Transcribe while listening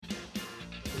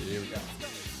Here we go.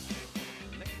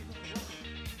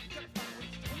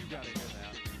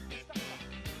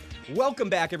 Welcome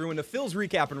back, everyone, to Phil's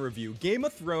Recap and Review, Game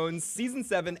of Thrones, Season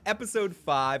 7, Episode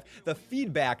 5, the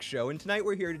Feedback Show. And tonight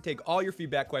we're here to take all your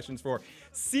feedback questions for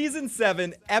Season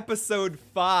 7, Episode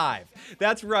 5.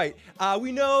 That's right.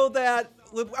 We know that...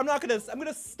 I'm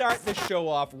gonna start this show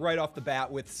off right off the bat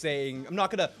with saying, I'm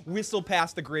not gonna whistle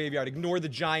past the graveyard, ignore the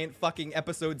giant fucking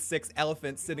episode 6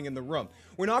 elephant sitting in the room.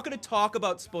 We're not gonna talk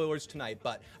about spoilers tonight,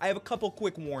 but I have a couple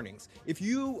quick warnings. If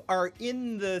you are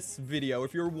in this video,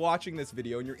 if you're watching this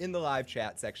video and you're in the live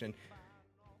chat section,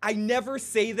 I never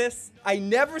say this,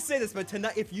 but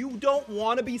tonight, if you don't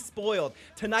want to be spoiled,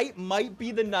 tonight might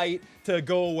be the night to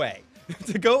go away,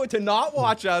 to not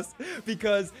watch us,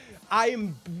 because I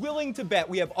am willing to bet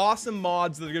we have awesome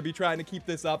mods that are going to be trying to keep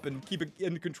this up and keep it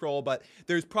in control, but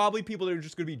there's probably people that are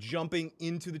just going to be jumping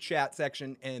into the chat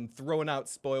section and throwing out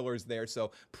spoilers there,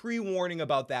 so pre-warning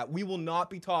about that. We will not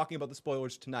be talking about the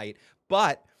spoilers tonight,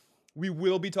 but we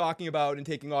will be talking about and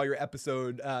taking all your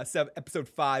episode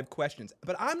 5 questions.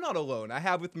 But I'm not alone. I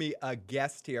have with me a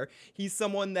guest here. He's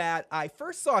someone that I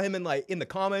first saw him in the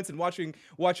comments and watching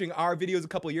our videos a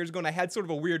couple of years ago, and I had sort of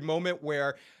a weird moment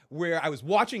where I was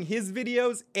watching his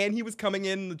videos and he was coming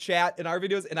in the chat in our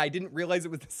videos, and I didn't realize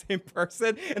it was the same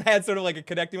person, and I had sort of like a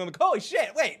connecting moment. Holy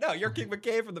shit, wait, no, you're King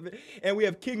Mckay from the... And we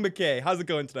have King Mckay. How's it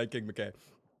going tonight, King Mckay?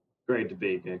 Great to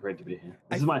be here.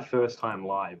 This is my first time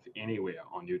live anywhere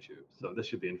on YouTube, so this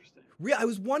should be interesting. Yeah, I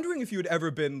was wondering if you had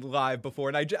ever been live before,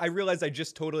 and I realized I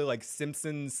just totally like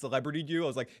Simpsons celebrity'd you. I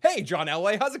was like, hey, John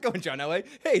Elway, how's it going, John Elway?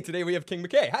 Hey, today we have King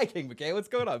Mckay. Hi, King Mckay, what's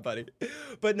going on, buddy?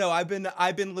 But no, I've been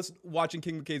watching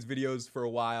King Mckay's videos for a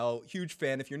while. Huge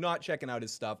fan. If you're not checking out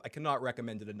his stuff, I cannot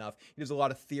recommend it enough. He does a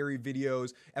lot of theory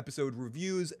videos, episode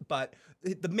reviews, but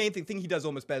the main thing he does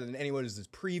almost better than anyone is his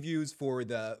previews for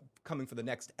the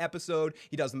next episode.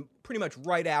 He does them pretty much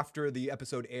right after the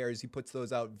episode airs. He puts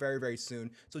those out very, very soon.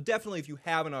 So definitely, if you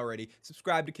haven't already,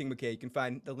 subscribe to King Mckay. You can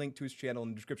find the link to his channel in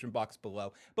the description box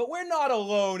below. But we're not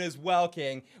alone as well,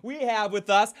 King. We have with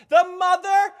us the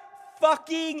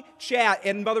motherfucking chat.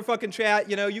 And motherfucking chat,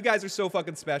 you know, you guys are so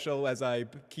fucking special, as I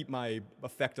keep my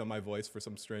effect on my voice for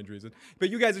some strange reason. But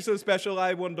you guys are so special,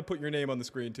 I wanted to put your name on the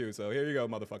screen too. So here you go,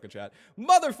 motherfucking chat.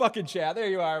 Motherfucking chat. There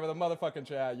you are with a motherfucking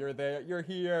chat. You're there. You're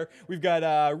here. We've got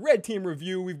Red Team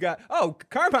Review. We've got, oh,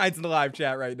 Carmine's in the live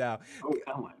chat right now. Oh,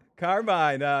 Carmine.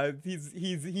 Carmine,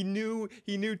 he knew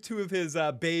two of his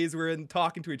bays were in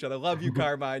talking to each other. Love you,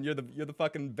 Carmine. You're the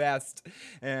fucking best.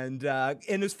 And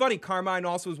it's funny. Carmine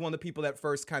also was one of the people that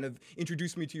first kind of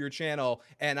introduced me to your channel.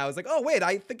 And I was like, oh wait,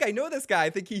 I think I know this guy. I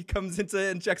think he comes into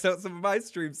and checks out some of my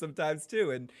streams sometimes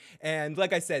too. And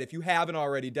like I said, if you haven't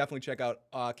already, definitely check out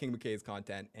King Mckay's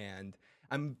content. And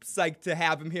I'm psyched to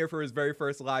have him here for his very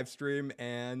first live stream,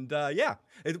 and yeah,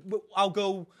 I'll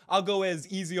go as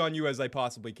easy on you as I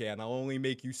possibly can. I'll only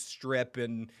make you strip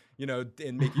and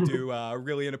make you do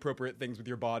really inappropriate things with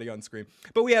your body on screen.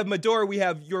 But we have Medora, we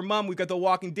have your mom, we got the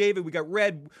Walking David, we got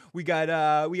Red, we got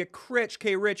Critch,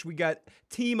 K Rich, we got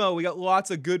Timo, we got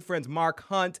lots of good friends, Mark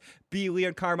Hunt, B.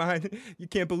 Leon Carmine. You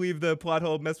can't believe the plot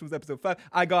hole messed with episode 5.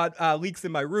 I got leaks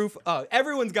in my roof.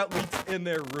 Everyone's got leaks in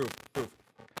their roof.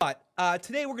 But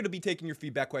today we're going to be taking your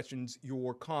feedback questions,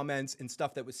 your comments, and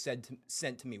stuff that was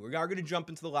sent to me. We are going to jump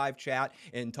into the live chat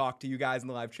and talk to you guys in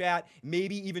the live chat.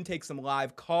 Maybe even take some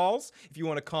live calls if you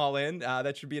want to call in.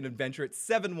 That should be an adventure at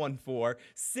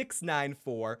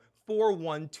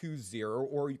 714-694-4120,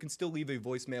 or you can still leave a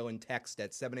voicemail and text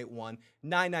at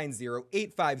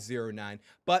 781-990-8509.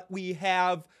 But we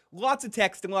have lots of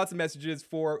text and lots of messages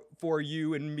for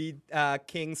you and me,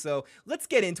 King. So let's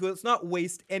get into it. Let's not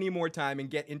waste any more time and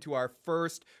get into our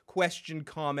first question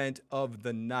comment of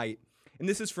the night. And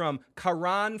this is from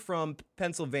Karan from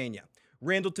Pennsylvania.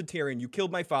 Randall to Tyrion, you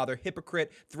killed my father.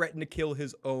 Hypocrite, threatened to kill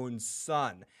his own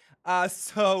son.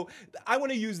 So I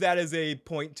want to use that as a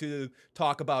point to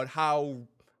talk about how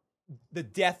the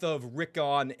death of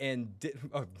Dickon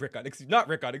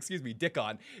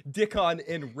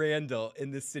and Randall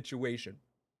in this situation.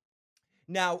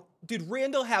 Now, do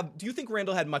you think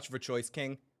Randall had much of a choice,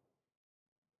 King?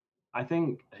 I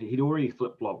think he'd already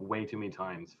flip-flopped way too many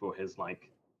times for his,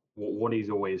 what he's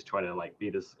always tried to, be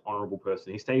this honorable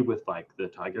person. He stayed with, the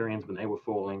Targaryens when they were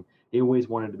falling. He always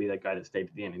wanted to be that guy that stayed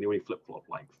to the end, and he already flip-flopped,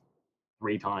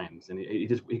 3 times, and he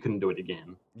couldn't do it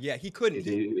again. Yeah, he couldn't.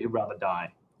 He'd rather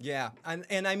die. Yeah,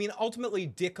 and I mean, ultimately,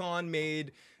 Dickon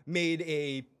made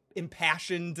a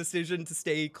impassioned decision to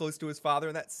stay close to his father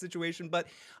in that situation, but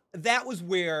that was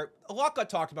where a lot got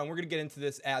talked about, and we're going to get into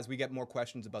this as we get more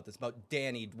questions about this, about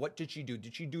Dany. What did she do?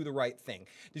 Did she do the right thing?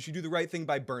 Did she do the right thing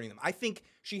by burning them? I think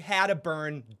she had to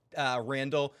burn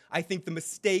Randall. I think the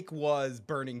mistake was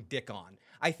burning Dickon.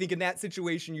 I think in that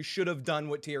situation, you should have done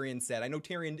what Tyrion said. I know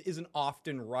Tyrion isn't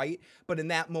often right, but in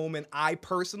that moment, I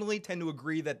personally tend to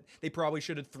agree that they probably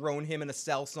should have thrown him in a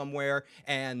cell somewhere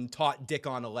and taught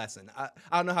Dickon a lesson. I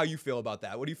don't know how you feel about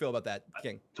that. What do you feel about that,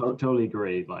 King? Totally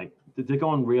agree. Like the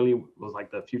Dickon really was like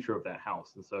the future of that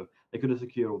house, and so they could have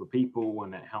secured all the people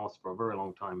in that house for a very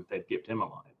long time if they'd kept him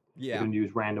alive. They Yeah. couldn't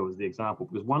use Randall as the example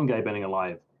because one guy burning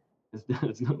alive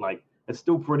it's not like it's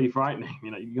still pretty frightening.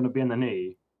 You know, you're gonna bend the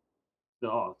knee.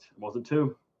 Oh, was it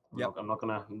two? Yep. I'm not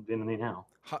gonna bend the knee now.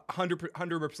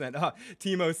 100%.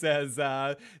 Timo says,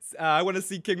 "I want to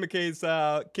see King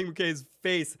Mckay's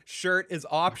face. Shirt is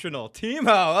optional." Timo,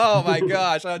 oh my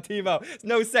gosh, Timo,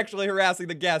 no sexually harassing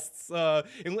the guests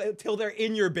until they're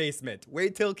in your basement.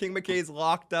 Wait till King Mckay's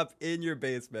locked up in your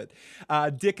basement.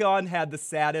 Dickon had the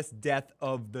saddest death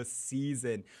of the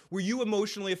season. Were you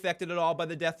emotionally affected at all by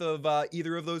the death of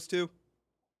either of those two?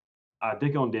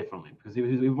 Dickon definitely, because he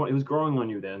was growing on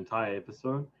you that entire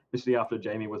episode, especially after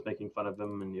Jamie was making fun of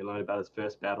him and you learned about his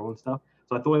first battle and stuff.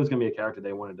 So I thought he was going to be a character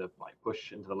they wanted to like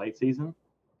push into the late season.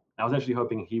 I was actually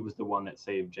hoping he was the one that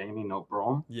saved Jamie, not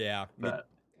Bronn. Yeah. But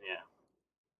yeah,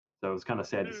 so it was kind of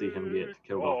sad to see him get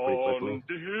killed off pretty quickly.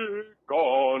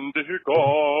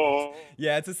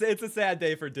 Yeah, it's a sad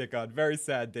day for Dickon. Very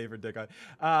sad day for Dickon.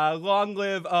 Long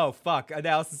live. Oh fuck!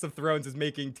 Analysis of Thrones is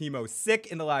making Timo sick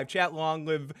in the live chat. Long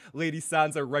live Lady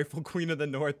Sansa, rightful Queen of the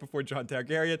North before Jon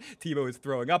Targaryen. Timo is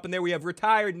throwing up. And there we have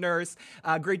retired nurse.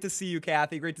 Great to see you,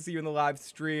 Kathy. Great to see you in the live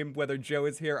stream, whether Joe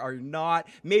is here or not.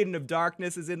 Maiden of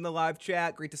Darkness is in the live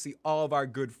chat. Great to see all of our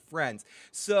good friends.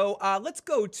 So let's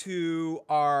go to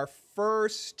our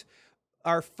first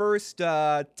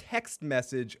text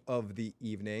message of the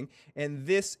evening, and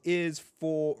this is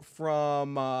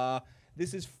from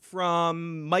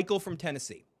Michael from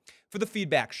Tennessee for the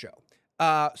feedback show.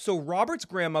 So Robert's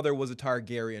grandmother was a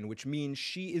Targaryen, which means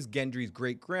she is Gendry's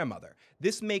great-grandmother.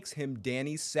 This makes him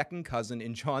Dany's second cousin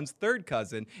and Jon's third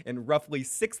cousin, and roughly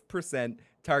 6%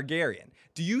 Targaryen.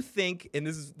 Do you think, and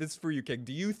this is for you, King,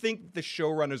 do you think the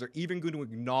showrunners are even going to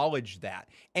acknowledge that?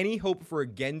 Any hope for a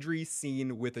Gendry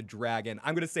scene with a dragon?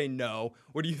 I'm going to say no.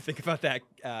 What do you think about that,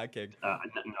 King? No,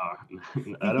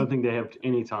 I don't think they have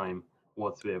any time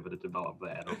whatsoever to develop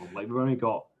that. Like we've only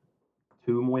got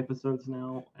 2 more episodes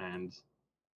now, and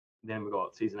then we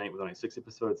got season 8 with only 6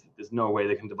 episodes. There's no way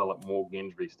they can develop more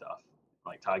Gendry stuff,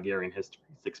 like Targaryen history,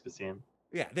 6%.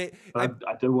 Yeah, I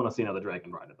do want to see another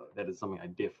Dragon Rider though. That is something I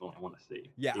definitely want to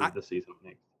see. Yeah, this season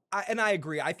next. I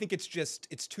agree. I think it's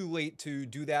too late to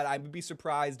do that. I would be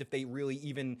surprised if they really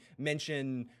even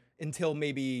mention until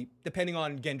maybe, depending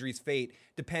on Gendry's fate,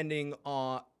 depending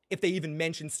on if they even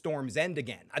mention Storm's End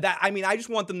again. I just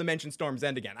want them to mention Storm's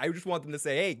End again. I just want them to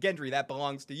say, hey, Gendry, that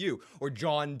belongs to you. Or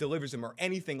Jon delivers him or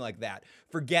anything like that.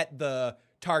 Forget the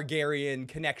Targaryen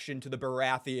connection to the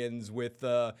Baratheons with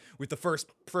the first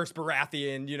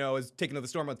Baratheon, is taken to the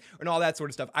Stormlands and all that sort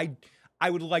of stuff. I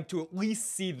would like to at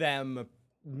least see them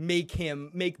make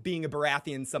being a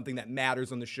Baratheon something that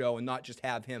matters on the show and not just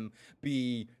have him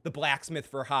be the blacksmith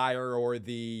for hire or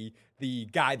the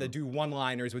guy that do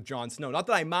one-liners with Jon Snow. Not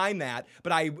that I mind that,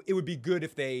 but it would be good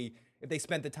if they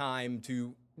spent the time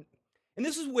to. And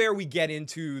this is where we get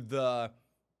into the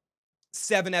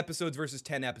 7 episodes versus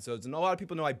 10 episodes. And a lot of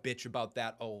people know I bitch about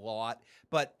that a lot.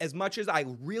 But as much as I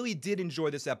really did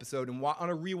enjoy this episode, and on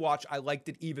a rewatch, I liked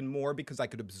it even more because I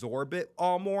could absorb it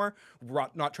all more,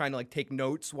 not trying to take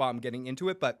notes while I'm getting into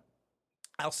it. But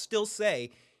I'll still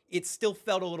say it still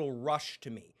felt a little rushed to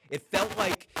me. It felt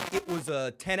like it was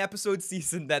a 10-episode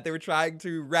season that they were trying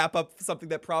to wrap up something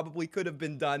that probably could have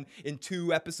been done in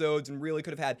 2 episodes and really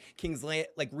could have had King's Land,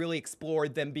 really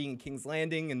explored them being King's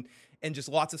Landing and just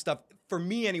lots of stuff. For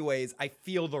me, anyways, I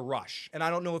feel the rush. And I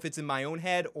don't know if it's in my own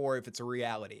head or if it's a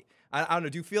reality. I don't know.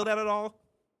 Do you feel that at all?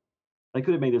 They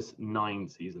could have made this 9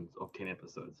 seasons of 10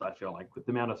 episodes, I feel like, with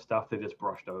the amount of stuff they just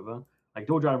brushed over. Like,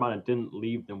 George R. R. Martin didn't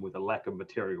leave them with a lack of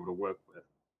material to work with.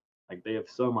 Like, they have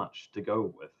so much to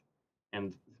go with.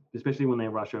 And especially when they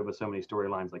rush over so many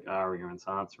storylines like Arya and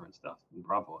Sansa and stuff, and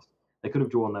Braavos, they could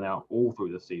have drawn that out all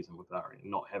through the season with Arya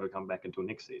and not have her come back until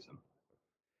next season.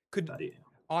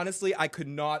 Honestly, I could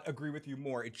not agree with you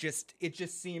more. It just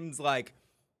seems like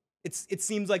it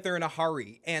seems like they're in a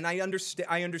hurry, and I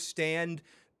understand.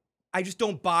 I just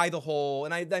don't buy the whole,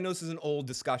 and I know this is an old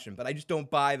discussion, but I just don't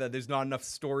buy that there's not enough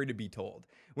story to be told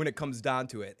when it comes down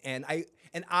to it. And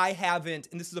I haven't,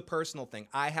 and this is a personal thing,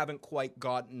 I haven't quite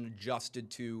gotten adjusted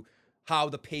to how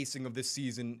the pacing of this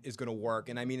season is going to work.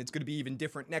 And I mean, it's going to be even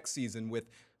different next season with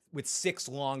 6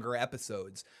 longer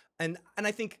episodes. And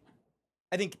I think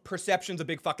I think perception's a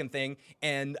big fucking thing,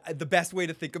 and the best way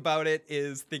to think about it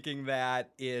is thinking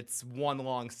that it's one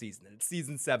long season. And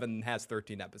season 7 has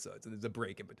 13 episodes, and there's a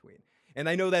break in between. And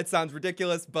I know that sounds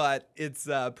ridiculous, but it's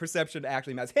perception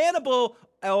actually matters. Hannibal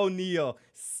O'Neill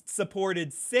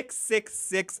supported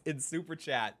 666 in Super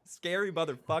Chat. Scary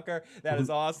motherfucker. That is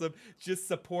awesome. Just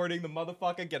supporting the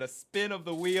motherfucker. Get a spin of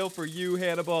the wheel for you,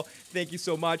 Hannibal. Thank you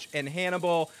so much. And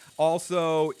Hannibal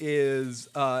also is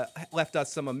left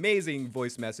us some amazing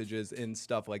voice messages and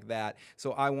stuff like that.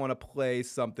 So I want to play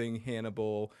something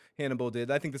Hannibal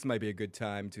did. I think this might be a good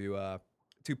time to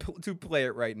play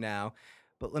it right now.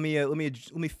 But let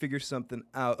me figure something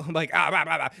out. I'm like,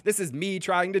 this is me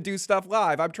trying to do stuff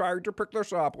live. I'm trying to pick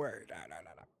this up.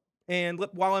 And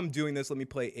while I'm doing this, let me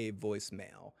play a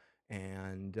voicemail.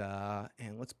 And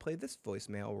let's play this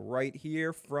voicemail right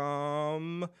here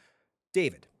from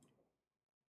David.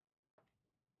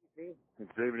 It's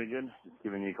David again. Just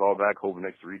giving you a call back. Hoping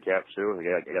next recap show. I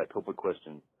got a couple of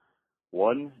questions.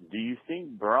 One, do you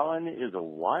think Braun is a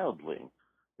wildling?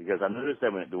 Because I noticed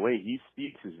that the way he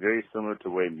speaks is very similar to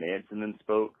the way Manson then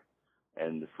spoke,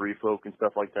 and the Free Folk and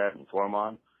stuff like that, and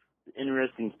Tormund.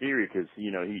 Interesting theory, because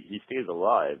he stays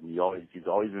alive. He's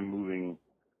always been moving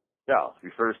south.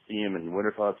 We first see him in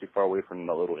Winterfell, too far away from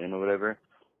the little inn or whatever,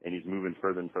 and he's moving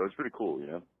further and further. It's pretty cool,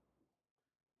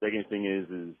 Second thing is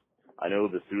I know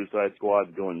the Suicide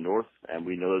Squad's going north, and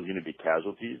we know there's going to be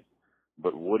casualties.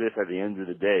 But what if at the end of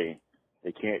the day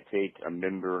they can't take a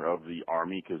member of the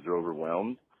army because they're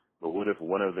overwhelmed? But what if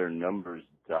one of their numbers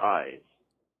dies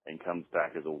and comes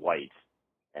back as a white,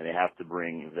 and they have to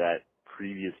bring that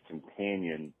previous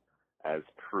companion as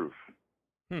proof?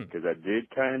 Because I did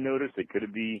kind of notice it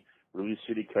could be really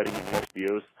shitty cutting in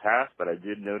HBO's past, but I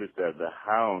did notice that the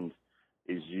Hound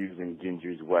is using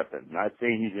Gendry's weapon. Not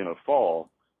saying he's going to fall,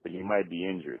 but he might be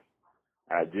injured.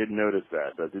 I did notice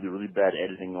that. So I did really bad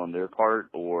editing on their part,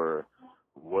 or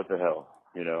what the hell,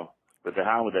 But the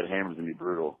Hound with that hammer is going to be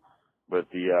brutal. But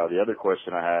the other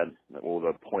question I had,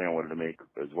 the point I wanted to make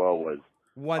as well was,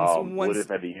 what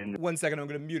if at the end... 1 second, I'm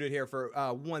going to mute it here for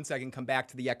 1 second, come back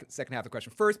to the second half of the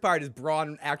question. First part, is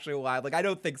Braun actually alive? I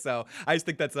don't think so. I just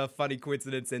think that's a funny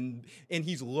coincidence, and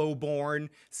he's low-born,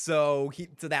 so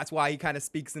that's why he kind of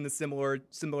speaks in a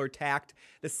similar tact.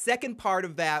 The second part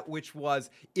of that, which was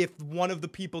if one of the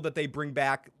people that they bring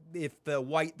back, if the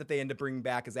white that they end up bringing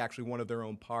back is actually one of their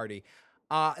own party,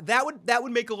 that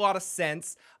would make a lot of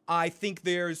sense. I think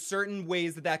there's certain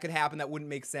ways that could happen that wouldn't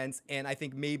make sense, and I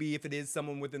think maybe if it is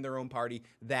someone within their own party,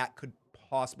 that could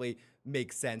possibly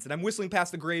make sense. And I'm whistling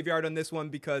past the graveyard on this one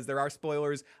because there are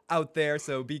spoilers out there,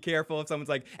 so be careful if someone's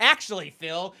like, actually,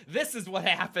 Phil, this is what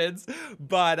happens.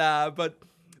 But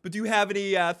do you have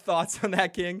any thoughts on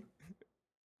that, King?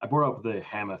 I brought up the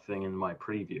hammer thing in my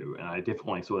preview, and I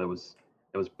definitely saw that was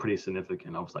pretty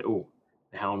significant. I was like, oh,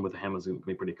 the Hound with the hammer is going to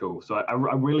be pretty cool. So I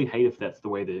really hate if that's the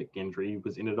way that Gendry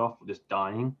was ended off, just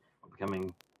dying or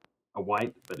becoming a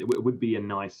white. But it would be a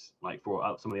nice,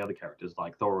 for some of the other characters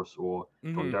like Thoros or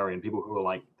Dondarrion, people who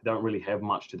are don't really have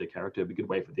much to their character. It'd be a good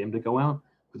way for them to go out,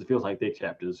 because it feels like their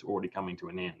chapter's already coming to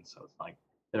an end. So it's like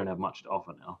they don't have much to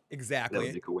offer now. Exactly. That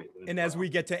would be a cool way for them and as we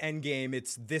get to Endgame,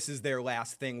 this is their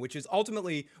last thing, which is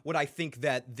ultimately what I think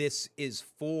that this is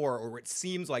for, or it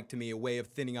seems like to me, a way of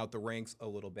thinning out the ranks a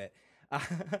little bit.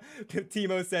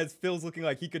 Timo says Phil's looking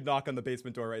like he could knock on the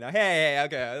basement door right now. Hey,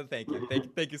 okay,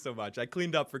 thank you so much. I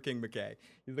cleaned up for King Mckay.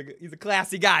 He's a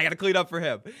classy guy. I gotta clean up for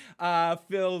him.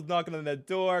 Phil's knocking on that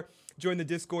door. Join the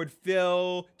Discord.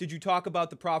 Phil, did you talk about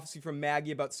the prophecy from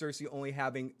Maggie about Cersei only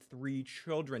having 3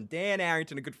 children? Dan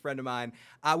Arrington, a good friend of mine.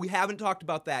 We haven't talked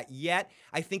about that yet.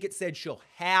 I think it said she'll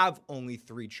have only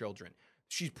 3 children.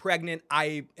 She's pregnant.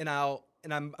 I'm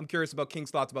curious about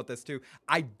King's thoughts about this too.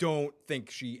 I don't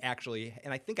think she actually,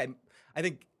 and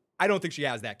I don't think she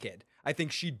has that kid. I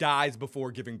think she dies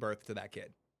before giving birth to that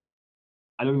kid.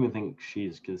 I don't even think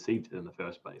she's conceived it in the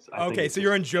first place. Okay, so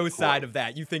you're on Joe's side of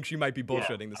that. You think she might be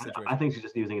bullshitting the situation. I think she's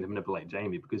just using it to manipulate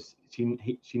Jaime, because she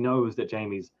knows that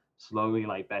Jaime's slowly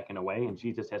backing away, and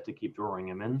she just has to keep drawing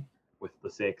him in with the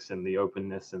sex and the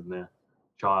openness and the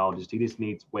child. He just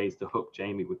needs ways to hook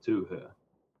Jaime to her,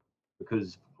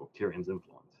 because of Tyrion's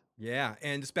influence. Yeah,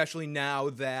 and especially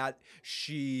now that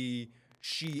she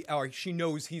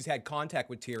knows he's had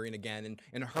contact with Tyrion again, and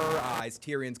in her eyes,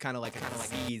 Tyrion's kind of like a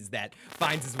disease that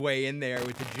finds his way in there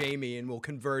with the Jaime and will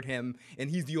convert him, and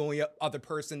he's the only other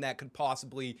person that could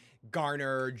possibly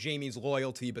garner Jaime's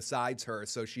loyalty besides her,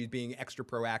 so she's being extra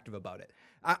proactive about it.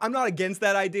 I'm not against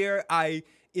that idea.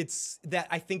 it's that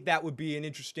I think that would be an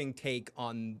interesting take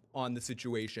on the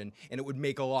situation, and it would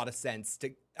make a lot of sense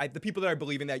to the people that are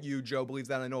believing that. You, Joe, believes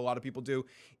that. I know a lot of people do.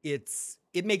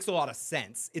 It makes a lot of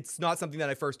sense. It's not something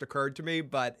that first occurred to me,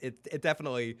 but it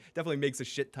definitely makes a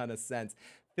shit ton of sense.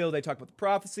 Phil, they talk about the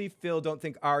prophecy. Phil, don't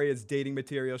think Arya is dating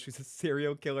material. She's a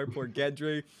serial killer. Poor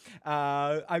Gendry.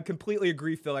 I completely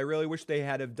agree, Phil. I really wish they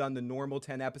had have done the normal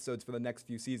 10 episodes for the next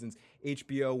few seasons.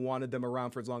 HBO wanted them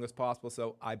around for as long as possible,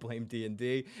 so I blame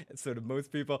D&D, and so do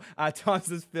most people. Tom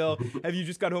says, Phil, have you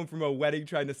just got home from a wedding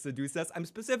trying to seduce us? I'm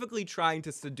specifically trying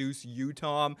to seduce you,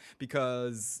 Tom,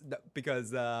 because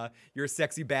you're a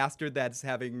sexy bastard that's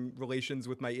having relations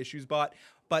with my issues bot.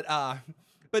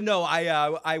 But no,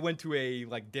 I went to a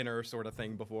dinner sort of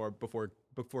thing before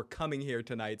coming here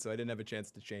tonight, so I didn't have a chance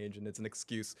to change, and it's an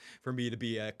excuse for me to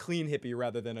be a clean hippie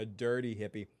rather than a dirty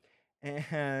hippie.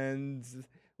 And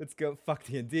let's go. Fuck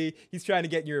D&D. He's trying to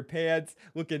get in your pants.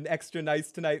 Looking extra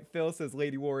nice tonight. Phil says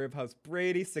Lady Warrior of House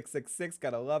Brady. 666.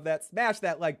 Gotta love that. Smash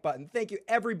that like button. Thank you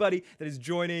everybody that is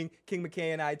joining King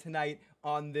Mckay and I tonight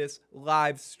on this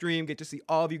live stream. Get to see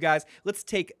all of you guys. Let's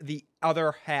take the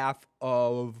other half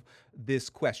of this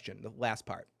question, the last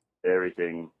part.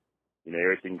 Everything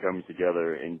comes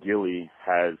together, and Gilly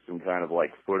has some kind of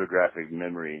photographic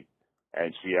memory,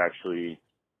 and she actually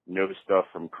knows stuff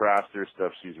from Craster,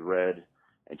 stuff she's read,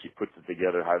 and she puts it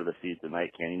together. How to defeat the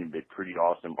Night Canyon, a pretty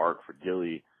awesome arc for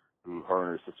Gilly, who her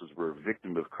and her sisters were a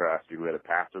victim of Craster, who had a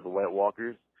past with the White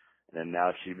Walkers, and then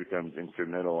now she becomes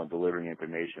instrumental in delivering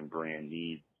information Bran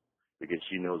needs, because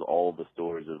she knows all the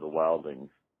stories of the wildlings,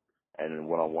 and in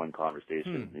one-on-one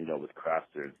conversations, with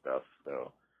Craster and stuff.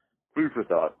 So, food for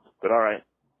thought. But all right,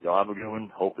 y'all have a good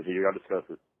one. Hope to hear y'all discuss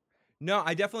it. No,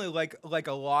 I definitely like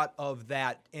a lot of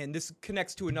that, and this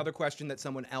connects to another question that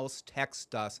someone else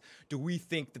texted us. Do we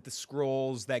think that the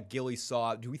scrolls that Gilly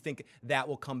saw, do we think that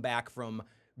will come back from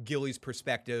Gilly's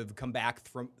perspective, come back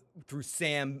through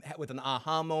Sam with an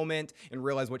aha moment and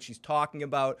realize what she's talking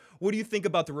about? What do you think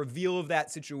about the reveal of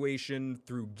that situation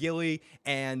through Gilly,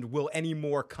 and will any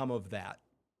more come of that?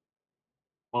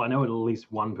 Well, I know at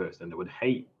least one person that would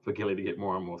hate for Gilly to get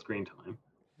more and more screen time.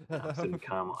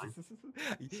 Carmine.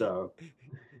 So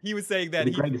he was saying that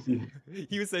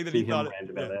he was saying that he thought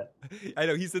about that. I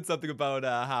know he said something about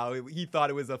how he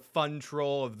thought it was a fun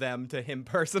troll of them to him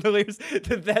personally.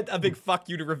 That a big fuck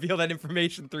you to reveal that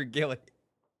information through Gilly.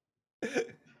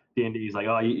 D&D's like,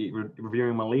 oh, you're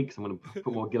reviewing my leaks. I'm going to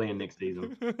put more Gilly in next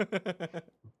season.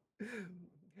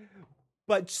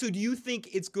 But so do you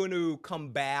think it's going to come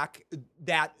back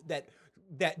that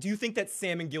do you think that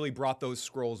Sam and Gilly brought those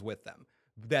scrolls with them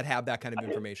that have that kind of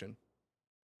information?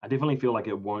 I definitely feel like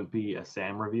it won't be a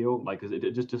Sam reveal, because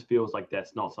it just feels like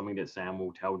that's not something that Sam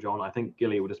will tell Jon. I think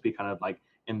Gilly will just be kind of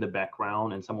in the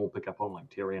background, and someone will pick up on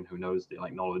Tyrion, who knows the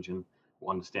knowledge and will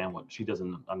understand what she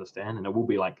doesn't understand, and it will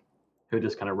be her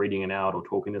just kind of reading it out or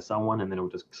talking to someone, and then it will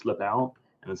just slip out,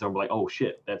 and then someone will be like, oh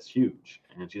shit, that's huge,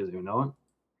 and she doesn't even know it.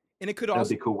 And it could That'd also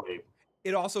be a cool way.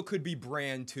 It also could be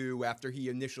Bran too, after he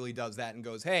initially does that and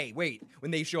goes, hey, wait, when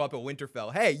they show up at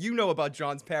Winterfell, hey, you know about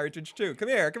Jon's parentage too. Come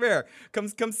here,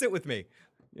 come sit with me,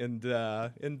 and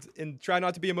try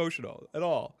not to be emotional at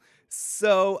all.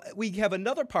 So we have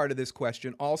another part of this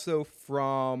question also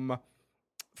from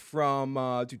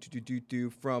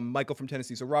Michael from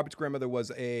Tennessee. So Robert's grandmother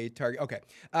was a target. Okay,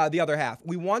 the other half.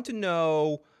 We want to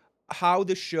know how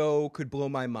the show could blow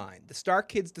my mind. The Stark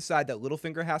kids decide that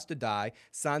Littlefinger has to die.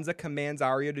 Sansa commands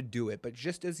Arya to do it, but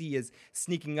just as he is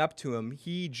sneaking up to him,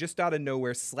 he just out of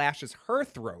nowhere slashes her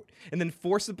throat and then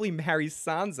forcibly marries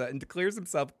Sansa and declares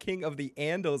himself king of the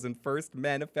Andals and First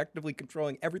Men, effectively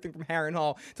controlling everything from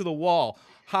Harrenhal to the Wall.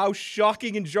 How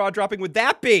shocking and jaw-dropping would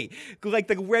that be? Like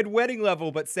the Red Wedding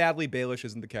level, but sadly Baelish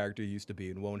isn't the character he used to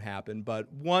be and won't happen, but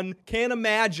one can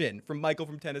imagine. From Michael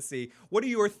from Tennessee. What are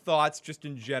your thoughts just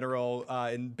in general,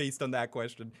 and based on that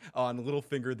question, on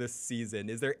Littlefinger this season?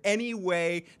 Is there any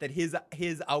way that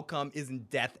his outcome isn't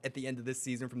death at the end of this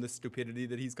season from the stupidity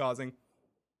that he's causing?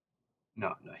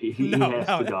 No, he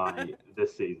has to die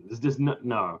this season. There's just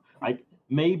no.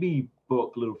 Maybe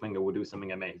book Littlefinger will do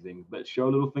something amazing, but show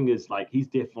Littlefinger's he's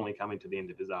definitely coming to the end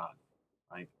of his arc.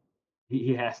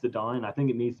 He has to die, and I think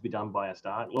it needs to be done by a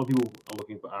Stark. A lot of people are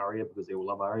looking for Arya because they will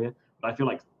love Arya, but I feel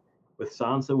like with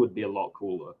Sansa would be a lot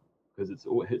cooler, because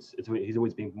he's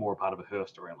always been more a part of her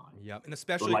storyline. Yeah, and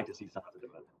especially I'd like to see Sansa do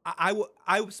it.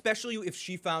 I especially if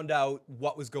she found out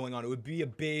what was going on, it would be a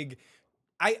big.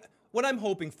 What I'm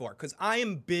hoping for, because I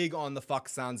am big on the fuck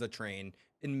Sansa train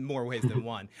in more ways than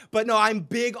one. But no, I'm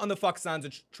big on the fuck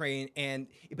Sansa train,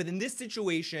 but in this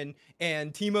situation,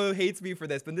 and Timo hates me for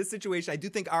this, but in this situation, I do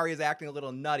think Arya's acting a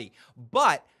little nutty.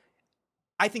 But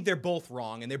I think they're both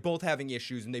wrong, and they're both having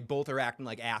issues, and they both are acting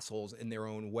like assholes in their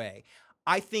own way.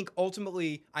 I think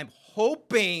ultimately, I'm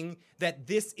hoping that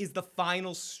this is the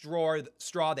final straw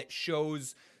that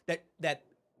shows that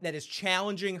is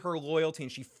challenging her loyalty,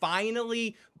 and she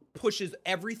finally pushes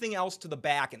everything else to the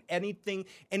back and anything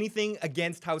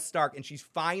against House Stark, and she's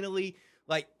finally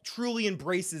like truly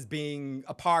embraces being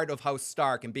a part of House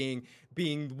Stark and being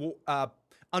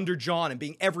under Jon and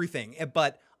being everything.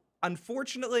 But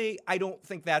unfortunately, I don't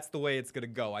think that's the way it's going to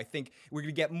go. I think we're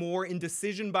going to get more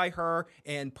indecision by her,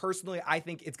 and personally, I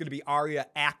think it's going to be Arya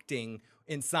acting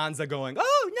and Sansa going,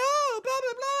 "Oh no, blah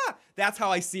blah blah." That's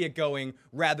how I see it going,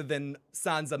 rather than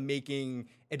Sansa making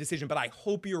a decision. But I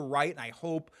hope you're right, and I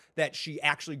hope that she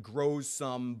actually grows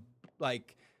some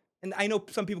like. And I know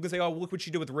some people can say, "Oh, look what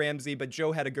she did with Ramsay," but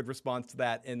Joe had a good response to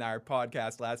that in our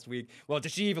podcast last week. Well,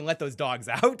 did she even let those dogs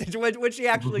out? What'd she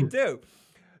actually do?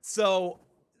 So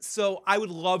I would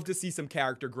love to see some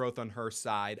character growth on her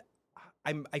side.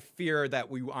 I fear that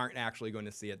we aren't actually going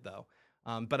to see it though.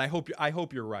 But I hope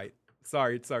you're right.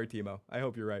 Sorry, Timo. I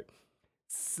hope you're right.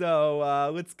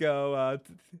 So let's go.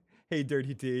 Hey,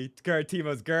 Dirty T.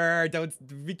 Timo's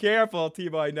don't be careful,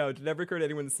 Timo. I know. It never occurred to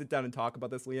anyone to sit down and talk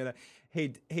about this, Leanna. Hey,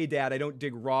 Dad. I don't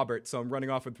dig Robert, so I'm running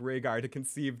off with Rhaegar to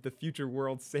conceive the future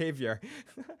world savior.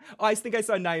 Oh, I think I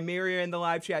saw Nymeria in the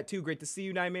live chat too. Great to see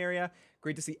you, Nymeria.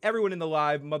 Great to see everyone in the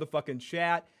live motherfucking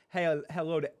chat. Hey,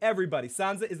 hello to everybody.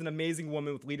 Sansa is an amazing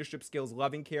woman with leadership skills,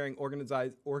 loving, caring,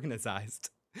 organized.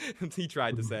 He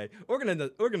tried to say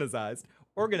organized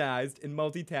and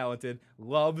multi-talented,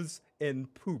 loves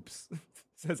and poops,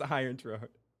 says Iron Throat.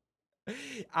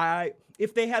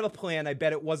 If they had a plan, I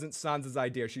bet it wasn't Sansa's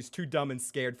idea. She's too dumb and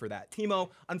scared for that. Timo,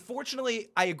 unfortunately,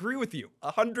 I agree with you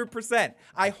 100%.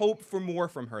 I hope for more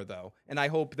from her though, and I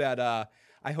hope that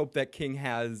King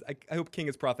has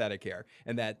prosthetic hair,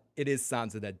 and that it is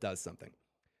Sansa that does something.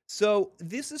 So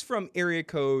this is from area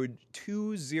code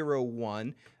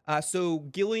 201. So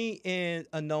Gilly and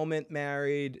annulment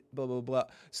married, blah, blah, blah.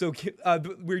 So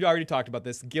we already talked about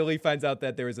this. Gilly finds out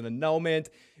that there is an annulment.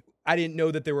 I didn't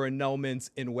know that there were annulments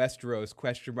in Westeros, ?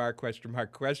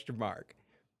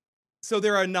 So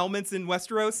there are annulments in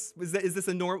Westeros? Is this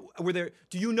a norm?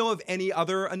 Do you know of any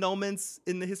other annulments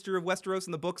in the history of Westeros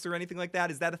in the books or anything like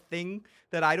that? Is that a thing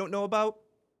that I don't know about?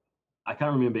 I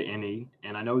can't remember any,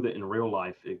 and I know that in real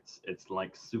life it's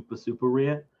like super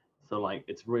rare. So like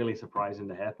it's really surprising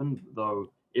to happen. Though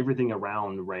everything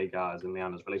around Rhaegar's and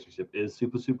Lyanna's relationship is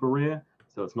super rare.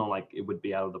 So it's not like it would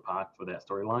be out of the park for that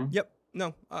storyline. Yep.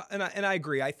 No. And I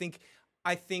agree. I think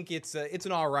it's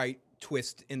an all right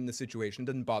twist in the situation.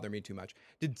 Doesn't bother me too much.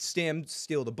 Did Sam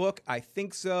steal the book? I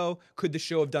think so. Could the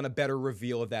show have done a better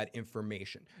reveal of that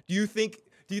information? Do you think,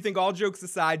 all jokes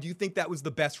aside, do you think that was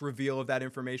the best reveal of that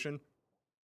information?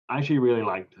 I actually really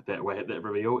liked that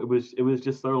reveal. It was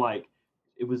just so like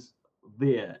it was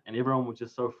there, and everyone was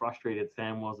just so frustrated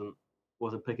Sam wasn't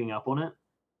picking up on it,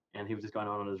 and he was just going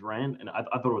on his rant. And I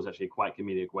thought it was actually a quite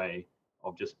comedic way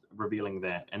of just revealing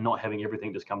that and not having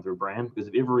everything just come through Bran. Because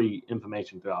if every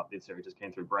information throughout the series just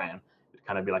came through Bran, it'd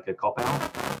kind of be like a cop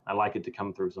out. I like it to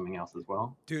come through something else as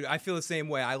well. Dude, I feel the same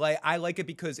way. I like it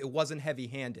because it wasn't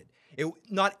heavy-handed.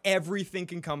 Not everything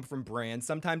can come from Bran.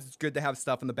 Sometimes it's good to have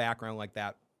stuff in the background like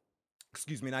that.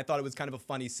 Excuse me, and I thought it was kind of a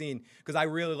funny scene because I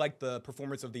really liked the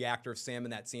performance of the actor of Sam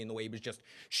in that scene, the way he was just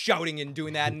shouting and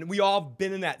doing that. And we all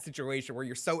been in that situation where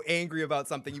you're so angry about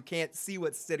something you can't see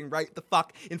what's sitting right the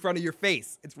fuck in front of your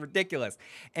face. It's ridiculous.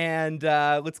 And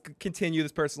let's continue.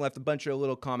 This person left a bunch of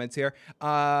little comments here.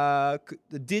 Okay,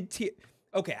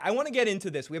 I want to get into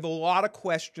this. We have a lot of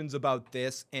questions about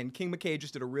this, and King Mckay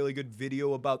just did a really good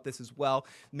video about this as well.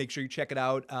 Make sure you check it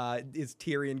out. Is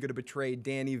Tyrion going to betray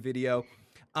Dany video?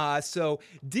 So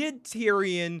did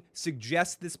Tyrion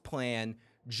suggest this plan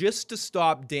just to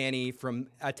stop Dany from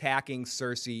attacking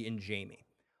Cersei and Jaime?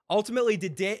 Ultimately,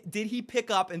 did he pick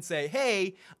up and say,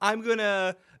 "Hey,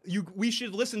 we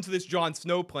should listen to this Jon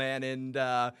Snow plan and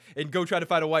go try to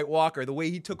fight a White Walker"? The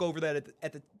way he took over that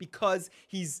because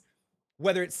he's,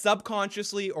 whether it's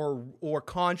subconsciously or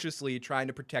consciously, trying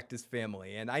to protect his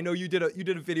family. And I know you did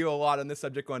a video a lot on this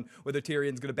subject on whether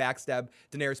Tyrion's going to backstab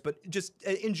Daenerys, but just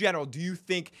in general, do you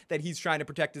think that he's trying to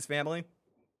protect his family?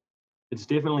 It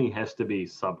definitely has to be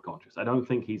subconscious. I don't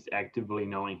think he's actively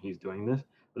knowing he's doing this,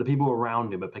 but the people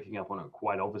around him are picking up on it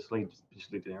quite obviously,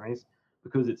 especially Daenerys,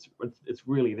 because it's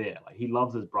really there. Like he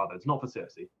loves his brother. It's not for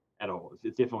Cersei at all.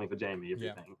 It's definitely for Jaime.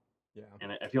 Everything. Yeah.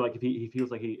 And I feel like if he feels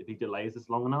like if he delays this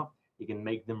long enough, he can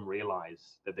make them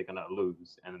realize that they're going to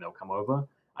lose and they'll come over.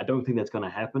 I don't think that's going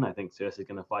to happen. I think Cersei's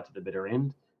going to fight to the bitter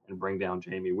end and bring down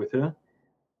Jaime with her.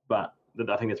 But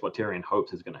I think that's what Tyrion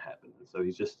hopes is going to happen. So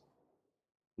he's just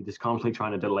He's just constantly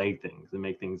trying to delay things and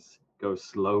make things go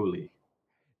slowly.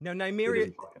 Now,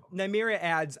 Nymeria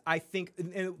adds, I think,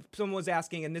 and someone was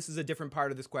asking, and this is a different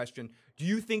part of this question, do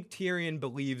you think Tyrion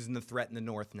believes in the threat in the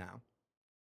north now?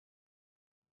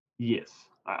 Yes,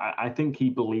 I think he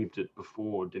believed it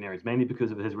before Daenerys, mainly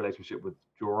because of his relationship with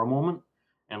Jorah Mormont,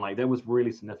 and like that was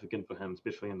really significant for him,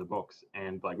 especially in the books.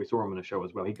 And like we saw him in the show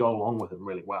as well, he got along with him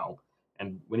really well.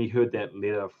 And when he heard that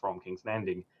letter from King's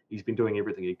Landing, he's been doing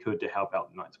everything he could to help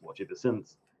out the Night's Watch ever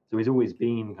since. So he's always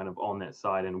been kind of on that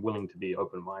side and willing to be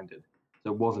open-minded.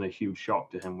 So it wasn't a huge shock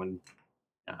to him when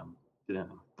um,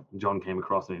 John came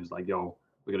across and he was like, "Yo,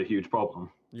 we got a huge problem."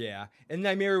 Yeah. And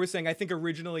Nymeria was saying, I think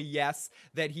originally, yes,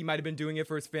 that he might have been doing it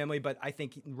for his family, but I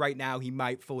think right now he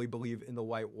might fully believe in the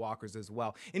White Walkers as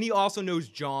well. And he also knows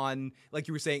John, like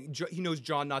you were saying, he knows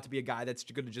John not to be a guy that's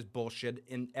going to just bullshit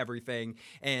in everything.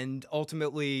 And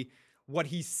ultimately, what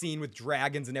he's seen with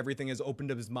dragons and everything has opened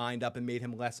his mind up and made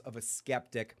him less of a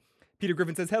skeptic. Peter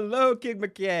Griffin says, hello, King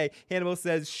Mckay. Hannibal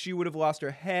says she would have lost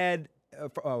her head.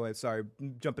 Sorry,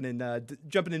 jumping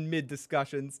in mid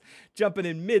discussions.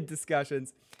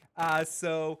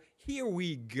 So here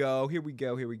we go.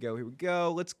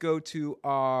 Let's go to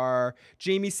our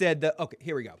Jamie said that. Okay,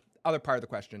 here we go. Other part of the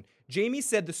question. Jamie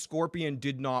said the scorpion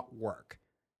did not work.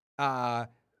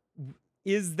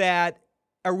 Is that?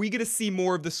 Are we going to see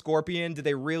more of the scorpion? Did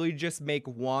they really just make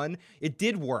one? It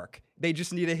did work. They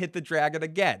just need to hit the dragon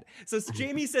again. So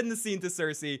Jamie said in the scene to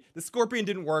Cersei, the scorpion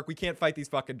didn't work. We can't fight these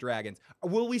fucking dragons.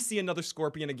 Will we see another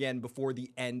scorpion again before the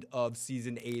end of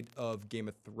season 8 of Game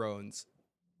of Thrones?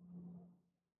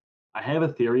 I have a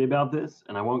theory about this,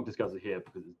 and I won't discuss it here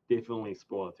because it's definitely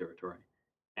spoiler territory.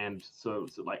 And so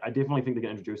like, I definitely think they're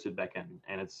going to introduce it back in,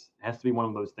 and it has to be one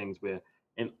of those things where,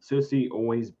 and Cersei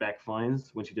always backfires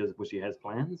when she has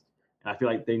plans, and I feel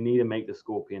like they need to make the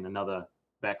Scorpion another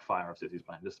backfire of Cersei's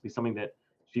plan, just to be something that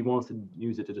she wants to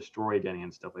use it to destroy Dany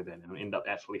and stuff like that, and end up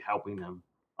actually helping them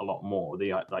a lot more.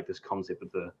 The like this concept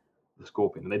of the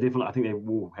Scorpion, and they definitely, I think they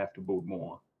will have to build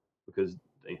more because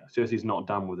Cersei's not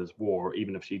done with this war.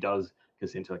 Even if she does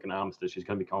consent to like an armistice, she's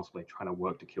going to be constantly trying to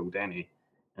work to kill Dany,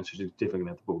 and so she's definitely going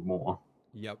to have to build more.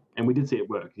 Yep. And we did see it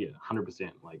work,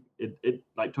 100%. Like it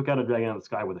like took out a dragon out of the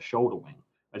sky with a shoulder wing.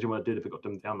 Imagine what it did if it got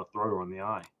them down the throat or on the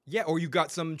eye. Yeah, or you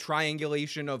got some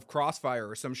triangulation of crossfire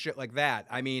or some shit like that.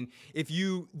 I mean,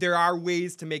 there are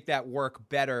ways to make that work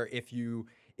better if you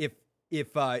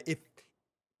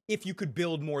could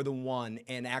build more than one.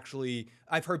 And actually,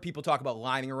 I've heard people talk about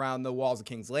lining around the walls of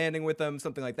King's Landing with them,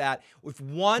 something like that. With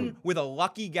one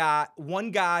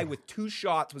guy with 2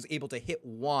 shots was able to hit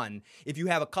one. If you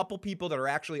have a couple people that are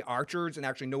actually archers and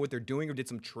actually know what they're doing or did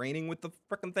some training with the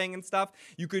frickin' thing and stuff,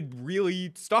 you could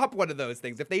really stop one of those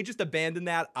things. If they just abandon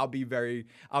that, I'll be very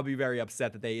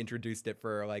upset that they introduced it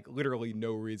for like literally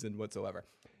no reason whatsoever.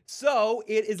 So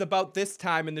it is about this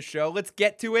time in the show. Let's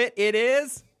get to it. It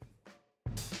is.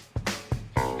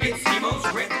 It's Timo's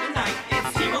Red of the Night.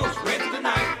 It's Timo's Red of the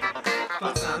Night.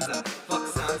 Fuck Sansa. Fuck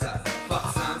Sansa. Fuck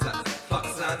Sansa. Fuck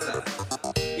Sansa.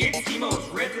 It's Timo's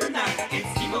Red of the Night.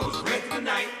 It's Timo's Red of the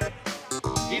Night.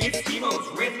 It's Timo's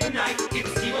Red of the Night.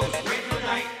 It's Timo's Red of the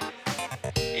Night.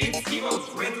 It's Timo's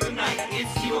Red of the Night.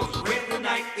 It's Timo's Red of the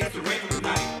Night. It's the Red of the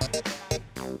Night.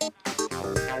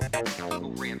 Go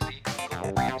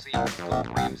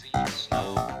Ramsay,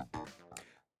 Snow.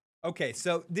 Okay,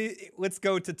 so let's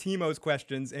go to Timo's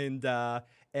questions and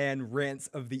rants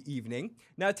of the evening.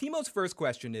 Now, Timo's first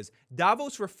question is,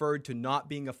 Davos referred to not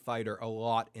being a fighter a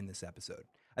lot in this episode.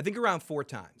 I think around 4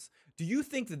 times. Do you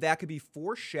think that could be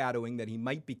foreshadowing that he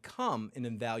might become an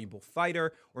invaluable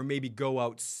fighter or maybe go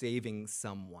out saving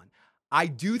someone? I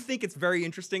do think it's very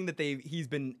interesting that he's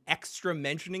been extra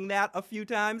mentioning that a few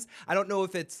times. I don't know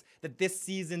if it's that this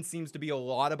season seems to be a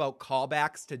lot about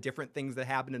callbacks to different things that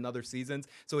happened in other seasons.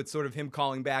 So it's sort of him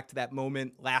calling back to that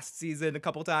moment last season a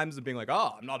couple times and being like,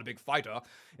 oh, I'm not a big fighter.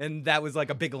 And that was like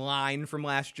a big line from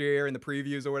last year in the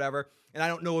previews or whatever. And I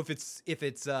don't know if it's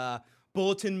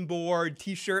bulletin board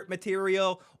t-shirt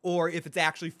material or if it's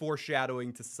actually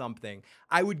foreshadowing to something.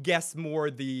 I would guess more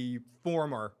the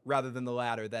former rather than the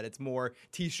latter, that it's more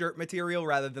t-shirt material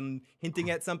rather than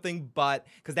hinting at something, but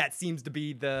because that seems to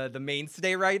be the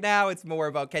mainstay right now. It's more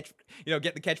about get the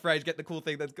catchphrase, get the cool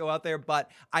thing, let's go out there. But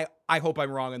I hope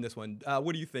I'm wrong on this one.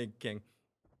 What do you think, King?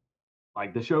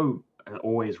 Like the show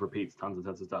always repeats tons and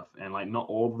tons of stuff, and like not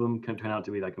all of them can turn out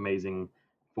to be like amazing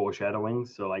foreshadowing.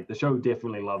 So like the show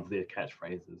definitely loves their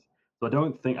catchphrases. So I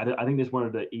think this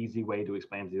wanted an easy way to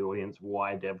explain to the audience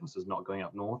why Davos is not going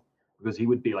up north, because he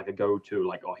would be like a go-to,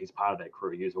 like, oh, he's part of that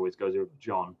crew. He always goes there with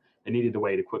John. They needed a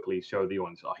way to quickly show the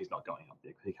audience, oh, he's not going up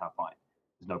there because he can't fight.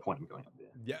 There's no point in going up there.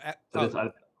 Yeah.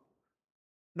 So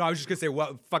No, I was just gonna say,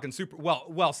 well, fucking super,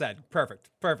 well said. Perfect.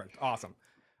 Awesome.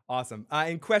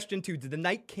 In question 2, did the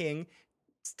Night King's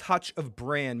touch of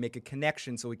Bran make a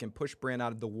connection so he can push Bran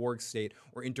out of the warg state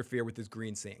or interfere with his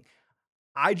green seeing?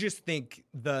 I just think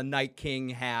the Night King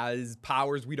has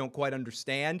powers we don't quite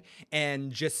understand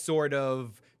and just sort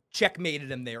of checkmated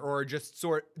him there, or just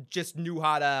knew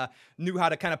how to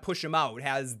kind of push him out.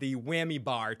 Has the whammy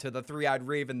bar to the three-eyed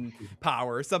raven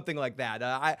power or something like that.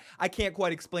 I can't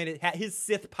quite explain it. His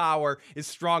Sith power is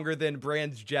stronger than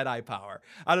Bran's Jedi power.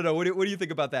 I don't know. What do you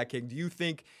think about that, King? Do you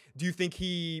think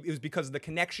it was because of the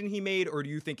connection he made, or do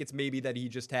you think it's maybe that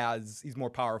he's more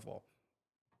powerful?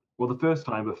 Well, the first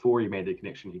time before he made the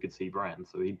connection, he could see Bran,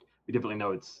 so we definitely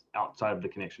know it's outside of the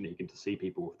connection that he can to see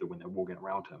people when they're walking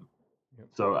around him. Yep.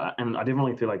 So, and I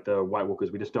definitely feel like the White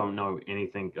Walkers, we just don't know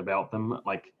anything about them,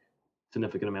 like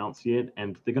significant amounts yet,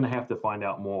 and they're going to have to find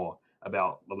out more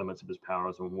about the limits of his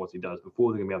powers and what he does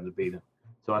before they're going to be able to beat him.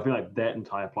 So I feel like that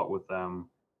entire plot with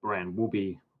Bran will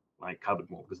be like covered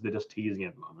more because they're just teasing it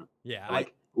at the moment. Yeah,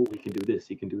 like, oh, he can do this,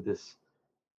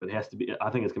 but it has to be. I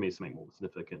think it's going to be something more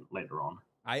significant later on.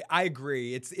 I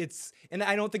agree. It's and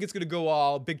I don't think it's gonna go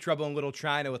all Big Trouble in Little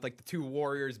China with like the two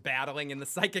warriors battling in the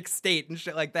psychic state and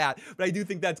shit like that. But I do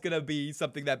think that's gonna be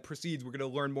something that proceeds. We're gonna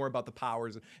learn more about the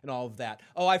powers and all of that.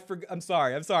 Oh, I'm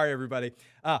sorry, everybody.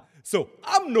 So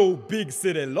I'm no big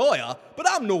city lawyer, but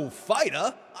I'm no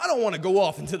fighter. I don't want to go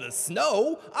off into the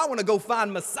snow. I want to go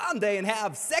find Missandei and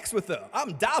have sex with her.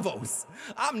 I'm Davos.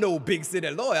 I'm no big city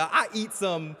lawyer. I eat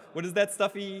some. What is that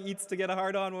stuff he eats to get a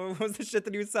hard on? What was the shit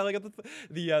that he was selling at the fish?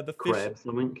 Crab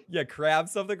something? Yeah, crab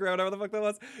something, whatever the fuck that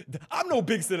was. I'm no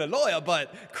big city lawyer,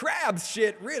 but crab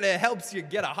shit really helps you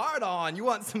get a hard on. You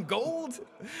want some gold?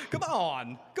 Come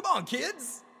on,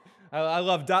 kids. I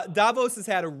love Davos has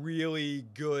had a really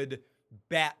good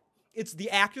It's the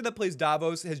actor that plays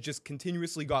Davos has just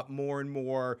continuously got more and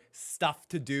more stuff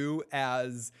to do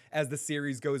as the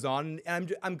series goes on.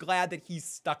 And I'm glad that he's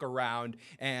stuck around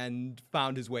and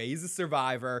found his way. He's a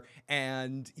survivor,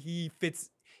 and he fits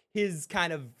his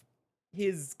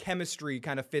chemistry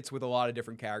kind of fits with a lot of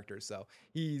different characters. So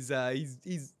he's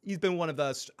been one of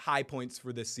the high points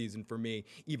for this season for me,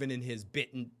 even in his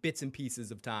bits and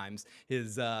pieces of times.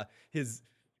 His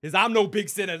I'm no big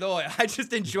city lawyer. I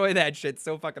just enjoy that shit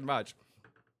so fucking much.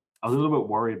 I was a little bit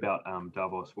worried about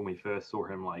Davos when we first saw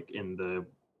him like in the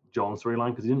Jon storyline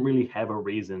because he didn't really have a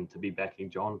reason to be backing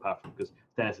Jon apart from because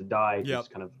Stannis had died,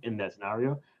 just kind of in that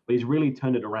scenario. But he's really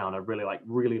turned it around. I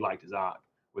really liked his arc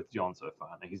with Jon so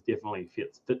far. And he's definitely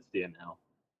fits there now.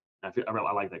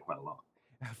 I like that quite a lot.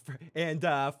 And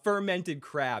fermented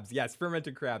crabs. Yes,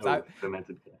 fermented crabs.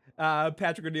 Fermented crabs.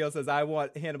 Patrick O'Neill says,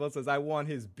 Hannibal says, I want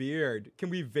his beard. Can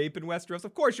we vape in Westeros?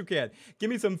 Of course you can. Give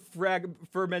me some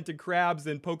fermented crabs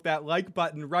and poke that like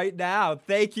button right now.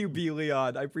 Thank you, B.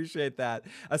 Leon. I appreciate that.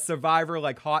 A survivor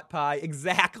like hot pie.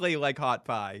 Exactly like hot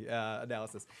pie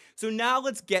analysis. So now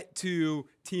let's get to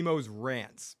Timo's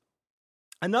rants.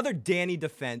 Another Dany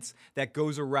defense that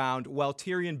goes around while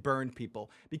Tyrion burned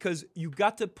people, because you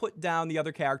got to put down the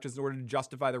other characters in order to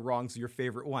justify the wrongs of your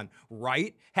favorite one,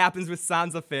 right? Happens with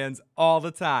Sansa fans all the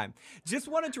time. Just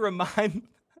wanted to remind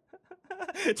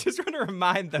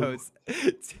those.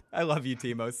 I love you,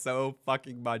 Timo, so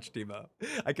fucking much, Timo.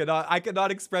 I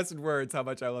cannot express in words how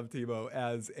much I love Timo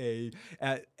as a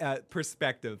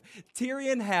perspective.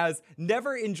 Tyrion has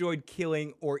never enjoyed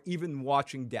killing or even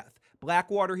watching death.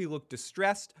 Blackwater, he looked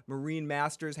distressed. Marine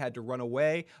Masters had to run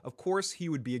away. Of course, he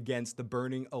would be against the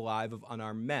burning alive of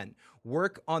unarmed men.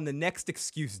 Work on the next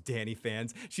excuse, Dany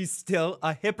fans. She's still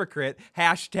a hypocrite.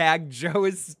 Hashtag Joe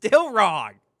is still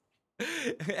wrong.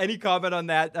 Any comment on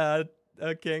that,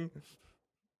 King?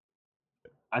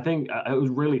 I think it was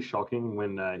really shocking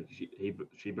when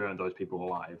she burned those people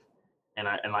alive, and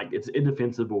like it's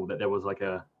indefensible that there was like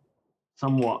a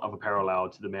somewhat of a parallel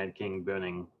to the Mad King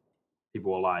burning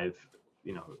people alive,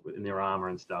 you know, in their armor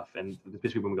and stuff, and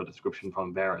especially when we got a description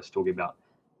from Varys talking about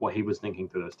what he was thinking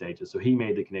through those stages. So he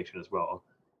made the connection as well.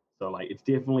 So like, it's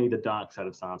definitely the dark side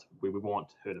of Sansa we want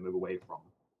her to move away from,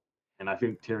 and I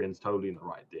think Tyrion's totally in the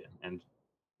right there, and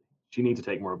she needs to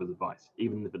take more of his advice,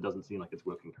 even if it doesn't seem like it's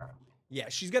working currently. Yeah,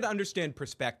 she's got to understand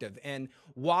perspective and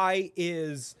why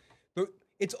is.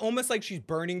 It's almost like she's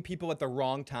burning people at the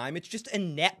wrong time. It's just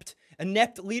inept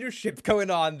leadership going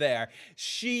on there.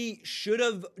 She should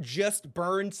have just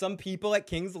burned some people at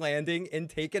King's Landing and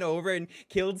taken over and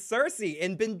killed Cersei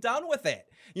and been done with it.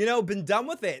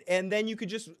 And then you could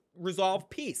just resolve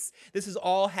peace. This is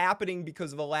all happening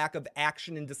because of a lack of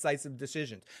action and decisive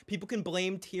decisions. People can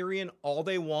blame Tyrion all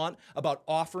they want about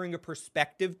offering a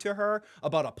perspective to her,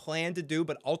 about a plan to do,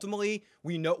 but ultimately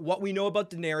we know what we know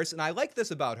about Daenerys, and I like this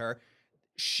about her.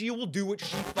 she will do what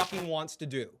she fucking wants to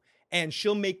do, and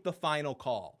she'll make the final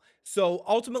call. So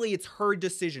ultimately, it's her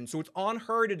decision. So it's on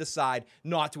her to decide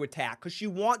not to attack, because she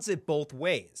wants it both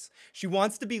ways. She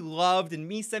wants to be loved and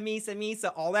Misa, Misa,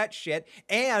 Misa, all that shit,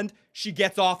 and she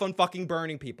gets off on fucking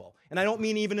burning people. And I don't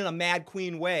mean even in a Mad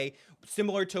Queen way,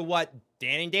 similar to what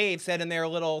Dan and Dave said in their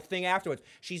little thing afterwards.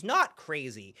 She's not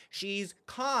crazy. She's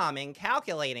calm and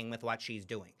calculating with what she's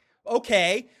doing.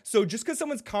 Okay, so just because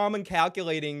someone's calm and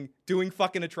calculating doing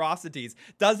fucking atrocities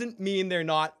doesn't mean they're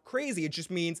not crazy. It just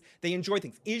means they enjoy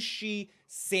things. Is she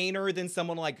saner than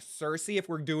someone like Cersei if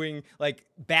we're doing like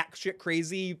batshit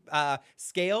crazy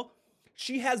scale?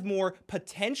 She has more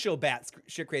potential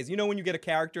batshit crazy. You know when you get a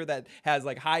character that has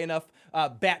like high enough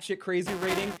batshit crazy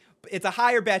rating? It's a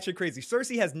higher batshit crazy.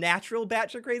 Cersei has natural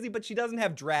batshit crazy, but she doesn't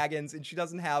have dragons and she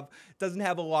doesn't have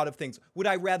a lot of things. Would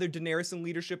I rather Daenerys in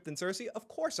leadership than Cersei? Of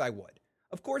course I would.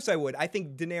 Of course I would. I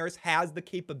think Daenerys has the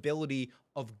capability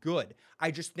of good.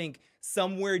 I just think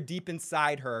somewhere deep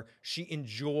inside her, she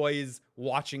enjoys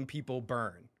watching people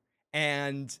burn.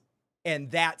 And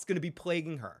that's going to be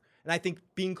plaguing her. And I think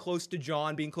being close to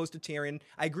Jon, being close to Tyrion,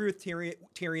 I agree with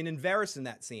Tyrion and Varys in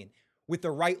that scene. With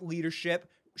the right leadership,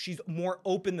 she's more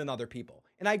open than other people.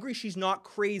 And I agree, she's not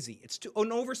crazy. It's an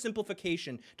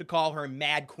oversimplification to call her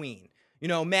Mad Queen. You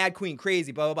know, Mad Queen,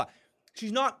 crazy, blah, blah, blah.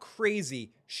 She's not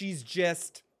crazy. She's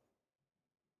just...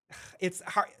 It's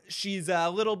hard. She's a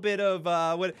little bit of...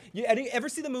 ever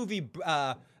see the movie...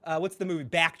 what's the movie?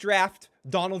 Backdraft?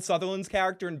 Donald Sutherland's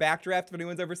character in Backdraft, if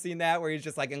anyone's ever seen that, where he's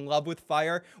just like in love with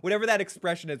fire. Whatever that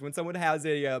expression is, when someone has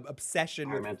a obsession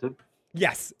with...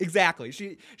 Yes, exactly.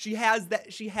 She has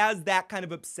that kind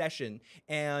of obsession,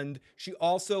 and she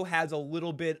also has a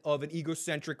little bit of an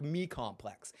egocentric me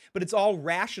complex. But it's all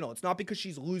rational. It's not because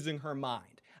she's losing her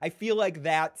mind. I feel like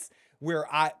that's where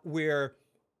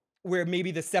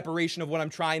maybe the separation of what I'm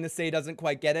trying to say doesn't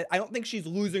quite get it. I don't think she's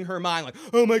losing her mind like,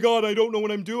 oh my God, I don't know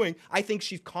what I'm doing. I think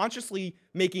she's consciously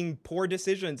making poor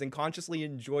decisions and consciously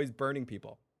enjoys burning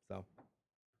people. So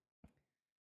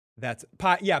that's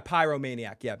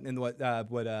pyromaniac. Yeah, and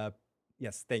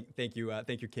yes, thank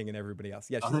you, King, and everybody else.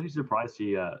 Yes, I'm actually surprised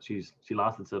she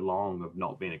lasted so long of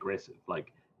not being aggressive.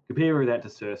 Like compare that to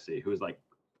Cersei, who is like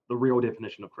the real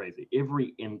definition of crazy.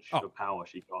 Every inch of power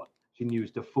she got, she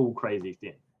used to full crazy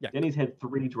extent. Yeah. Dany's had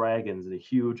 3 dragons and a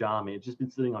huge army. It's just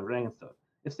been sitting on Dragonstone.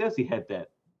 If Cersei had that,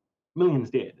 millions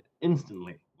dead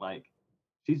instantly. Like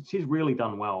she's really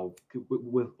done well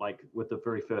with the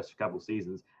very first couple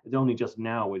seasons. It's only just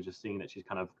now we're just seeing that she's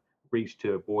kind of reached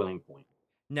her boiling point.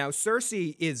 Now, if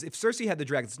Cersei had the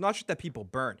dragons, it's not just that people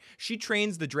burn. She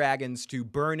trains the dragons to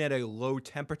burn at a low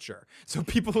temperature, so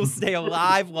people will stay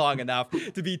alive long enough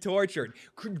to be tortured.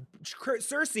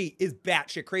 Cersei is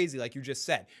batshit crazy, like you just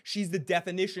said. She's the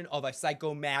definition of a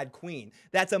psycho mad queen.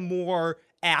 That's a more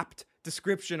apt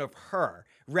description of her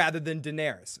rather than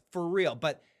Daenerys, for real.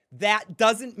 But that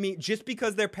doesn't mean just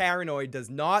because you're paranoid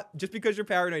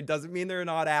doesn't mean they're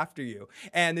not after you.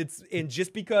 And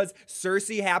just because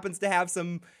Cersei happens to have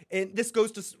some, and this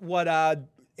goes to what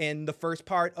in the first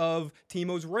part of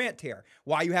Timo's rant here,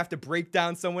 why you have to break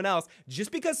down someone else.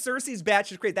 Just because Cersei's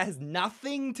batshit crazy, that has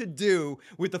nothing to do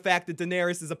with the fact that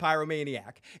Daenerys is a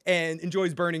pyromaniac and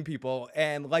enjoys burning people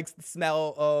and likes the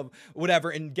smell of whatever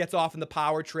and gets off in the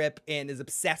power trip and is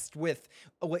obsessed with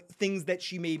things that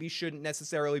she maybe shouldn't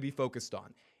necessarily be focused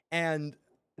on. And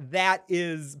that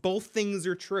is, both things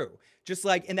are true. Just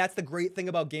like, and that's the great thing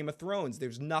about Game of Thrones.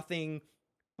 There's nothing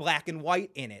black and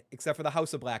white in it, except for the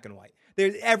House of Black and White.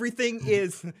 Everything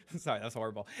is, sorry, that's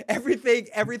horrible.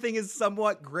 Everything is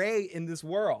somewhat gray in this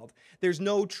world. There's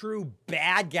no true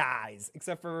bad guys,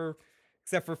 except for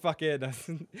Meryn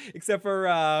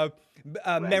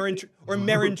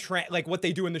Trent, like what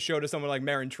they do in the show to someone like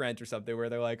Meryn Trent or something, where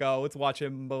they're like, oh, let's watch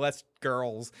him molest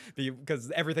girls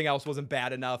because everything else wasn't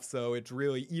bad enough, so it's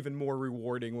really even more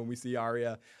rewarding when we see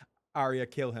Arya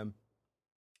kill him.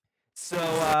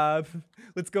 So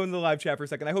let's go into the live chat for a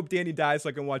second. I hope Danny dies so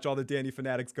I can watch all the Danny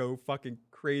fanatics go fucking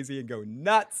crazy and go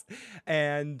nuts.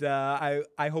 And I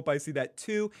hope I see that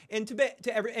too. And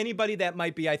to anybody that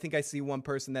might be, I think I see one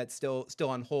person that's still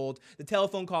on hold. The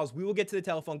telephone calls, we will get to the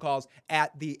telephone calls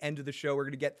at the end of the show. We're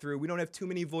going to get through. We don't have too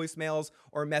many voicemails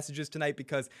or messages tonight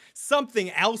because something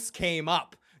else came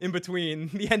up in between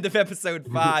the end of episode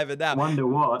 5 and now. Wonder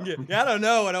what? Yeah, I don't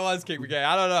know what it was, King Mckay.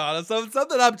 I don't know.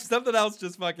 Something else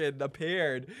just fucking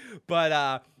appeared.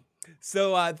 But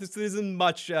this isn't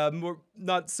much.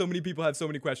 Not so many people have so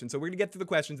many questions. So we're gonna get to the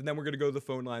questions and then we're gonna go to the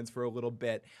phone lines for a little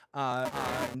bit.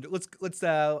 And let's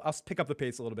I'll pick up the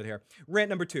pace a little bit here. Rant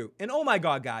number 2. And oh my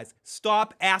God, guys,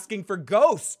 stop asking for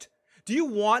Ghost. Do you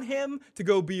want him to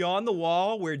go beyond the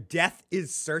wall where death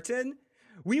is certain?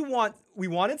 We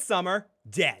wanted Summer,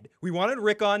 dead. We wanted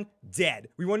Rickon, dead.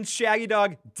 We wanted Shaggy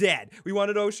Dog, dead. We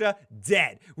wanted Osha,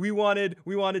 dead. We wanted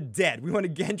dead. We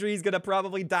wanted Gendry, he's gonna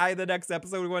probably die in the next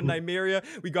episode. We wanted Nymeria,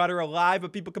 we got her alive,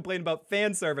 but people complain about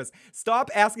fan service. Stop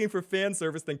asking for fan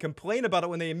service, then complain about it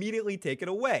when they immediately take it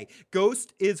away.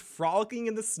 Ghost is frolicking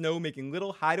in the snow, making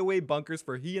little hideaway bunkers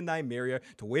for he and Nymeria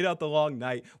to wait out the long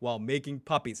night while making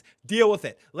puppies. Deal with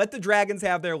it. Let the dragons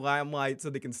have their limelight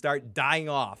so they can start dying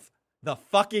off. The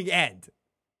fucking end.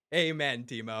 Amen,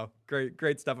 Timo.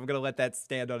 Great stuff. I'm going to let that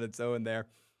stand on its own there.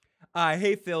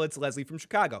 Hey, Phil, it's Leslie from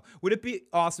Chicago. Would it be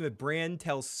awesome if Bran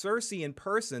tells Cersei in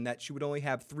person that she would only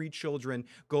have 3 children,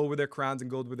 gold with their crowns and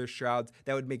gold with their shrouds?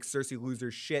 That would make Cersei lose her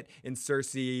shit, and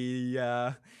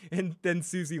and then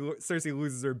Cersei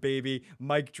loses her baby.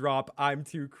 Mic drop. I'm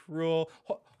too cruel.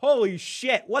 Holy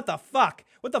shit. What the fuck?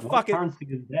 What the fuck? Currency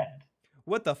is dead.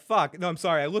 What the fuck? No, I'm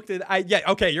sorry. I looked at. Yeah.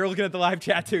 Okay, you're looking at the live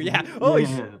chat too. Yeah. Holy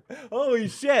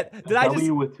shit! Did I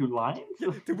just with 2 lines?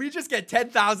 Did we just get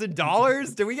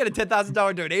 $10,000? Did we get a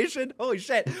 $10,000 donation? Holy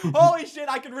shit! Holy shit!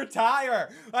 I can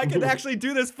retire. I can actually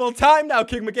do this full time now,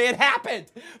 King Mckay. It happened.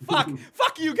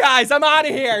 Fuck you guys. I'm out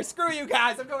of here. Screw you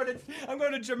guys. I'm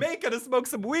going to Jamaica to smoke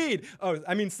some weed. Oh,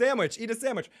 I mean sandwich. Eat a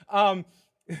sandwich.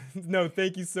 No,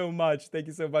 thank you so much. Thank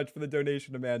you so much for the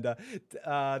donation, Amanda.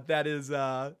 That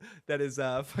is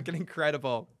fucking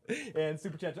incredible. And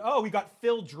super chat. Oh, we got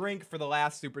Phil Drink for the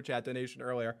last super chat donation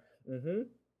earlier.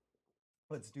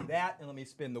 Let's do that, and let me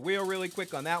spin the wheel really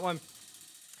quick on that one.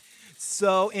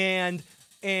 So, and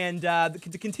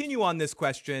to continue on this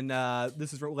question,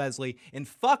 this is from Leslie, and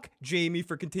fuck Jamie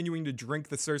for continuing to drink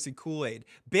the Cersei Kool-Aid.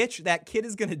 Bitch, that kid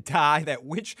is gonna die. That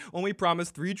witch only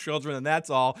promised 3 children, and that's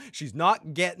all. She's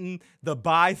not getting the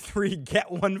buy 3,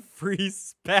 get 1 free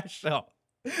special.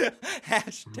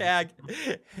 Hashtag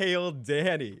Hail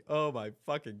Danny. Oh my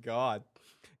fucking God.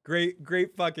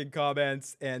 Great fucking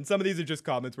comments. And some of these are just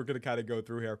comments we're gonna kind of go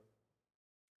through here.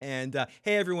 And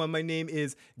hey everyone, my name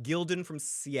is Gilden from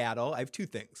Seattle. I have 2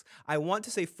 things. I want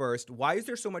to say first, why is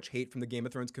there so much hate from the Game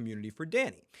of Thrones community for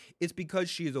Dany? It's because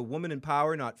she is a woman in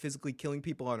power, not physically killing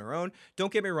people on her own.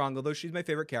 Don't get me wrong, although she's my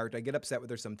favorite character, I get upset with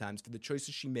her sometimes for the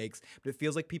choices she makes, but it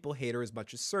feels like people hate her as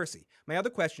much as Cersei. My other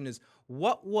question is,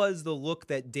 what was the look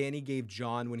that Dany gave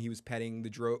Jon when he was petting the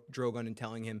Drogon and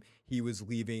telling him he was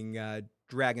leaving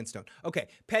Dragonstone? Okay,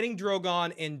 petting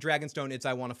Drogon in Dragonstone, it's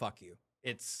I want to fuck you.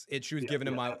 She was giving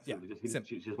him my she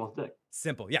just wants dick.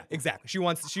 Simple, yeah, exactly. She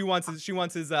wants his wolf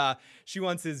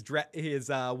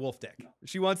dick.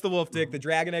 She wants the wolf dick. The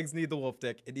dragon eggs need the wolf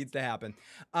dick. It needs to happen.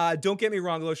 Don't get me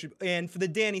wrong, though. And for the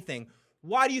Dany thing,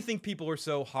 why do you think people are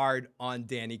so hard on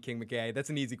Dany, King Mckay?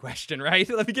 That's an easy question, right?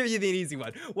 Let me give you the easy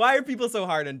one. Why are people so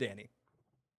hard on Dany?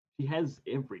 She has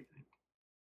everything.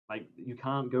 Like, you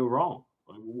can't go wrong.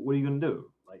 Like, what are you gonna do?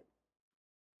 Like,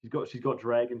 she's got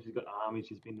dragons, she's got armies,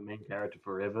 she's been the main character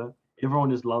forever. Everyone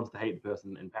just loves to hate the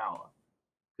person in power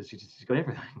because she's got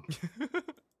everything.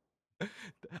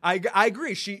 I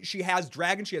agree. She has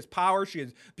dragons, she has power, she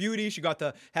has beauty. She got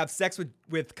to have sex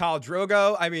with Khal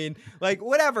Drogo. I mean, like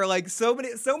whatever. Like so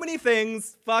many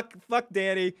things. Fuck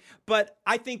Dany. But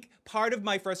I think part of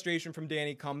my frustration from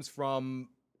Dany comes from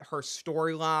her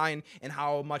storyline and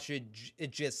how much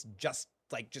it just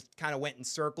kind of went in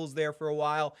circles there for a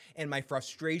while, and my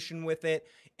frustration with it.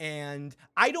 And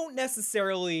I don't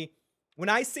necessarily, when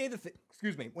I say the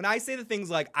things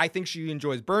like I think she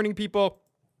enjoys burning people,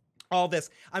 all this,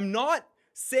 I'm not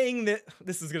saying that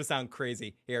this is going to sound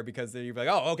crazy here because then you're like,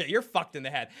 oh, okay, you're fucked in the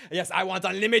head. Yes, I want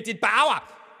unlimited power.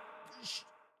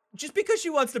 Just because she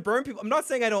wants to burn people, I'm not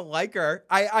saying I don't like her.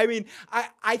 I mean,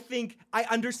 I think I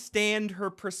understand her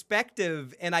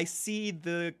perspective and I see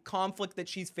the conflict that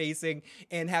she's facing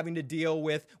and having to deal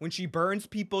with. When she burns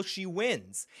people, she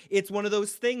wins. It's one of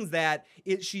those things that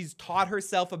she's taught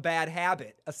herself a bad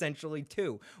habit, essentially,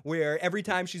 too, where every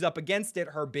time she's up against it,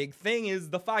 her big thing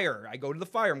is the fire. I go to the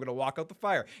fire. I'm going to walk out the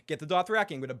fire, get the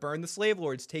Dothraki. I'm going to burn the slave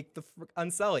lords, take the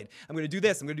Unsullied. I'm going to do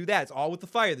this. I'm going to do that. It's all with the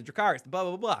fire, the Dracarys, the blah,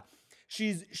 blah, blah, blah.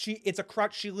 It's a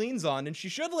crutch she leans on, and she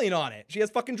should lean on it. She has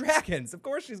fucking dragons. Of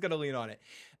course she's gonna lean on it.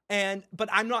 But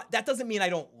I'm not, that doesn't mean I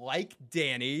don't like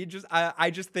Dany.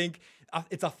 I just think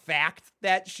it's a fact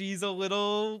that she's a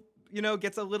little,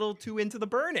 gets a little too into the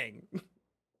burning.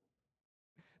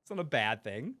 It's not a bad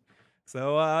thing.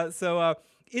 So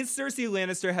is Cersei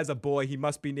Lannister has a boy, he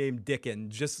must be named Dickon.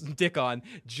 Dickon.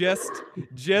 Just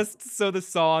so the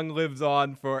song lives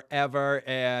on forever,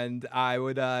 and I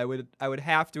would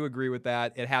have to agree with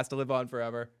that. It has to live on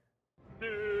forever.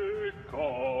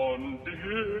 Dickon,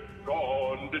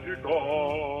 Dickon, Dickon.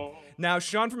 Now,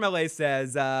 Sean from LA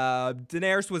says,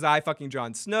 Daenerys was I fucking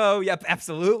Jon Snow. Yep,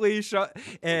 absolutely.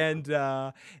 And,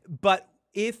 but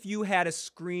if you had a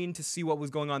screen to see what was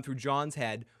going on through Jon's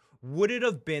head, would it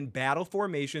have been battle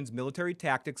formations, military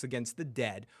tactics against the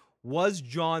dead? Was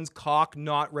Jon's cock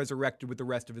not resurrected with the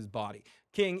rest of his body?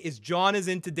 King, is Jon as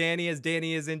into Dany as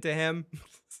Dany is into him?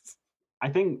 I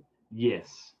think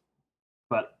yes,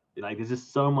 but like there's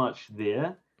just so much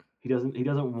there. He doesn't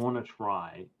want to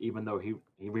try, even though he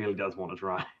really does want to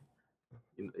try.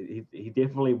 He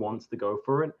definitely wants to go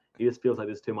for it. He just feels like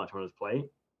there's too much on his plate,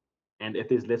 and if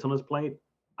there's less on his plate,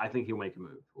 I think he'll make a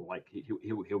move, or like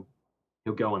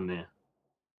he'll go in there,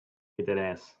 get that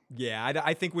ass. Yeah,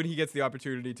 I think when he gets the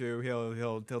opportunity to,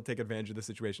 he'll take advantage of the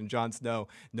situation. Jon Snow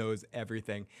knows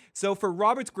everything. So for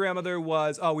Robert's grandmother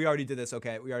was, we already did this.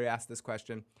 Okay, we already asked this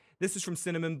question. This is from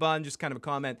Cinnamon Bun, just kind of a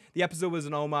comment. The episode was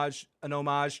an homage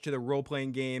to the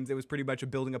role-playing games. It was pretty much a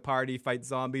building a party, fight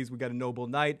zombies. We got a noble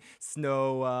knight,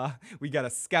 Snow. We got a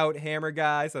scout hammer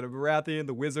guy, son of Baratheon,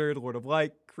 the wizard, Lord of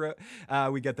Light.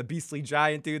 We got the beastly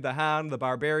giant dude, the hound, the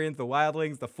barbarians, the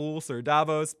wildlings, the fool, Sir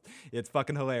Davos. It's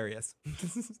fucking hilarious.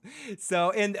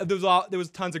 So, and there was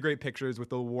tons of great pictures with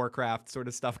the Warcraft sort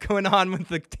of stuff going on with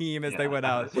the team as they went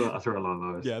out. I saw a lot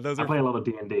of those. Yeah, I play a lot of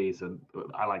D&D, so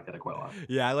I like that quite a lot.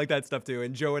 Yeah, I like that stuff too.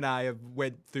 And Joe and I have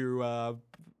went through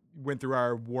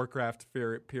our Warcraft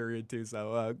period too,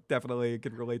 so definitely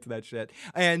could relate to that shit.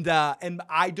 And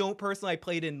I don't personally, I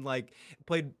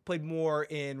played more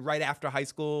in right after high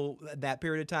school, that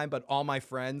period of time, but all my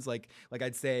friends, like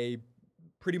I'd say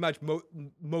pretty much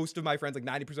most of my friends, like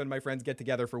 90% of my friends, get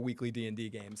together for weekly D&D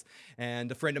games.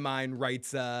 And a friend of mine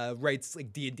writes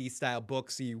like D&D style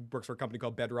books. He works for a company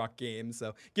called Bedrock Games.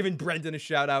 So giving Brendan a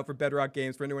shout out for Bedrock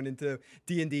Games. For anyone into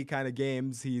D&D kind of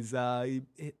games,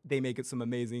 they make it some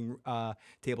amazing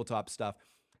tabletop stuff.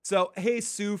 So, hey,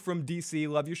 Sue from DC,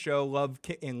 love your show, love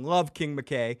King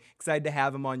Mckay. Excited to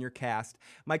have him on your cast.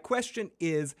 My question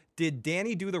is, did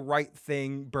Dany do the right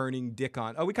thing burning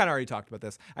Dickon? Oh, we kind of already talked about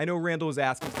this. I know Randall was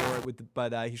asking for it,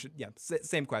 but he should,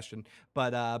 same question.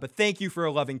 But thank you for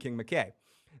loving King Mckay.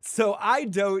 So I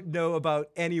don't know about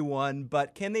anyone,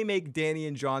 but can they make Dany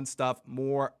and Jon stuff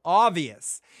more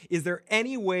obvious? Is there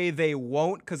any way they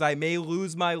won't? Because I may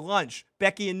lose my lunch.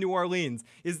 Becky in New Orleans.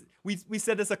 We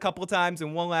said this a couple of times,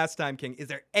 and one last time, King. Is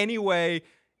there any way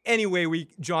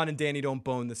Jon and Dany don't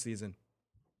bone this season?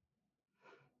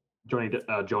 Jon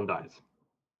dies.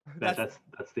 That's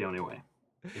the only way.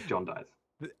 If Jon dies.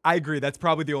 I agree. That's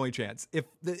probably the only chance.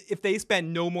 If they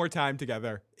spend no more time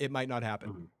together, it might not happen.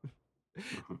 Mm-hmm.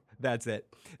 That's it.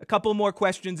 A couple more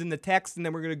questions in the text, and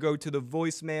then we're going to go to the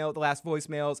last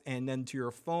voicemails, and then to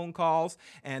your phone calls,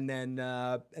 and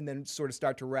then sort of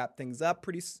start to wrap things up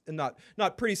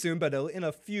not pretty soon, but in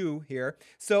a few here.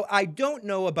 So I don't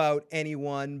know about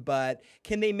anyone, but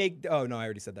can they make? Oh no, I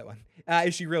already said that one.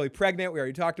 Is she really pregnant? We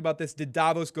already talked about this. Did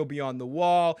Davos go beyond the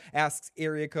wall? Asks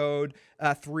area code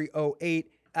 308.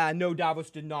 No, Davos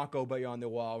did not go beyond the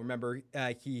wall. Remember,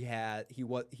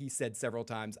 he said several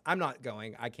times, "I'm not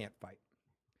going. I can't fight."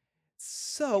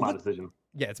 So my decision.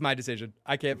 Yeah, it's my decision.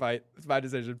 I can't fight. It's my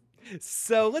decision.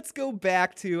 So let's go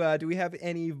back to. Do we have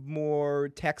any more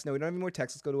text? No, we don't have any more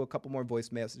text. Let's go to a couple more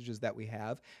voice messages that we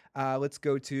have. Let's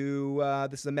go to.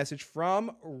 This is a message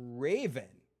from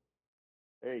Raven.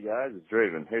 Hey guys, it's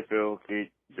Raven. Hey Phil,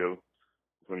 Kate, Joe.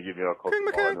 Just want to give you a call.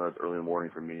 I know it's early in the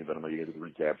morning for me, but I know you guys do the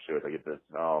recap show if I get this.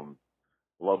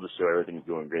 Love the show. Everything's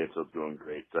going great. So it's going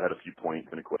great. So I had a few points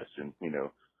and a question.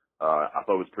 I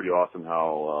thought it was pretty awesome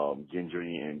how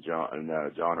Gendry and Jon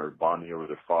are bonding over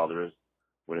their fathers,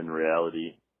 when in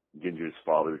reality, Gendry's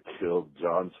father killed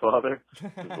Jon's father.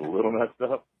 It's a little messed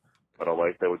up, but I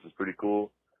like that, which is pretty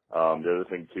cool. The other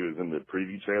thing, too, is in the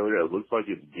preview trailer, it looks like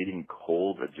it's getting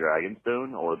cold at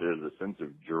Dragonstone, or there's a sense of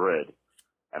dread.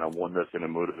 And I wonder if that's going to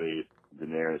motivate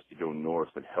Daenerys to go north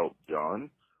and help Jon,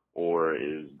 or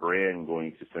is Bran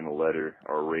going to send a letter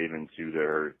or Raven to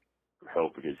their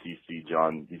help because he sees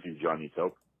Jon needs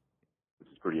help, which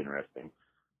is pretty interesting.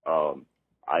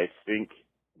 I think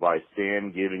by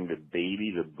Sam giving the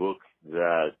baby the book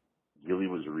that Gilly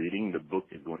was reading, the book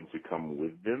is going to come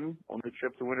with them on the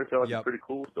trip to Winterfell. That's pretty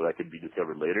cool, so that could be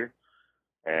discovered later.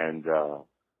 And the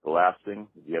last thing,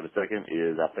 if you have a second,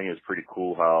 is I think it's pretty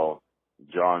cool how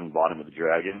Jon bought him with the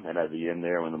dragon, and at the end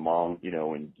there, when the mom,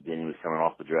 when Dany was coming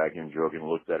off the dragon, Drogon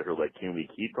looked at her like, "Can we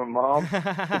keep him, Mom?"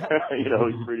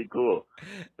 He's pretty cool.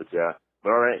 But yeah, but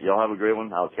all right, y'all have a great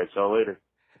one. I'll catch y'all later.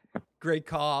 Great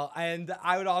call. And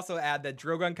I would also add that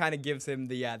Drogon kind of gives him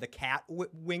the cat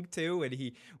wink too, and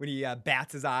when he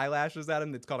bats his eyelashes at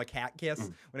him. It's called a cat kiss.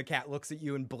 Mm. When a cat looks at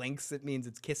you and blinks, it means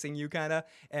it's kissing you, kind of.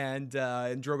 And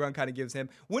Drogon kind of gives him.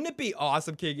 Wouldn't it be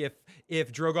awesome, King,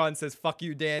 if Drogon says "fuck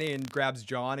you, Danny" and grabs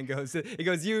Jon and goes,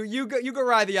 you go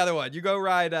ride the other one. You go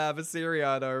ride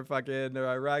Viserion or fucking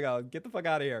Rhaegal. Get the fuck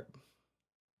out of here.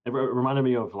 It reminded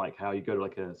me of like how you go to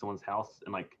like someone's house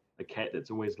and like a cat that's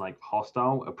always like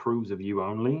hostile approves of you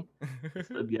only. It's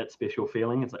that special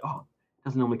feeling. It's like, oh, it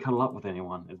doesn't normally cuddle up with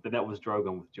anyone. But that was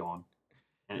Drogon with Jon,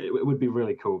 and it would be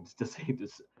really cool to see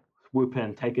this swoop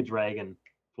in, take a dragon,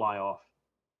 fly off.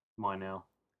 Mine now.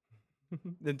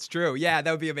 It's true. Yeah,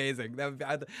 that would be amazing.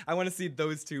 I want to see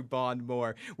those two bond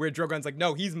more. Where Drogon's like,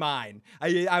 no, he's mine.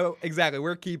 Exactly.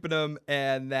 We're keeping him,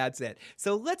 and that's it.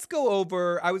 So let's go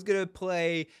over. I was gonna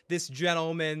play this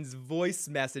gentleman's voice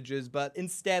messages, but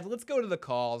instead, let's go to the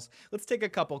calls. Let's take a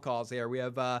couple calls here. We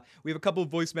have a couple of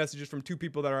voice messages from two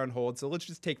people that are on hold. So let's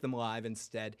just take them live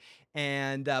instead.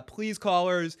 And please,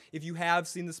 callers, if you have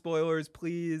seen the spoilers,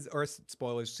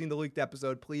 seen the leaked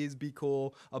episode, please be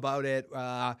cool about it.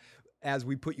 As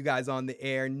we put you guys on the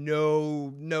air,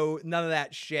 no, none of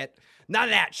that shit.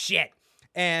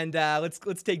 And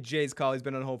let's take Jay's call. He's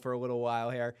been on hold for a little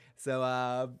while here.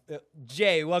 So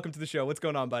Jay, welcome to the show. What's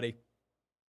going on, buddy?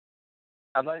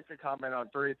 I'd like to comment on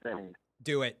three things.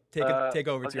 Do it. Take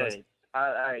over. It's yours. All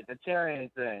right, the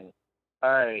Tyrion thing. All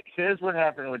right, here's what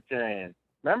happened with Tyrion.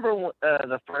 Remember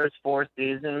the first 4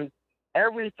 seasons?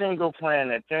 Every single plan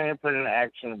that Tyrion put into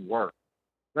action worked.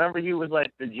 Remember, he was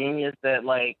like the genius that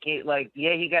he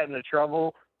got into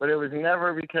trouble, but it was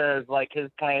never because like his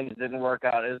plans didn't work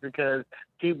out. It was because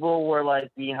people were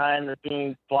like behind the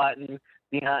scenes plotting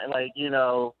behind, like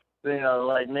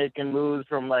making moves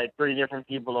from like 3 different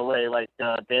people away, like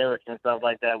Derek and stuff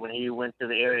like that when he went to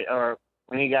the area or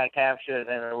when he got captured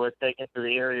and was taken to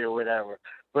the area or whatever.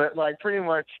 But like pretty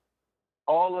much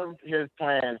all of his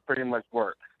plans pretty much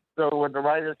worked. So what the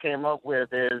writers came up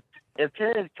with is, if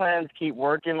Tyrion's plans keep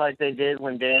working like they did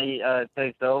when Danny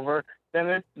takes over,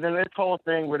 then this whole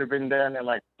thing would have been done in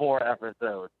like 4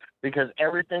 episodes, because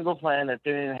every single plan that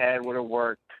Tyrion had would have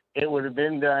worked. It would have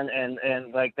been done,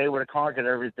 and like they would have conquered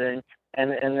everything,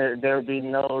 and there would be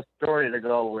no story to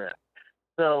go with.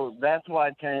 So that's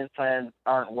why Tyrion's plans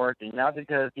aren't working, not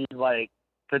because he's like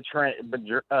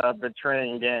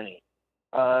betraying Danny.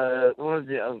 What was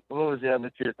the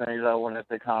other 2 things I wanted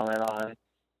to comment on?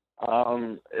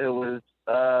 It was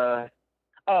the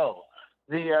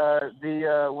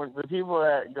people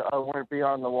that went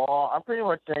beyond the wall. I pretty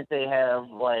much think they have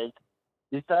like,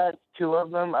 besides 2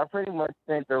 of them, I pretty much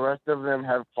think the rest of them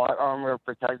have plot armor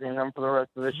protecting them for the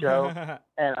rest of the show.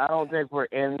 And I don't think we're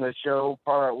in the show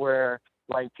part where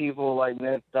like people like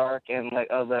Ned Stark and like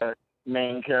other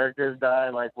main characters die.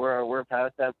 Like we're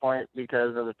past that point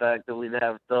because of the fact that we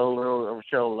have so little of a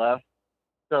show left.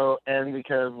 So, and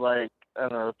because like, I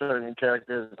don't know, certain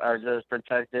characters are just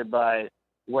protected by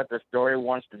what the story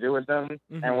wants to do with them,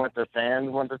 mm-hmm. and what the fans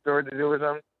want the story to do with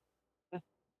them.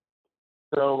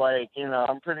 So, like,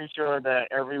 I'm pretty sure that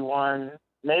everyone,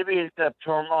 maybe except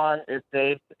Tormund, is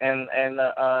safe, and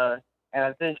I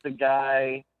think the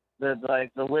guy,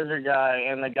 the wizard guy,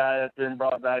 and the guy that's been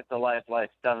brought back to life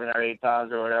like 7 or 8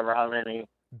 times or whatever, how many,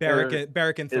 Barrack and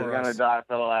Thoros is gonna die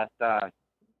for the last time.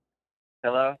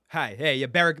 Hello? Hi. Hey, yeah,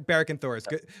 Barrack and Thoros.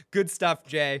 Good stuff,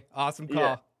 Jay. Awesome call.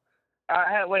 Yeah.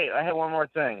 I had one more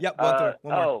thing. Yep, one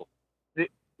more.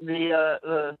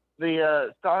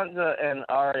 The Sansa and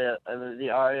Arya, the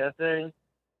Arya thing.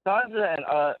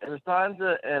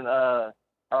 Sansa and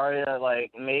Arya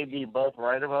like may be both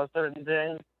right about certain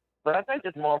things, but I think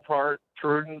it's more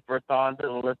prudent for Sansa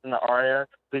to listen to Arya,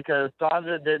 because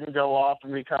Sansa didn't go off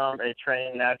and become a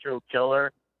trained natural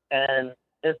killer, and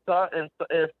if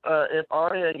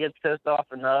Arya gets pissed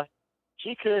off enough,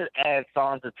 she could add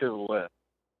Sansa to the list.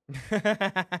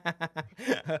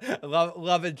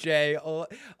 love it, Jay.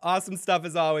 Awesome stuff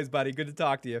as always, buddy. Good to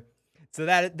talk to you. So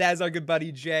that is our good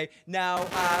buddy Jay. Now,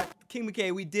 King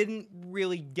Mckay, we didn't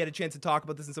really get a chance to talk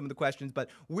about this in some of the questions, but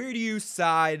where do you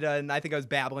side? And I think I was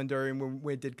babbling during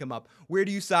when it did come up. Where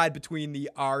do you side between the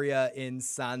Arya and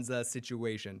Sansa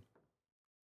situation?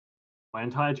 My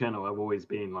entire channel, I've always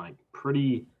been like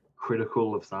pretty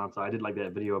critical of Sansa. I did like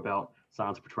that video about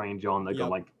Sansa portraying Jon that got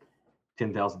like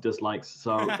 10,000 dislikes.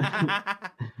 So,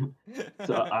 I've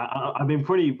been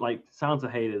pretty like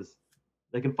Sansa haters.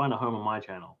 They can find a home on my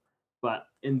channel. But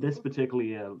in this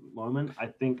particular moment, I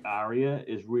think Arya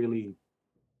is really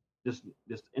just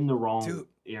in the wrong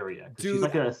area. She's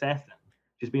like an assassin.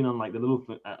 She's been on like the little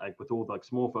like with all the like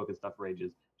small folk and stuff for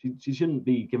ages. She shouldn't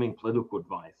be giving political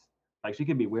advice. Like she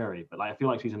could be wary, but like I feel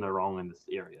like she's in the wrong in this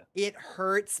area. It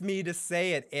hurts me to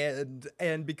say it,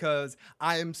 and because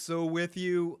I am so with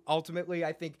you. Ultimately,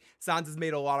 I think Sansa's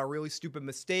made a lot of really stupid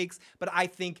mistakes, but I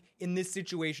think in this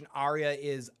situation, Arya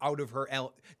is out of her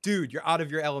dude. You're out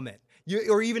of your element.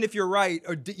 Or even if you're right,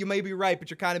 or you may be right,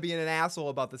 but you're kind of being an asshole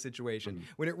about the situation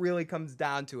when it really comes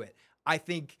down to it. I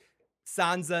think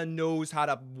Sansa knows how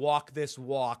to walk this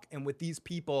walk, and with these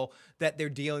people that they're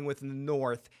dealing with in the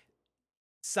North,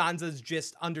 Sansa's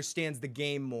just understands the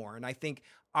game more. And I think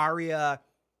Arya,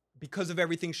 because of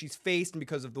everything she's faced and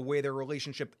because of the way their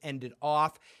relationship ended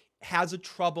off, has a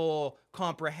trouble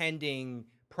comprehending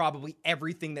probably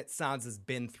everything that Sansa's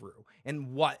been through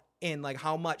and like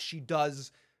how much she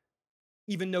does,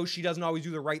 even though she doesn't always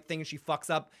do the right thing and she fucks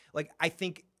up. Like, I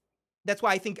think that's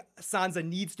why I think Sansa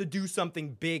needs to do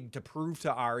something big to prove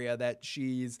to Arya that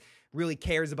she's really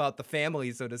cares about the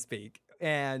family, so to speak.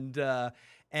 And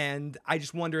I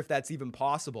just wonder if that's even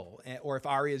possible, or if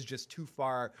Arya is just too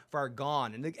far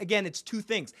gone. And again, it's two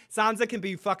things. Sansa can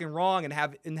be fucking wrong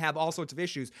and have all sorts of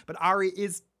issues, but Arya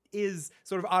is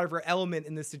sort of out of her element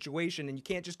in this situation, and you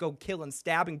can't just go killing,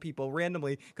 stabbing people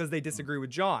randomly because they disagree with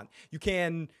Jon. You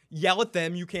can yell at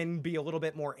them, you can be a little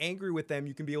bit more angry with them,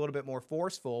 you can be a little bit more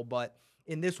forceful, but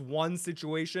in this one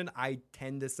situation, I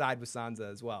tend to side with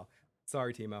Sansa as well.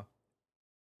 Sorry, Timo.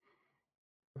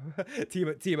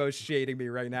 Timo's shading me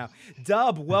right now.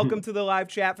 Dub, welcome to the live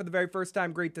chat for the very first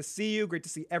time. Great to see you. Great to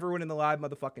see everyone in the live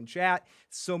motherfucking chat.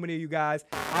 So many of you guys.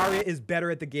 Arya is better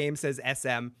at the game, says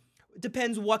SM.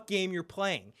 Depends what game you're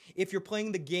playing. If you're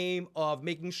playing the game of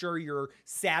making sure you're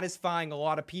satisfying a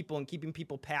lot of people and keeping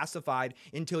people pacified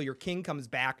until your king comes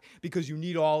back because you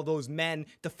need all those men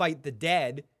to fight the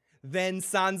dead, then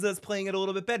Sansa's playing it a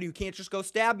little bit better. You can't just go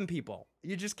stabbing people.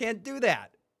 You just can't do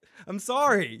that. I'm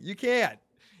sorry. You can't.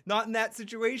 Not in that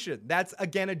situation. That's,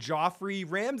 again, a Joffrey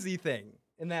Ramsay thing.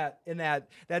 In that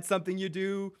that's something you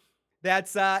do.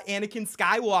 That's Anakin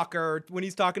Skywalker when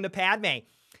he's talking to Padme.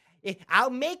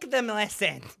 I'll make them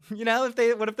listen. You know,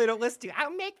 what if they don't listen to you?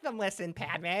 I'll make them listen,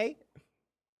 Padme.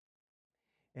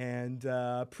 And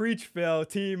preach, Phil.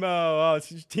 Timo. Oh,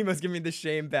 Timo's giving me the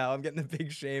shame bell. I'm getting the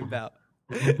big shame bell.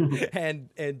 and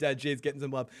Jay's getting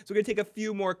some love. So we're going to take a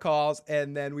few more calls,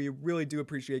 and then we really do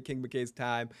appreciate King Mckay's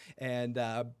time and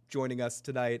joining us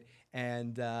tonight.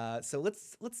 And so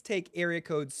let's take area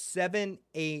code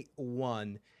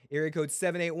 781. Area code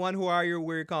 781, who are you,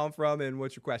 where you're calling from, and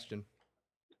what's your question?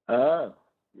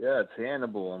 Yeah, it's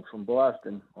Hannibal. I'm from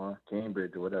Boston or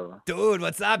Cambridge or whatever. Dude,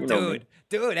 what's up, dude?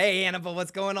 Dude, hey, Hannibal,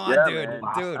 what's going on, dude? Man.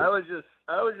 Dude. I was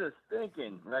just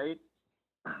thinking, right,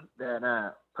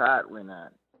 that part when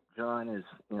Jon is,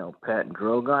 patting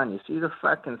Drogon, you see the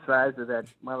fucking size of that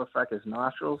motherfucker's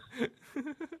nostrils?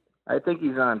 I think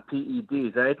he's on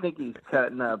PEDs. I think he's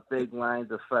cutting up big lines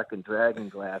of fucking dragon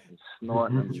glass and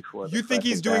snorting them before You think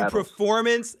he's doing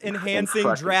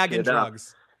performance-enhancing dragon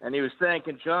drugs? And he was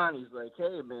thanking Jon. He's like,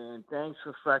 hey, man, thanks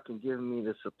for fucking giving me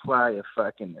the supply of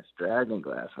fucking this dragon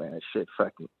glass, man. This shit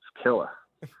fucking is killer.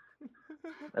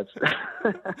 That's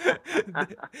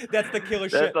the killer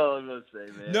shit. That's all I'm gonna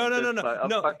say, man. No. I'm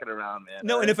fucking around, man.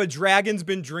 No, and if a dragon's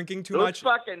been drinking too much,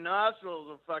 those fucking nostrils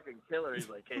are fucking killer. He's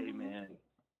like, hey, man.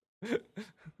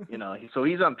 So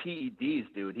he's on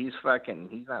PEDs, dude. He's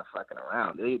not fucking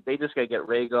around. They just gotta get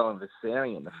Rhaegal and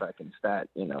Viserion to fucking start,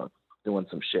 doing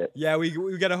some shit. Yeah,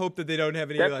 we gotta hope that they don't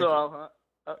have any. That's all, huh?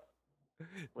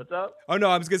 What's up? Oh no,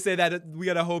 I was gonna say that we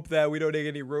gotta hope that we don't take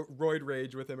any roid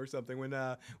rage with him or something. When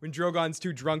Drogon's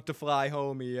too drunk to fly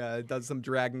home, he does some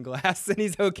dragon glass and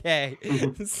he's okay.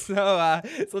 So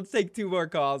let's take two more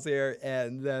calls here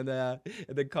and then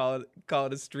call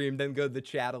it a stream. Then go to the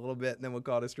chat a little bit and then we'll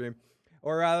call it a stream.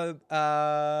 Or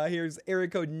here's area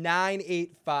code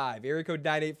 985. Area code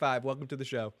 985. Welcome to the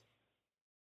show.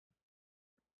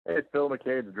 Hey, it's Phil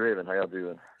Mckay, it's Raven. How y'all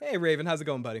doing? Hey Raven, how's it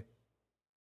going, buddy?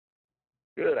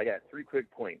 Good. I got 3 quick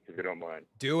points, if you don't mind.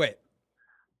 Do it.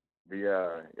 At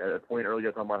a point earlier,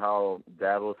 talking about how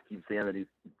Davos keeps saying that he's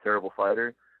a terrible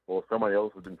fighter. Well, somebody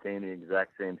else has been saying the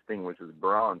exact same thing, which is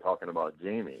Bronn talking about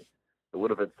Jaime. So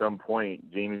what if at some point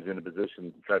Jaime's in a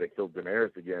position to try to kill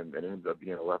Daenerys again and it ends up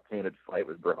being a left-handed fight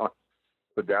with Bronn?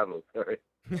 With Davos, sorry.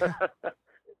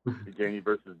 Jaime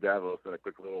versus Davos in a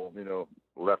quick little,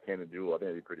 left-handed duel. I think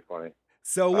that'd be pretty funny.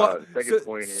 So what?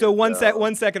 So one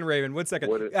second, Raven. 1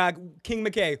 second. King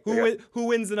Mckay, who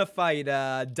wins in a fight?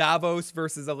 Davos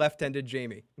versus a left-handed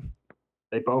Jaime.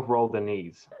 They both roll their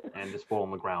knees and just fall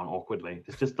on the ground awkwardly.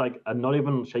 It's just like a not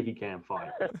even shaky cam fight.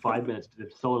 5 minutes, they're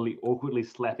solidly awkwardly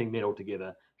slapping metal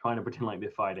together, trying to pretend like they're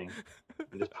fighting,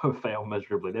 and just both fail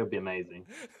miserably. That would be amazing.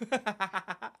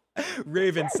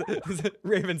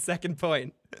 Raven, second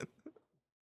point.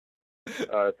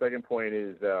 Second point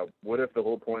is, what if the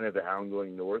whole point of the Hound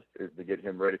going north is to get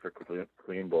him ready for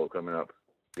Clean Bowl coming up?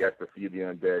 He has to see the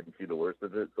undead and see the worst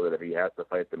of it, so that if he has to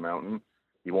fight the mountain,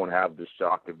 he won't have the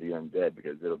shock of the undead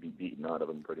because it'll be beaten out of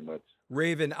him pretty much.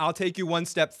 Raven, I'll take you one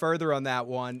step further on that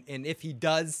one. And if he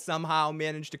does somehow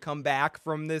manage to come back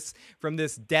from this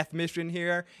death mission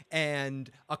here and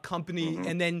accompany,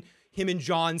 and then him and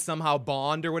John somehow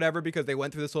bond or whatever because they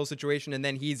went through this whole situation, and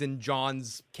then he's in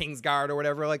John's Kingsguard or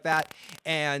whatever like that,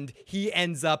 and he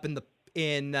ends up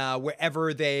in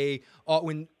wherever they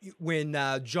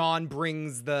when John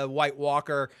brings the White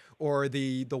Walker or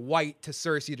the white to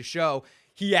Cersei to show.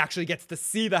 He actually gets to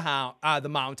see the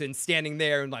mountain standing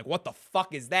there and like, what the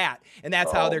fuck is that? And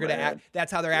that's how they're gonna act.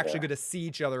 That's how they're actually gonna see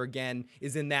each other again,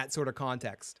 is in that sort of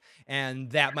context.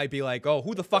 And that might be like, oh,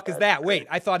 who the fuck is that? Wait,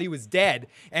 I thought he was dead.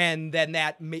 And then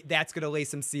that's gonna lay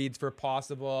some seeds for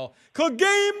possible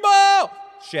Kagame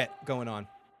shit going on.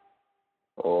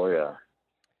 Oh yeah.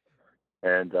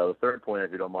 And the third point,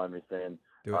 if you don't mind me saying,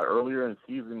 earlier in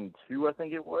season 2, I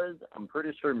think it was, I'm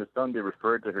pretty sure Miss Sunday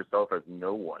referred to herself as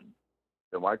no one.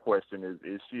 So my question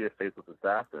is she a faceless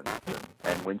assassin?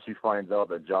 And when she finds out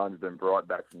that John's been brought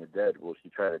back from the dead, will she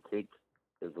try to take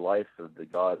his life of the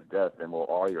god of death, and will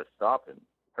Arya stop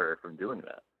her from doing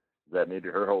that? That maybe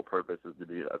her whole purpose is to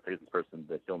be a faceless person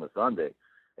to kill Miss Sunday?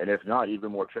 And if not,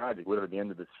 even more tragic, what if at the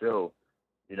end of the show,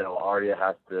 Arya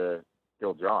has to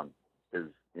kill John? Because,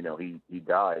 he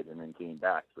died and then came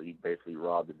back, so he basically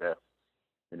robbed the death,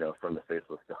 from the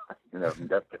faceless god, from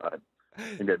death god. I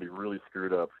think that'd be really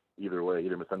screwed up either way,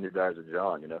 either Miss Sunday dies or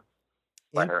John,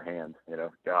 by her hand,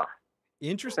 God.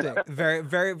 Interesting. Very,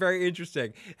 very, very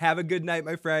interesting. Have a good night,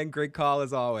 my friend. Great call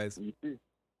as always. You too.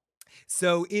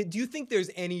 So do you think there's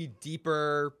any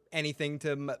deeper anything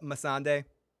to Missandei?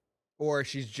 Or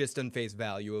she's just on face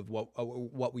value of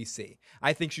what we see?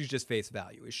 I think she's just face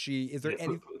value. Is there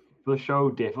any... For the show,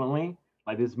 definitely.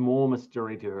 Like, there's more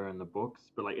mystery to her in the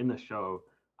books, but like in the show,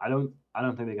 I don't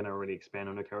think they're gonna really expand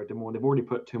on her character more. They've already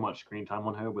put too much screen time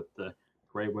on her with the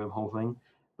Grey Wormhole thing,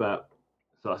 but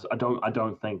so I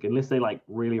don't think, unless they like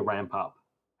really ramp up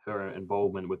her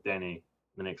involvement with Dany in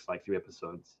the next like few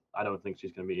episodes, I don't think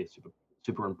she's gonna be a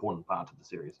super important part of the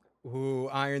series. Ooh,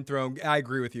 Iron Throne. I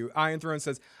agree with you. Iron Throne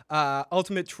says,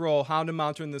 Ultimate Troll, Hound and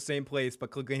Mountain in the same place, but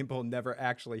Clegane Bowl never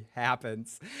actually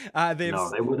happens. No, they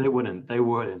wouldn't. They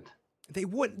wouldn't. They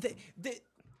wouldn't.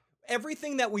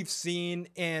 Everything that we've seen,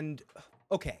 and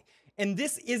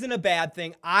this isn't a bad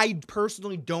thing. I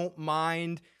personally don't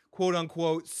mind, quote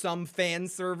unquote, some fan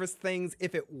service things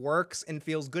if it works and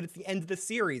feels good at the end of the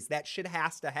series. That shit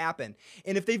has to happen.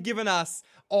 And if they've given us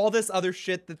all this other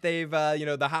shit that they've,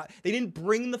 they didn't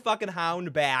bring the fucking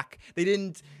Hound back. They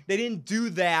didn't do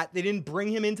that. They didn't bring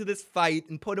him into this fight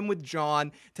and put him with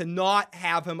Jon to not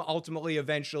have him ultimately,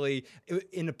 eventually,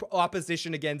 in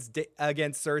opposition against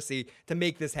Cersei to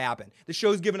make this happen. The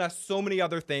show's given us so many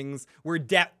other things.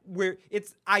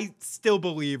 I still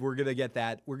believe we're gonna get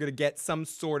that. We're gonna get some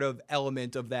sort of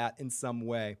element of that in some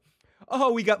way.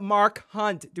 Oh, we got Mark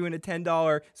Hunt doing a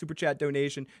 $10 super chat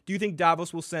donation. Do you think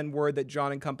Davos will send word that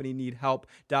Jon and company need help?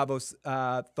 Davos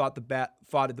fought at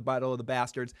the Battle of the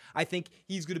Bastards. I think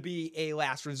he's going to be a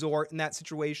last resort in that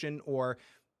situation, or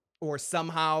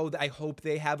somehow I hope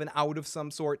they have an out of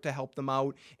some sort to help them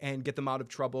out and get them out of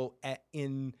trouble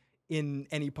in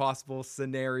any possible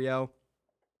scenario.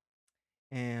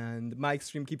 And my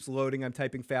stream keeps loading. I'm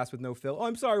typing fast with no fill. Oh,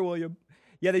 I'm sorry, William.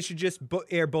 Yeah, they should just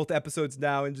air both episodes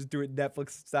now and just do it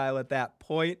Netflix style at that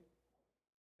point.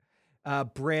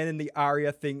 Brandon, the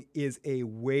Arya thing is a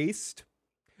waste.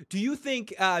 Do you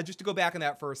think, just to go back on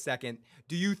that for a second,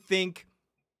 do you think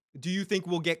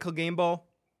we'll get Clegane Bowl?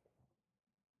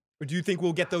 Or do you think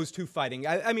we'll get those two fighting?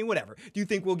 I mean, whatever. Do you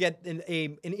think we'll get an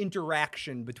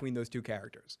interaction between those two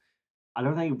characters? I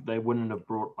don't think they wouldn't have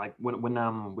brought, like, when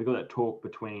we got that talk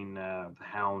between the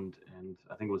Hound and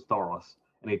I think it was Thoros,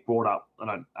 and he brought up,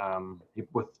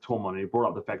 with Tormund, he brought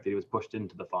up the fact that he was pushed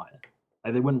into the fire.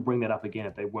 Like, they wouldn't bring that up again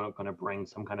if they weren't going to bring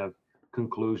some kind of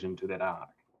conclusion to that arc,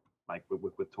 like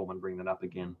with Tormund bringing that up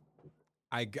again.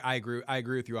 I agree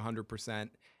with you 100%.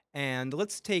 And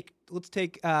let's take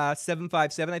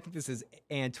 757. I think this is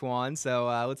Antoine. So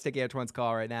let's take Antoine's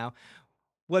call right now.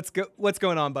 What's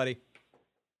going on, buddy?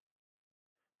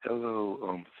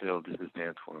 Hello, Phil. This is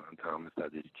Antoine Thomas. I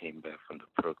just came back from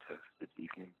the protest this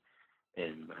evening.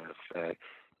 And matter of fact,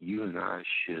 you and I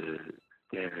should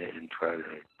stand and try to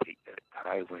take that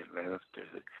Tywin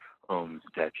Lannister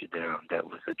statue down. That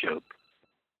was a joke.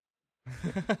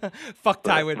 Fuck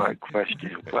Tywin. My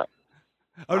question.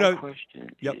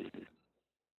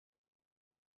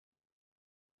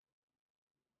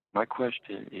 My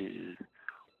question is,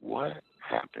 what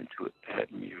happened to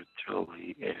Admiral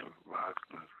Tully and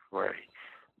Rockland Frey?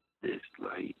 This,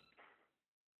 like,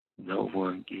 no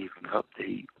one gave an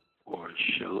update or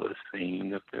show a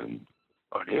scene of them.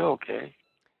 Are they okay?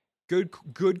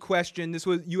 Good question.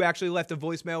 You actually left a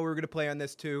voicemail. We were going to play on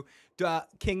this too.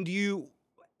 King,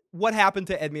 what happened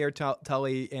to Edmure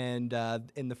Tully and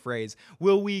in the phrase?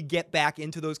 Will we get back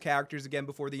into those characters again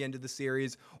before the end of the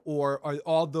series, or are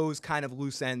all those kind of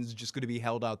loose ends just going to be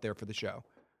held out there for the show?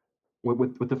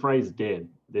 With the phrase dead,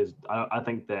 I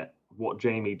think that what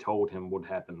Jamie told him would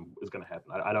happen is going to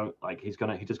happen. I don't like he's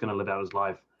just going to live out his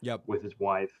life with his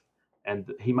wife,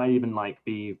 and he might even like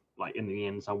be like in the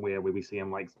end somewhere where we see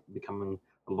him like becoming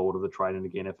a Lord of the Trident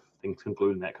again if things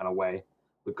conclude in that kind of way,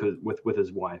 because with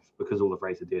his wife, because all the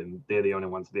Freys are dead and they're the only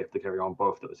ones left to carry on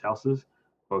both those houses,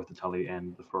 both the Tully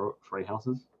and the Frey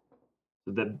houses.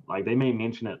 So that like they may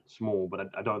mention it small,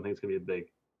 but I don't think it's going to be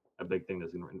a big thing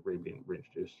that's going to really be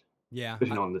reintroduced. Yeah,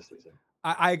 Especially not in this season.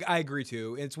 I agree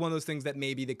too. It's one of those things that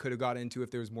maybe they could have got into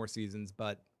if there was more seasons,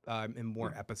 but and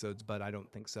more episodes, but I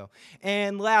don't think so.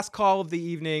 And last call of the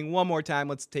evening, one more time.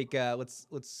 Let's take let's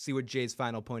see what Jay's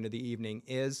final point of the evening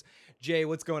is. Jay,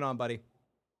 what's going on, buddy?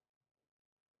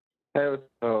 Hey,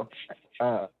 so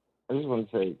I just want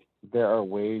to say there are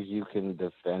ways you can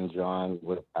defend John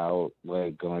without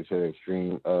like going to the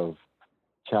extreme of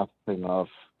chopping off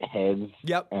heads.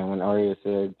 Yep. And when Arya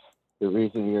said the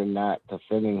reason you're not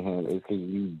defending him is because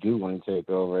you do want to take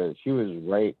over, she was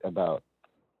right about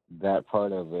that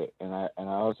part of it. And I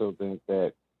also think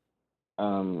that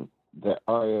that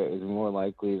Arya is more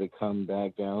likely to come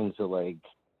back down to like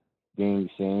being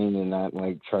sane and not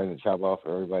like trying to chop off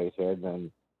everybody's head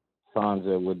than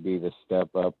Sansa would be to step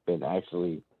up and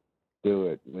actually do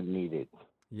it when needed.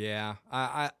 Yeah,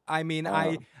 I mean,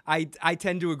 I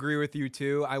tend to agree with you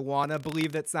too. I want to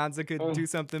believe that Sansa could do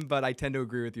something, but I tend to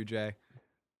agree with you, Jay.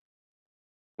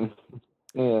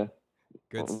 Yeah.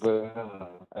 Good. But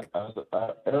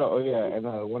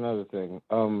one other thing.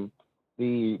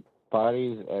 The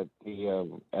bodies at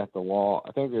the wall,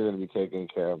 I think they're going to be taken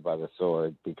care of by the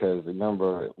sword because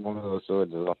remember, one of those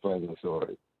swords is a flaming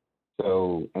sword.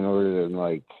 So in order to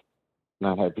like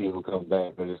not have people come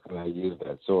back, they're just going to use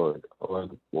that sword or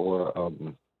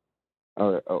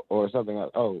something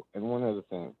else. Oh, and one other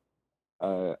thing,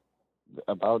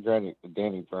 about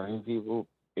Danny burning people,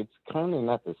 it's kind of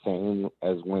not the same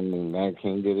as when the Mad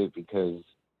King did it because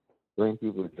burning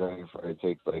people with dragon fire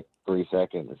takes like 3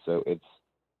 seconds, so it's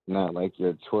not like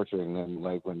you're torturing them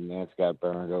like when Nance got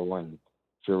burned or when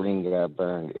Shireen got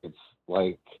burned. It's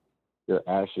like your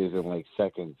ashes in like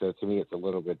seconds. So to me, it's a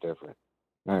little bit different.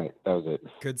 All right, that was it.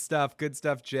 Good stuff,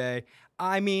 Jay.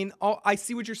 I mean, I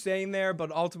see what you're saying there,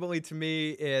 but ultimately to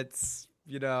me, it's,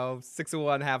 6 of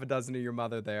one, half a dozen of your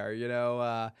mother there.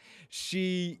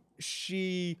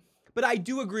 But I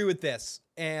do agree with this,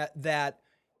 that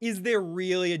is there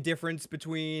really a difference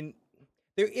between,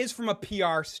 there is from a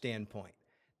PR standpoint.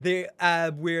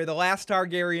 Where the last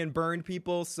Targaryen burned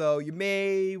people, so you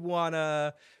may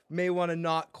wanna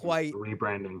not quite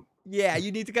rebranding. Yeah,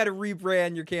 you need to kind of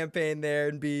rebrand your campaign there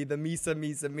and be the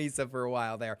Misa for a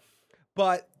while there.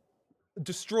 But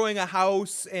destroying a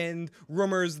house and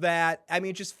rumors that, I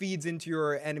mean, it just feeds into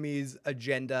your enemy's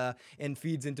agenda and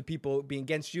feeds into people being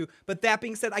against you. But that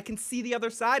being said, I can see the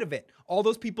other side of it. All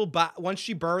those people, once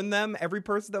she burned them, every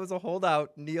person that was a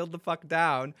holdout kneeled the fuck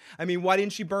down. I mean, why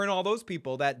didn't she burn all those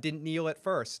people that didn't kneel at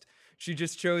first? She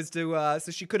just chose to,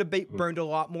 so she could have burned a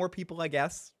lot more people, I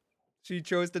guess. She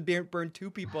chose to burn 2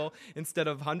 people instead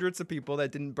of hundreds of people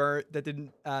that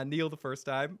didn't kneel the first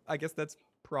time. I guess that's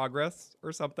progress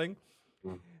or something.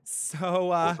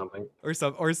 So or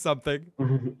something.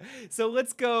 So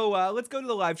let's go to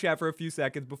the live chat for a few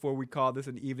seconds before we call this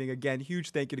an evening. Again,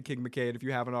 huge thank you to King Mckay. And if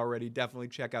you haven't already, definitely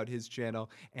check out his channel,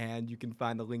 and you can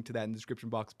find the link to that in the description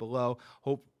box below.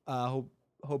 Hope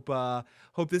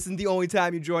this isn't the only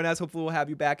time you join us. Hopefully we'll have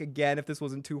you back again. If this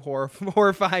wasn't too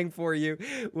horrifying for you,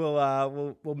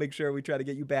 we'll make sure we try to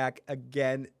get you back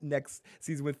again next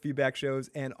season with feedback shows.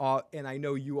 And I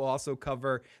know you also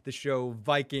cover the show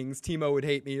Vikings. Timo would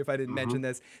hate me if I didn't mention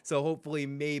this. So hopefully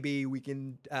maybe we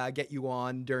can get you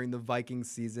on during the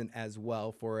Vikings season as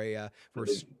well for a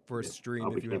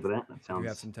stream if you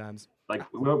have some times. Like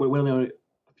we're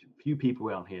few people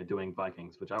out here doing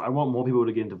Vikings, which I want more people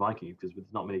to get into Vikings because there's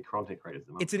not many content creators.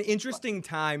 It's an interesting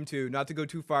time too, not to go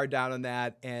too far down on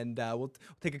that, and we'll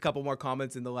take a couple more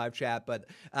comments in the live chat, but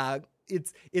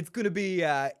it's going to be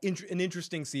an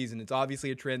interesting season. It's obviously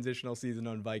a transitional season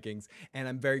on Vikings, and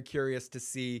I'm very curious to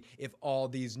see if all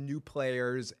these new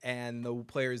players and the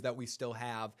players that we still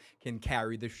have can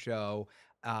carry the show.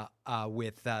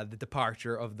 with the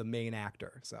departure of the main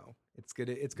actor. So it's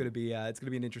gonna be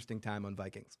an interesting time on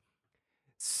Vikings.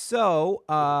 So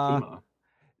Timo.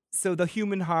 so the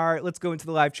human heart, let's go into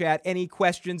the live chat. Any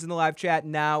questions in the live chat?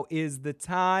 Now is the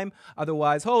time.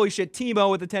 Otherwise, holy shit, Timo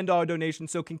with a $10 donation.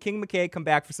 So can King Mckay come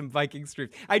back for some Viking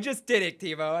streams? I just did it,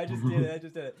 Timo. I just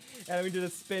did it. And we did a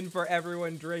spin for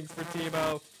everyone drinks for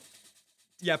Timo.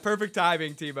 Yeah, perfect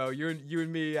timing, Timo. You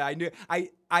and me. I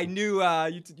knew.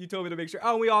 You told me to make sure.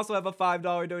 Oh, and we also have a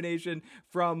 $5 donation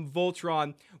from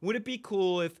Voltron. Would it be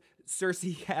cool if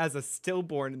Cersei has a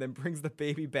stillborn and then brings the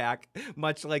baby back,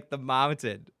 much like the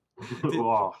Mountain?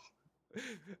 Oh,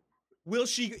 Will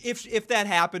she, if that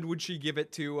happened, would she give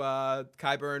it to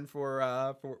Qyburn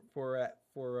for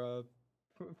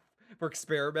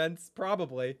experiments?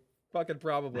 Probably, fucking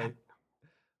probably.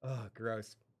 Oh,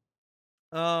 gross.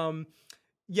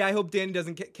 Yeah, I hope Danny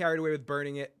doesn't get carried away with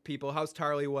burning it. People, House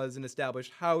Tarley was an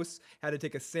established house. Had to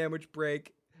take a sandwich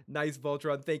break. Nice,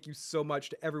 Voltron. Thank you so much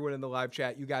to everyone in the live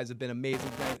chat. You guys have been amazing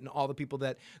tonight, and all the people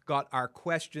that got our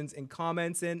questions and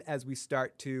comments in as we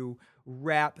start to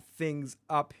wrap things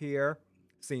up here.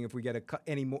 Seeing if we get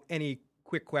any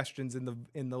quick questions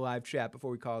in the live chat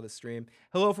before we call it a stream.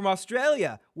 Hello from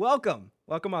Australia. Welcome,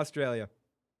 Australia.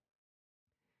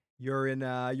 You're in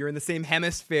the same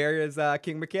hemisphere as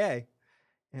King Mckay.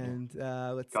 And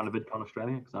let's kind of big con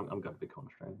Australia because I'm got a big con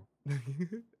Australia.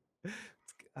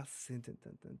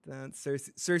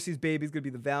 Cersei's baby's gonna be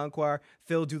the Valancourt.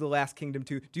 Phil, do the Last Kingdom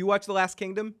too. Do you watch the Last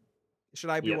Kingdom? Should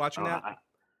I be watching that?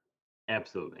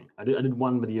 Absolutely. I did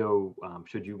one video.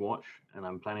 Should you watch? And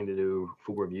I'm planning to do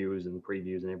full reviews and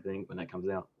previews and everything when that comes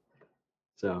out.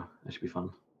 So that should be fun.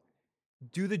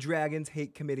 Do the dragons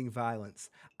hate committing violence?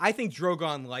 I think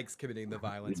Drogon likes committing the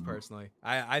violence personally.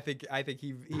 I think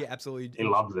he absolutely he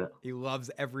loves it. He loves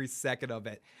every second of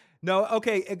it. No,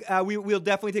 okay. We'll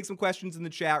definitely take some questions in the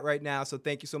chat right now. So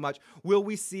thank you so much. Will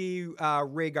we see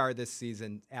Rhaegar this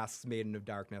season? Asks Maiden of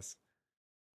Darkness.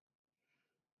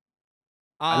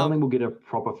 I don't think we'll get a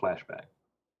proper flashback.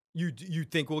 You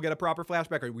think we'll get a proper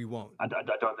flashback, or we won't? I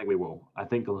don't think we will. I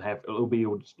think it'll be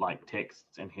all just like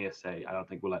texts and hearsay. I don't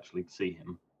think we'll actually see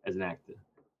him as an actor.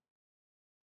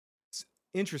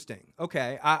 Interesting.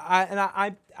 Okay.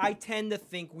 I tend to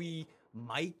think we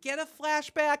might get a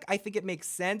flashback. I think it makes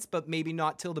sense, but maybe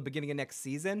not till the beginning of next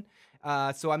season.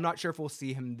 So I'm not sure if we'll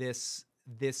see him this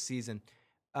season.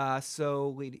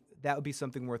 So that would be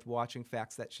something worth watching.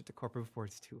 Facts that shit to corporate before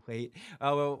it's too late.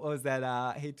 Oh, what was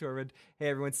that? Hey Torrid. Hey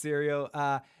everyone. Serial.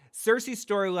 Cersei's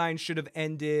storyline should have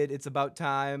ended. It's about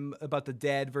time. About the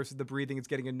dead versus the breathing. It's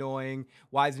getting annoying.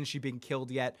 Why isn't she being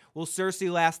killed yet? Will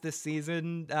Cersei last this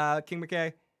season, King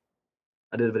Mckay?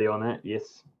 I did a video on that.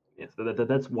 Yes.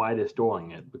 That's why they're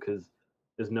stalling it, because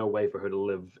there's no way for her to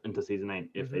live into season 8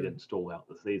 if they didn't stall out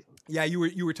the season. Yeah,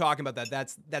 you were talking about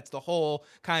that. That's the whole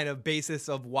kind of basis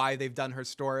of why they've done her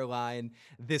storyline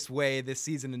this way this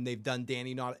season, and they've done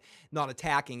Dany not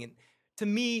attacking. And to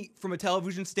me, from a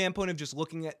television standpoint of just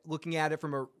looking at it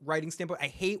from a writing standpoint, I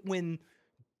hate when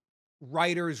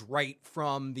writers write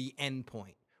from the end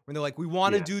point. When they're like, we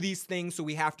want to do these things, so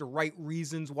we have to write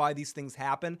reasons why these things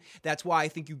happen. That's why I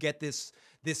think you get this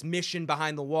mission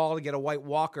behind the wall to get a White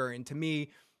Walker. And to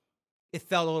me, it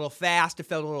felt a little fast. It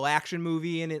felt a little action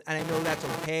movie, and I know that's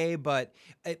okay, but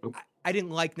I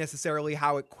didn't like necessarily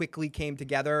how it quickly came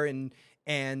together, and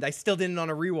I still didn't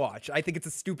on a rewatch. I think it's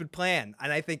a stupid plan,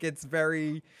 and I think it's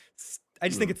I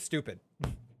just think it's stupid.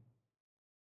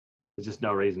 There's just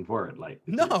no reason for it. Like,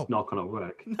 no, it's not going to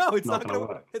work. No, it's not going to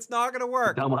work. It's not going to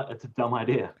work. It's a dumb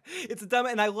idea. It's a dumb,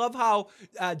 and I love how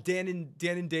Dan and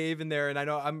Dave in there, and I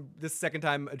know I'm this second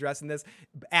time addressing this.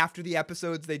 After the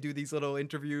episodes, they do these little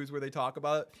interviews where they talk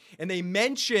about it, and they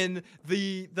mention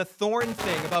the Thorn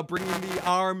thing about bringing the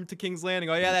arm to King's Landing.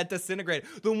 Oh yeah, that disintegrated.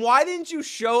 Then why didn't you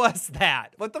show us that?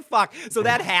 What the fuck? So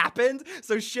that happened.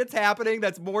 So shit's happening.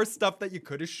 That's more stuff that you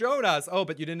could have shown us. Oh,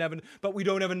 but you didn't have. But we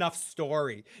don't have enough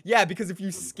story. Yeah, because if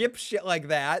you skip shit like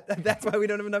that, that's why we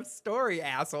don't have enough story,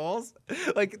 assholes.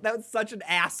 Like, that was such an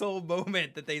asshole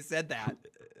moment that they said that.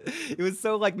 It was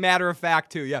so, like, matter of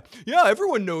fact, too. Yeah,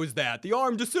 everyone knows that. The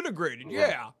arm disintegrated.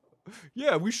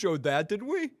 Yeah, we showed that, didn't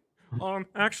we?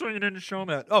 Actually, you didn't show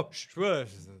that. Oh,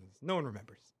 no one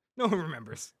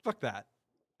remembers. Fuck that.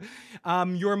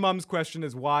 Your mom's question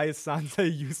is, why is Sansa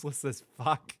useless as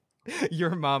fuck?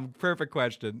 Your mom, perfect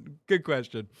question. Good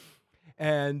question.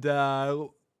 And,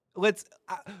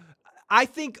 I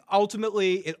think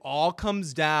ultimately it all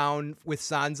comes down with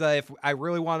Sansa. If I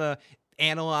really want to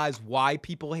analyze why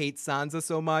people hate Sansa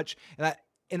so much,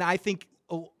 and I think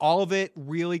all of it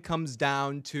really comes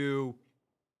down to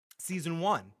season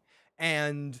 1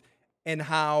 and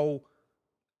how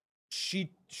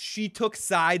she took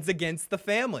sides against the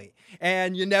family,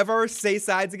 and you never say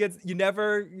sides against, you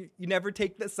never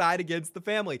take the side against the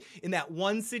family. In that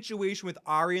one situation with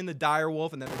Arya and the dire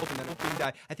wolf, and then the king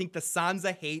died, I think the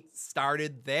Sansa hate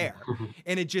started there,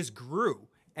 and it just grew,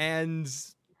 and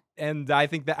I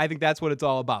think that's what it's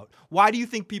all about. Why do you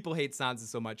think people hate Sansa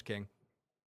so much, King?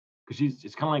 Because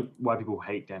it's kind of like why people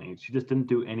hate Dany. She just didn't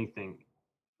do anything.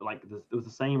 Like it was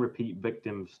the same repeat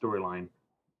victim storyline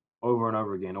over and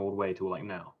over again all the way to like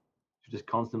now. She's just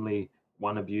constantly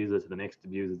one abuser to the next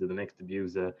abuser to the next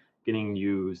abuser, getting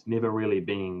used, never really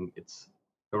being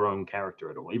her own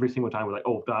character at all. Every single time we're like,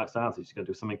 oh, Dark Sansa, she's gonna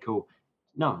do something cool.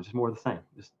 No, it's just more of the same.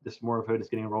 Just more of her just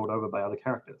getting rolled over by other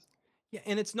characters. Yeah,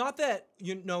 and it's not that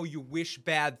you wish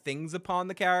bad things upon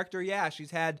the character. Yeah, she's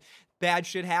had bad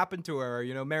shit happen to her.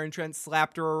 Meryn Trent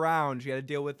slapped her around. She had to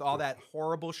deal with all that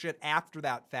horrible shit after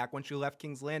that fact. When she left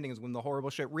King's Landing is when the horrible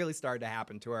shit really started to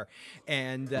happen to her.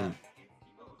 And but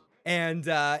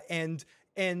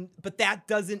that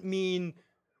doesn't mean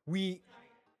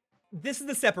this is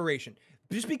the separation.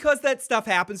 Just because that stuff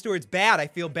happens to her, it's bad. I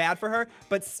feel bad for her,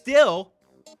 but still,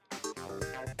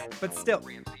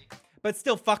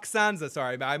 fuck Sansa.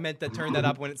 Sorry, I meant to turn that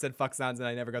up when it said fuck Sansa, and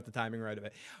I never got the timing right of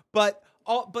it. But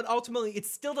ultimately, it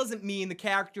still doesn't mean the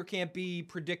character can't be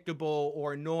predictable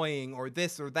or annoying or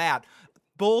this or that.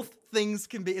 Both things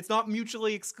can be. It's not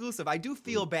mutually exclusive. I do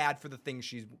feel bad for the things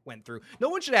she went through. No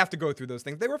one should have to go through those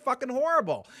things. They were fucking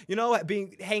horrible.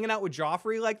 Hanging out with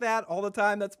Joffrey like that all the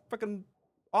time. That's fucking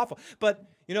awful. But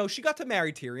she got to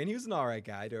marry Tyrion. He was an all right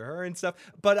guy to her and stuff.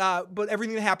 But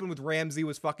everything that happened with Ramsay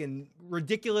was fucking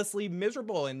ridiculously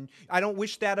miserable, and I don't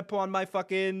wish that upon my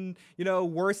fucking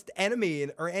worst enemy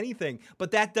or anything.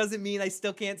 But that doesn't mean I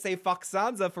still can't say fuck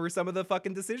Sansa for some of the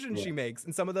fucking decisions she makes,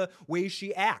 and some of the ways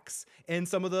she acts, and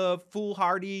some of the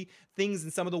foolhardy things,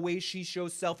 and some of the ways she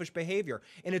shows selfish behavior.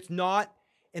 And it's not,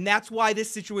 and that's why this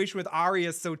situation with Arya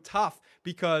is so tough,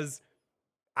 because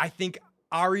I think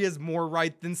Arya's more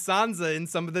right than Sansa in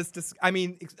some of this.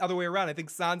 Other way around. I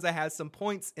think Sansa has some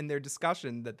points in their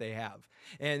discussion that they have,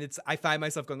 and I find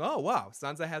myself going, "Oh wow,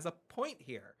 Sansa has a point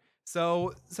here."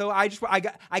 So I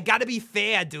got to be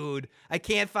fair, dude. I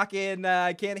can't fucking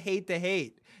I can't hate the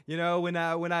hate. When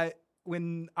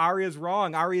Arya's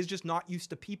wrong, Arya's just not used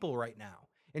to people right now,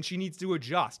 and she needs to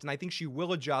adjust. And I think she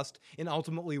will adjust, and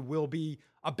ultimately will be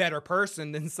a better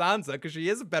person than Sansa, because she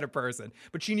is a better person.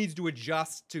 But she needs to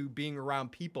adjust to being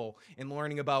around people and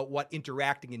learning about what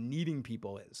interacting and needing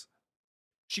people is.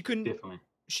 She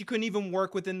couldn't even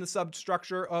work within the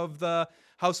substructure of the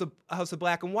House of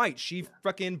Black and White. She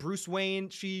fucking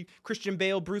Christian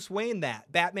Bale Bruce Wayne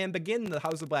that. Batman Begin the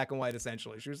House of Black and White,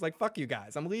 essentially. She was like, fuck you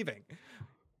guys, I'm leaving.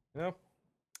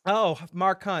 Oh,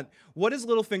 Mark Hunt. What is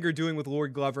Littlefinger doing with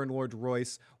Lord Glover and Lord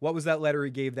Royce? What was that letter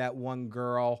he gave that one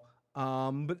girl?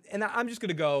 I'm just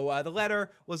gonna go. The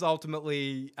letter was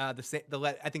ultimately I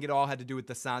think it all had to do with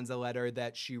the Sansa letter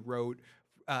that she wrote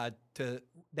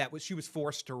she was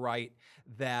forced to write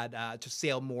to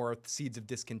sail more seeds of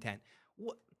discontent.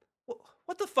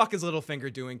 What the fuck is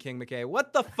Littlefinger doing, King Mckay?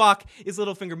 What the fuck is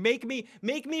Littlefinger? Make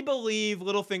me believe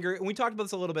Littlefinger. And we talked about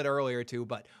this a little bit earlier too,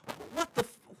 but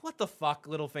what the fuck,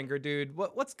 Littlefinger, dude?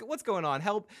 What's going on?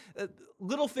 Help,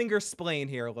 Littlefinger splain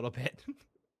here a little bit.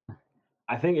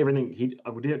 I think everything we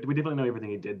definitely know everything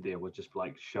he did there was just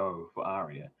like show for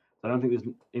Arya. So I don't think there's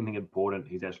anything important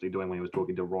he's actually doing when he was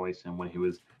talking to Royce and when he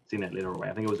was seeing that letter away.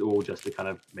 I think it was all just to kind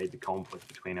of make the conflict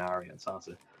between Arya and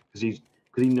Sansa, because he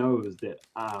knows that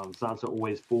Sansa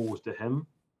always falls to him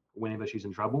whenever she's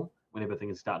in trouble, whenever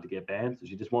things start to get bad. So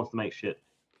she just wants to make shit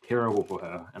terrible for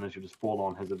her, and then she'll just fall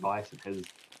on his advice and his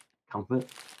comfort.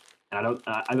 And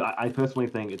I personally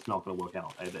think it's not going to work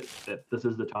out. That this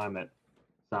is the time that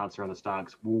Sansa and the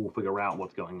Starks will figure out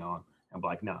what's going on and be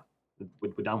like, no,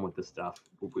 we're done with this stuff.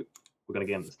 We're going to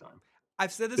get him this time.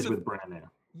 I've said this with Bran there.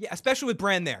 Yeah, especially with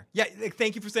Bran there. Yeah,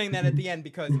 thank you for saying that at the end,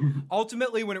 because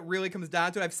ultimately when it really comes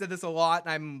down to it, I've said this a lot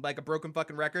and I'm like a broken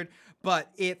fucking record, but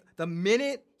if the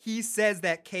minute he says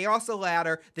that chaos a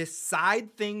ladder, this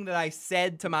side thing that I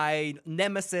said to my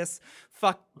nemesis,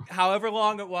 fuck, however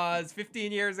long it was,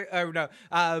 15 years, or no,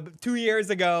 2 years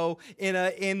ago,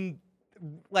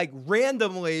 like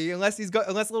randomly, unless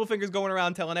Littlefinger's going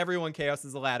around telling everyone chaos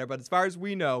is a ladder, but as far as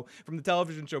we know from the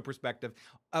television show perspective,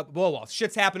 well,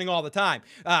 shit's happening all the time.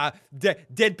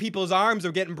 Dead people's arms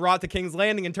are getting brought to King's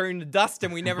Landing and turning to dust,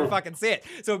 and we never fucking see it.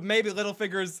 So maybe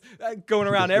Littlefinger's going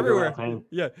around everywhere.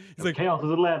 Yeah, he's like, chaos is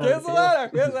a ladder. Chaos is a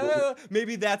ladder.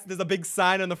 Maybe there's a big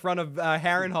sign on the front of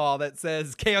Harrenhal that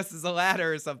says chaos is a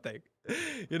ladder or something.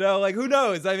 Like, who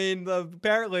knows? I mean,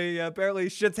 apparently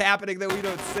shit's happening that we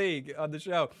don't see on the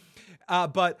show.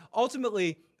 But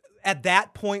ultimately, at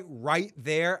that point right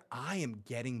there, I am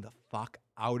getting the fuck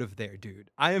out of there, dude.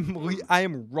 I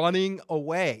am running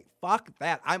away. Fuck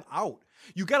that. I'm out.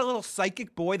 You got a little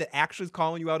psychic boy that actually is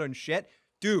calling you out on shit,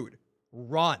 dude.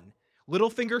 Run.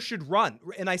 Littlefinger should run.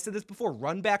 And I said this before,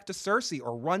 run back to Cersei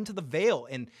or run to the Vale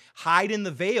and hide in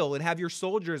the Vale and have your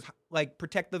soldiers like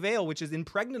protect the Vale, which is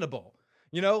impregnable.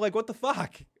 You know, like what the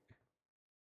fuck?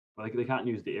 Well, they can't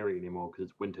use the area anymore because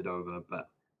it's wintered over. But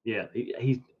yeah,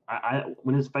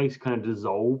 when his face kind of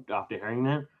dissolved after hearing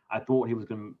that, I thought he was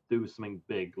going to do something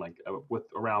big, like with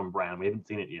around Bran. We haven't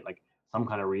seen it yet, like some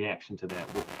kind of reaction to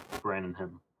that with Bran and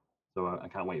him. So I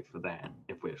can't wait for that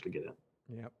if we actually get it.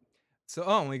 Yep.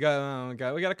 So we got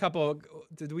a couple.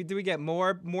 Did we get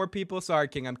more people? Sorry,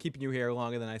 King, I'm keeping you here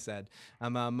longer than I said.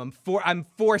 I'm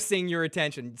forcing your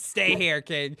attention. Stay here,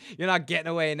 King. You're not getting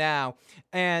away now.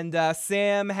 And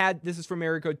Sam had, this is from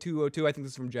area code 202. I think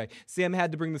this is from Jay. Sam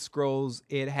had to bring the scrolls.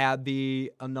 It had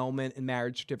the annulment and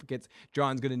marriage certificates.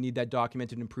 John's gonna need that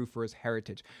documented and proof for his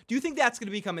heritage. Do you think that's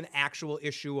gonna become an actual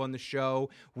issue on the show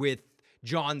with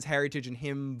John's heritage and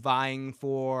him vying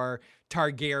for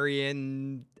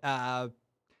Targaryen, I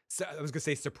was going to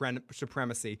say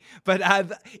supremacy, but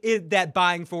that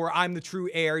buying for I'm the true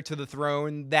heir to the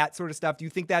throne, that sort of stuff. Do you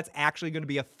think that's actually going to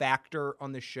be a factor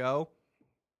on the show?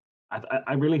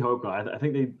 I really hope not. I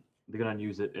think they're going to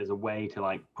use it as a way to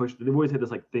like push. They've always had this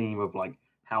like theme of like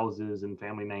houses and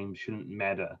family names shouldn't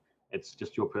matter. It's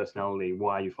just your personality,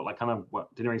 why you feel like kind of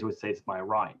what Daenerys always says, it's my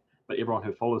right. But everyone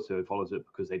who follows her follows it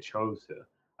because they chose her.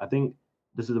 I think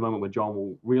this is the moment where Jon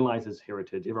will realize his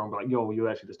heritage. Everyone will be like, yo, you're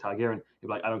actually this Targaryen. He'll be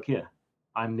like, I don't care.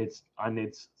 I'm Ned's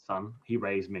son. He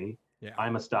raised me. Yeah.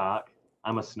 I'm a Stark.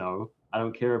 I'm a Snow. I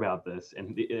don't care about this.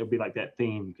 And it'll be like that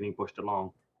theme getting pushed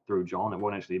along through Jon. It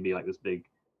won't actually be like this big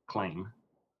claim.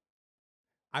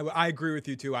 I agree with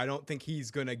you too. I don't think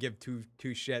he's gonna give two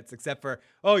shits except for,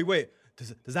 oh wait,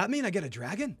 does that mean I get a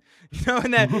dragon? You know,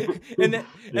 and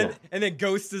then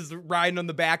Ghost is riding on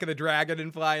the back of the dragon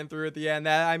and flying through at the end.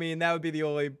 That would be the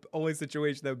only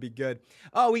situation that would be good.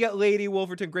 Oh, we got Lady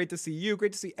Wolverton. Great to see you.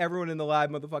 Great to see everyone in the live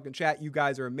motherfucking chat. You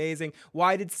guys are amazing.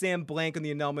 Why did Sam blank on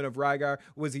the annulment of Rhaegar?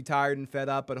 Was he tired and fed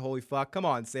up? But holy fuck, come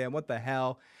on, Sam. What the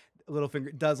hell?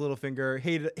 Littlefinger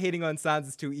hating on Sansa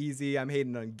is too easy. I'm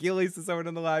hating on Gillies, to someone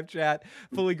in the live chat.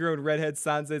 Fully grown redhead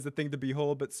Sansa is a thing to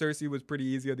behold, but Cersei was pretty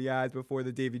easy on the eyes before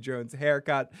the Davy Jones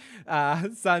haircut.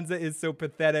 Sansa is so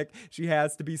pathetic. She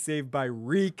has to be saved by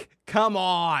Reek. Come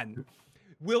on.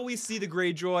 Will we see the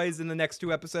Greyjoys in the next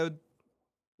 2 episodes?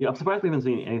 Yeah, I'm surprised we haven't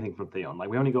seen anything from Theon. Like,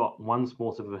 we only got one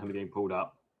small sip of him getting pulled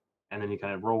up, and then he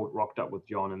kind of rocked up with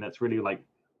Jon, and that's really like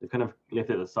they kind of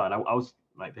left it aside. I was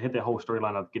like, they had their whole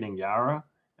storyline of getting Yara,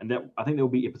 and that I think there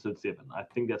will be episode 7. I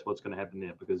think that's what's going to happen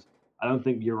there because I don't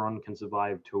think Euron can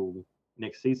survive till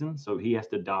next season, so he has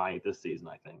to die this season,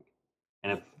 I think.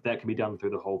 And if that can be done through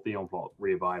the whole Theon plot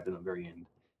revived in the very end,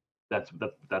 that's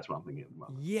what I'm thinking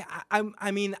about. Yeah,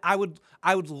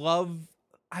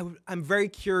 I'm very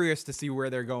curious to see where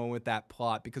they're going with that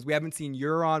plot because we haven't seen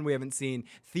Euron, we haven't seen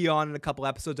Theon in a couple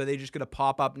episodes. Are they just going to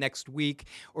pop up next week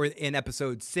or in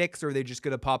episode 6, or are they just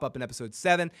going to pop up in episode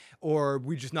 7, or are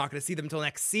we just not going to see them until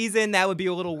next season? That would be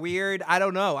a little weird. I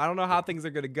don't know how things are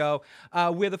going to go.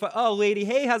 Lady,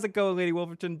 hey, how's it going, Lady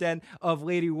Wolverton? Den of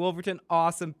Lady Wolverton,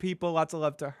 awesome people, lots of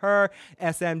love to her.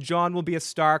 SM, Jon will be a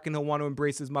Stark and he'll want to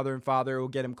embrace his mother and father. It will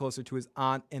get him closer to his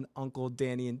aunt and uncle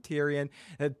Dany and Tyrion.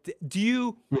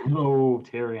 No,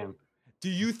 Tyrion. Do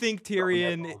you think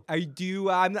Tyrion?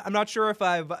 I'm not sure if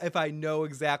I know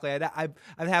exactly. I'd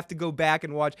have to go back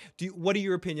and watch. What are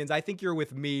your opinions? I think you're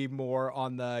with me more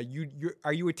on the.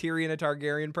 Are you a Tyrion, a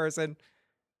Targaryen person?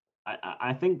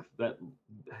 I think that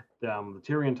the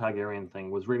Tyrion Targaryen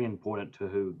thing was really important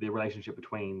to the relationship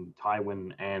between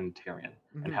Tywin and Tyrion,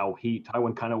 and how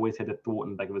Tywin kind of always had a thought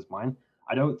in the back of his mind.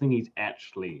 I don't think he's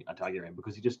actually a Targaryen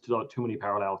because he just saw too many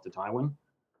parallels to Tywin.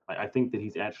 I think that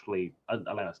he's actually a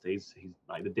Lannister. He's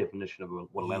like the definition of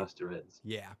what a Lannister is.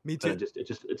 Yeah, me too. But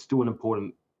it's still an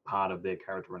important part of their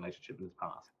character relationship in his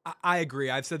past. I agree.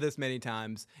 I've said this many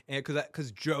times, and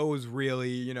because Joe's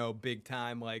really big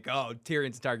time. Like, oh,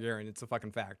 Tyrion's a Targaryen. It's a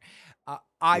fucking fact.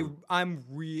 I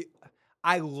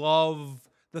love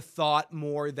the thought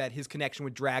more that his connection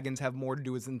with dragons have more to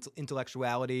do with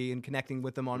intellectuality and connecting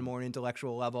with them on a more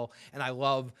intellectual level. And I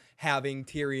love having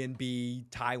Tyrion be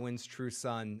Tywin's true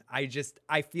son.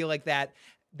 I feel like that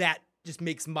just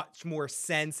makes much more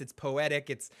sense. It's poetic.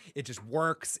 It just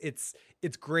works. It's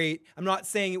great. I'm not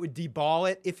saying it would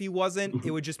deball it if he wasn't.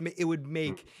 It would just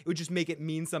make it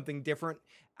mean something different.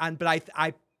 But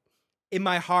I in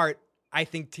my heart, I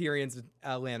think Tyrion's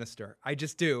a Lannister. I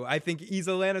just do. I think he's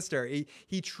a Lannister.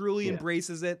 He truly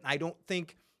embraces it. I don't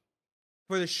think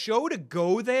for the show to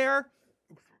go there,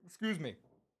 excuse me.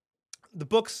 The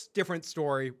book's different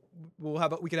story.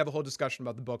 We could have a whole discussion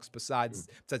about the books besides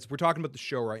we're talking about the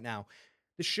show right now.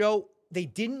 The show, they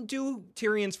didn't do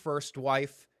Tyrion's first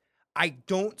wife. I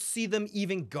don't see them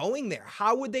even going there.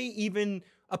 How would they even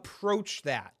approach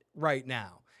that right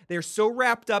now? They're so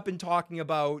wrapped up in talking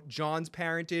about Jon's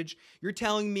parentage. You're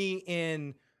telling me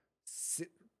in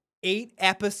 8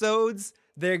 episodes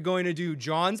they're going to do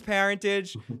Jon's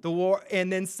parentage, the war,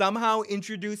 and then somehow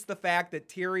introduce the fact that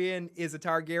Tyrion is a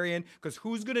Targaryen? Because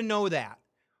who's going to know that?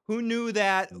 Who knew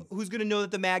that? Who's going to know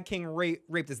that the Mad King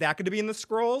raped? Is that going to be in the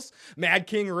scrolls? Mad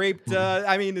King raped,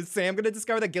 is Sam going to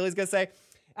discover that? Gilly's going to say,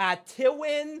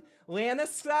 Tywin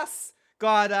Lannister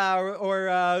got,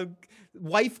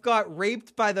 wife got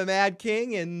raped by the Mad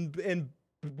King and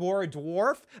bore a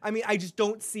dwarf. I mean, I just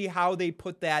don't see how they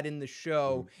put that in the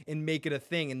show and make it a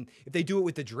thing. And if they do it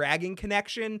with the dragon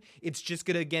connection, it's just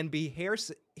going to again be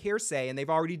hearsay. And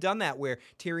they've already done that where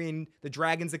Tyrion, the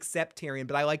dragons accept Tyrion,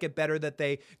 but I like it better that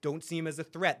they don't see him as a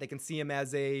threat. They can see him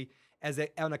as a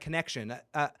connection.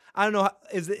 I don't know.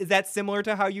 Is that similar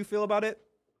to how you feel about it?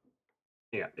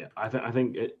 Yeah. I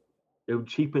think it would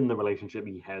cheapen the relationship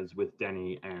he has with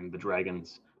Dany and the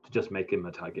dragons to just make him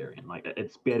a Targaryen. Like,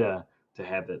 it's better to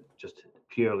have it just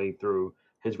purely through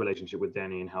his relationship with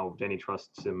Dany and how Dany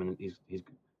trusts him, and he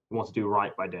wants to do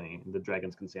right by Dany, and the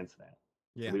dragons can sense that.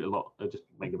 Yeah, it'll just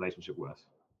make the relationship worse.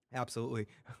 Absolutely.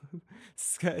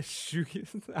 Shugi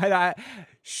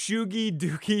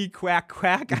dookie quack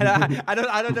quack. I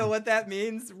don't know what that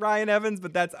means, Ryan Evans,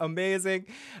 but that's amazing.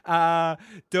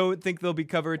 Don't think they'll be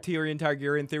covered Tyrion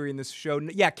Targaryen theory in this show.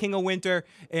 Yeah, King of Winter,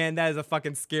 and that is a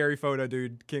fucking scary photo,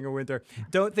 dude. King of Winter.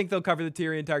 Don't think they'll cover the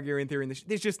Tyrion Targaryen theory in this.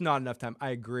 There's just not enough time.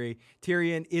 I agree.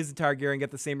 Tyrion is a Targaryen.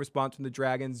 Get the same response from the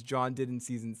dragons Jon did in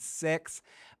season 6.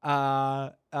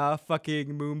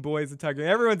 Fucking Moon Boy's a Targaryen.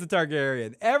 Everyone's a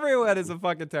Targaryen. Everyone is a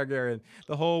fucking Targaryen.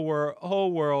 The whole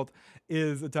world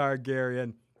is a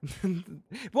Targaryen.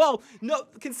 Well, no,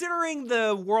 considering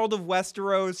the world of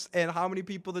Westeros and how many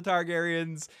people the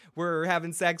Targaryens were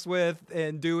having sex with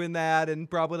and doing that, and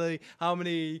probably how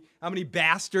many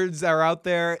bastards are out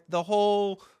there, the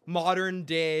whole modern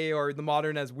day, or the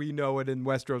modern as we know it in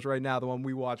Westeros right now, the one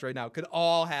we watch right now, could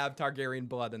all have Targaryen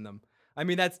blood in them. I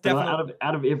mean, that's definitely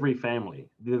out of every family,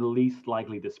 they're the least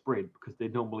likely to spread because they're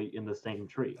normally in the same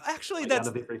tree. Actually, that's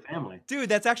out of every family. Dude,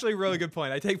 that's actually a really good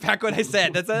point. I take back what I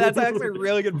said. That's actually a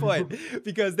really good point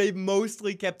because they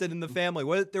mostly kept it in the family.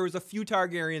 There was a few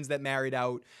Targaryens that married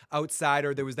outside,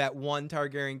 or there was that one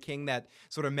Targaryen king that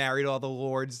sort of married all the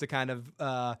lords to kind of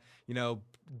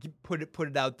put it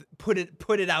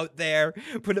out there,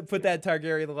 put that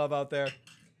Targaryen love out there.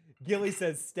 Gilly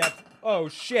says oh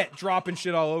shit, dropping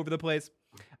shit all over the place.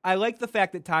 I like the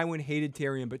fact that Tywin hated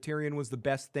Tyrion, but Tyrion was the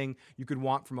best thing you could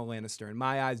want from a Lannister. In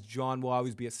my eyes, Jon will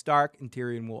always be a Stark, and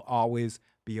Tyrion will always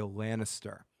be a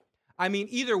Lannister. I mean,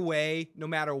 either way, no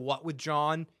matter what with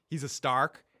Jon, he's a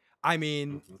Stark. I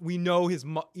mean, we know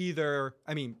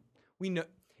we know.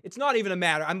 It's not even a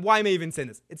matter. Why am I even saying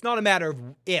this? It's not a matter of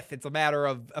if. It's a matter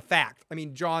of a fact. I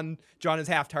mean, Jon is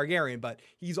half Targaryen, but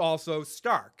he's also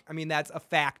Stark. I mean, that's a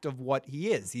fact of what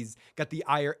he is. He's got the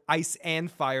ice and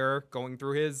fire going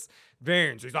through his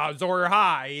veins. He's Azor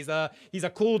High. He's a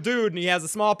cool dude, and he has a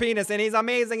small penis, and he's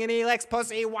amazing, and he licks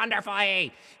pussy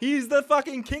wonderfully. He's the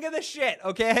fucking king of the shit,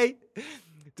 okay?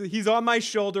 He's on my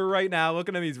shoulder right now. Look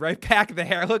at him. He's right back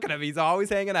there. Look at him. He's always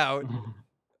hanging out.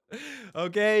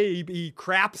 Okay, he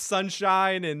craps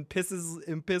sunshine and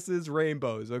pisses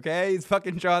rainbows. Okay, he's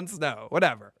fucking Jon Snow.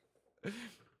 Whatever.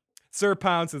 Sir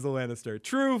Pounce is a Lannister.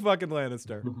 True fucking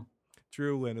Lannister.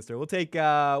 True Lannister. We'll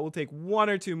take one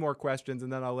or two more questions,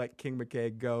 and then I'll let King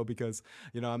Mckay go because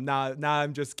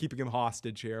I'm just keeping him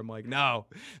hostage here. I'm like, no,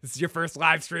 this is your first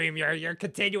live stream. You're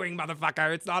continuing,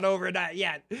 motherfucker. It's not over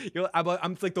yet.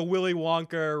 I'm like the Willy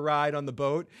Wonka ride on the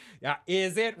boat. Yeah,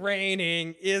 is it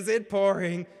raining? Is it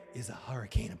pouring? Is a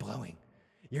hurricane blowing?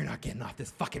 You're not getting off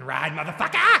this fucking ride,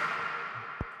 motherfucker!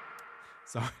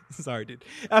 Sorry, dude.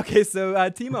 Okay, so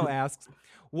Timo asks,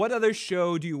 what other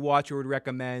show do you watch or would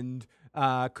recommend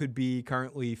could be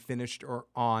currently finished or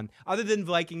on, other than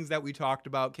Vikings that we talked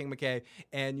about, King Mckay,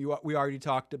 and you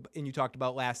talked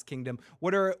about Last Kingdom?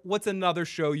 What's another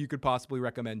show you could possibly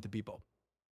recommend to people?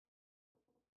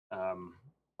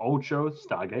 Old shows,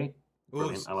 Stargate.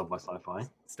 Brilliant. I love my sci-fi.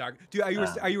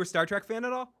 Are you a Star Trek fan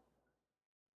at all?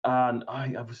 I'm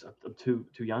too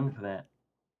young for that.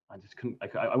 I just couldn't.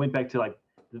 I went back to like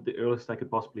the earliest I could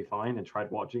possibly find and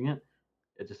tried watching it.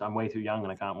 It's just I'm way too young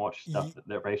and I can't watch stuff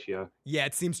that ratio. Yeah,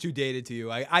 it seems too dated to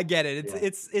you. I get it.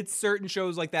 It's certain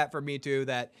shows like that for me too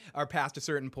that are past a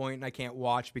certain point and I can't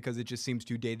watch because it just seems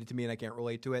too dated to me and I can't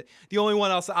relate to it. The only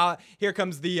one else, here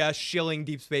comes the shilling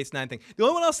Deep Space Nine thing. The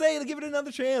only one I'll say to give it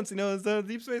another chance, is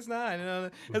Deep Space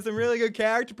Nine. Has some really good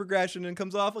character progression and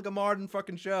comes off like a modern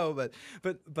fucking show. But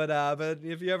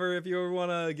if you ever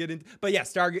want to get into, but yeah,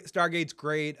 Stargate's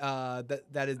great.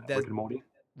 That is Rick and Morty.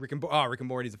 Rick and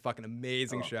Morty is a fucking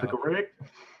amazing show. Rick.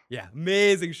 Yeah,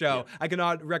 amazing show. Yeah. I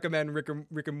cannot recommend Rick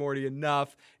and Morty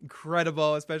enough.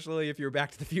 Incredible, especially if you're a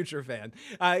Back to the Future fan.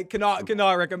 I cannot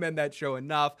recommend that show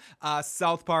enough.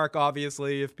 South Park,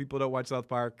 obviously. If people don't watch South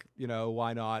Park,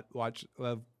 why not watch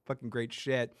fucking great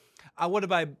shit. What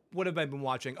have I been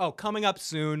watching? Oh, coming up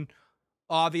soon.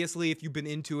 Obviously, if you've been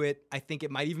into it, I think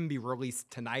it might even be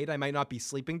released tonight. I might not be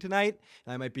sleeping tonight.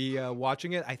 I might be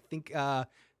watching it. I think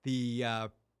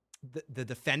the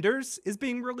Defenders is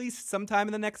being released sometime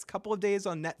in the next couple of days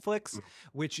on Netflix,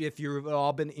 which if you've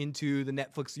all been into the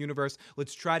Netflix universe,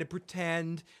 let's try to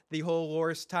pretend the whole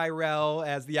Loras Tyrell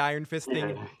as the Iron Fist thing.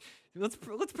 Yeah. Let's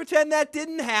pretend that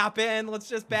didn't happen. Let's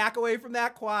just back away from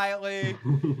that quietly.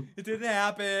 It didn't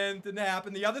happen.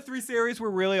 The other three series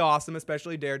were really awesome,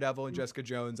 especially Daredevil and Jessica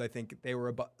Jones. I think they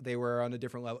were on a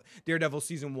different level. Daredevil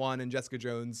season 1 and Jessica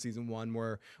Jones season 1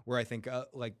 were I think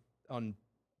like on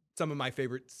some of my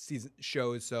favorite season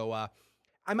shows. So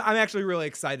I'm actually really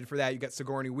excited for that. You got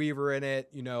Sigourney Weaver in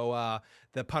it.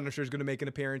 The Punisher is going to make an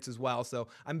appearance as well. So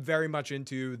I'm very much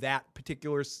into that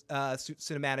particular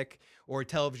cinematic or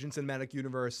television cinematic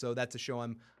universe. So that's a show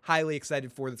I'm highly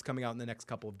excited for that's coming out in the next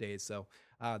couple of days. So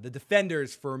the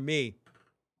Defenders for me.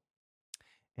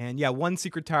 And yeah, one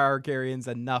Secret Targaryen's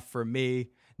enough for me.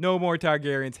 No more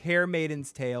Targaryens. Hair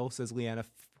Maiden's Tale, says Leanna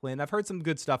Flynn. I've heard some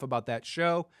good stuff about that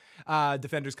show.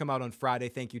 Defenders come out on Friday.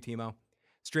 Thank you, Timo.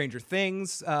 Stranger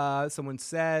Things, someone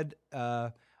said.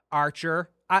 Archer.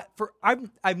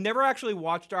 I've never actually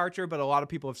watched Archer, but a lot of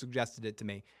people have suggested it to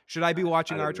me. Should I be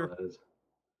watching Archer?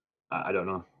 I don't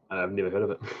know. I've never heard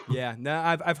of it. Yeah, no,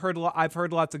 I've heard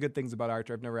lots of good things about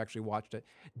Archer. I've never actually watched it.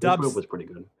 Dubs was pretty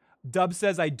good. Dub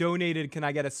says, I donated. Can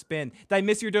I get a spin? Did I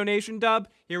miss your donation, Dub?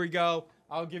 Here we go.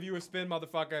 I'll give you a spin,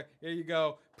 motherfucker. Here you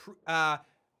go. I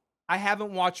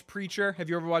haven't watched Preacher. Have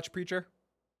you ever watched Preacher?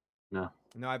 No,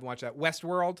 I haven't watched that.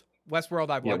 Westworld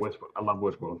I've watched. Yeah, I love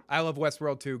Westworld. I love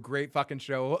Westworld too. Great fucking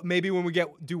show. Maybe when we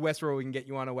do Westworld, we can get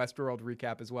you on a Westworld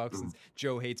recap as well, because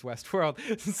Joe hates Westworld.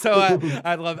 So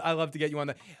I'd love to get you on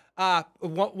that.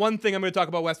 One thing I'm going to talk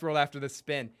about Westworld after the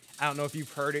spin. I don't know if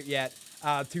you've heard it yet.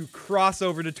 To cross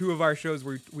over to two of our shows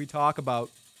where we talk about.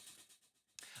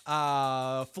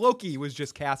 Floki was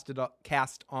just cast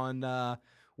on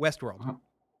Westworld. Uh-huh.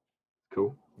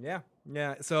 Cool. Yeah.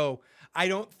 So I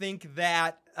don't think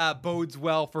that bodes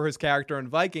well for his character in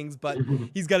Vikings, but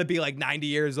he's got to be like 90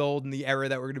 years old in the era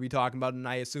that we're going to be talking about, and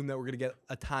I assume that we're going to get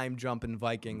a time jump in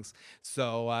Vikings.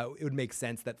 So it would make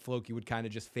sense that Floki would kind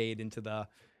of just fade into the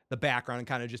background and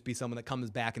kind of just be someone that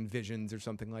comes back in visions or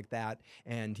something like that,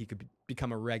 and he could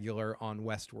become a regular on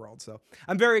Westworld. So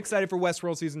I'm very excited for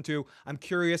Westworld Season 2. I'm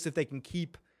curious if they can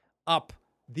keep up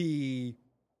the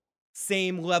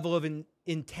same level of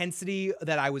intensity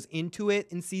that I was into it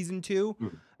in Season 2.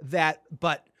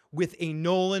 But with a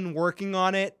Nolan working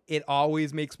on it, it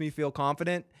always makes me feel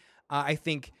confident. I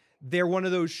think they're one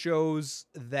of those shows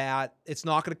that it's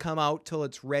not going to come out till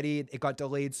it's ready. It got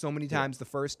delayed so many times the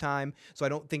first time. So I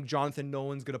don't think Jonathan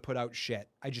Nolan's going to put out shit.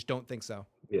 I just don't think so.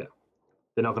 Yeah.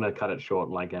 They're not going to cut it short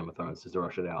like Game of Thrones just to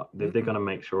rush it out. They're going to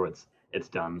make sure it's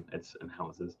done. It's in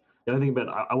houses. The other thing about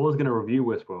I was going to review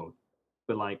Westworld,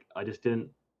 but like I just didn't.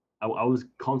 I was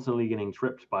constantly getting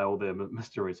tripped by all the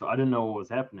mystery, so I didn't know what was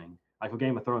happening. Like for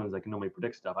Game of Thrones, I can normally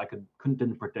predict stuff. I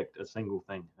didn't predict a single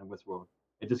thing in Westworld.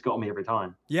 It just got me every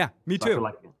time. Yeah, me So too. I feel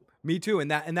like, Me too,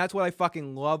 and that's what I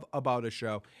fucking love about a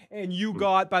show. And you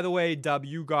got, by the way, Dub,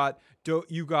 you got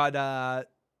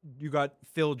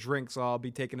Phil drinks, so I'll be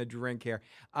taking a drink here.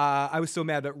 I was so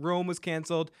mad that Rome was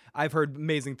canceled. I've heard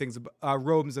amazing things about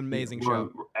Rome's an amazing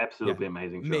show. Absolutely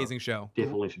amazing show. Amazing show.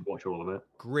 Definitely should watch all of it.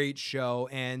 Great show.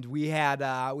 And we had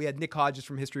Nick Hodges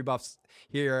from History Buffs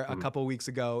here a couple of weeks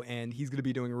ago, and he's going to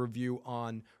be doing a review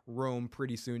on Rome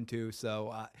pretty soon too.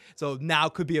 So now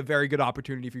could be a very good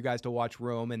opportunity for you guys to watch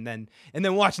Rome and then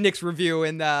watch Nick's review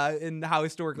and how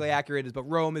historically accurate it is. But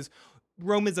Rome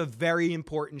is a very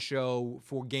important show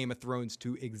for Game of Thrones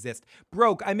to exist.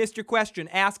 Broke, I missed your question.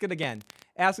 Ask it again.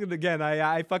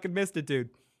 I fucking missed it, dude.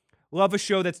 Love a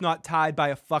show that's not tied by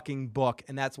a fucking book,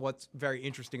 and that's what's very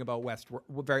interesting about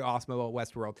very awesome about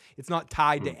Westworld. It's not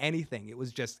tied to anything. It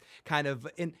was just kind of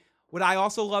What I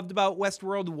also loved about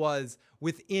Westworld was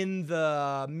within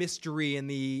the mystery and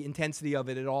the intensity of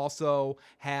it, it also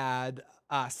had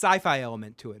a sci-fi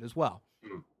element to it as well.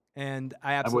 Mm. And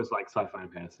I I've absolutely, always liked sci-fi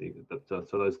and fantasy, so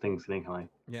those things can kind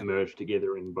Yeah. of merge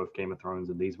together in both Game of Thrones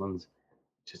and these ones.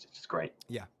 It's just great.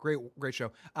 yeah, great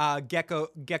show.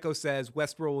 Gecko says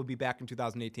Westworld will be back in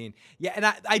 2018. Yeah, and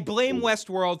I blame Ooh.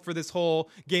 Westworld for this whole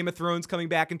Game of Thrones coming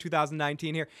back in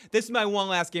 2019 here. This is my one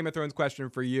last Game of Thrones question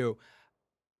for you.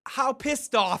 How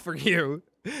pissed off are you?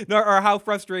 Or how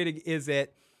frustrating is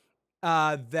it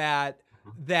that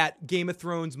Game of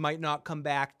Thrones might not come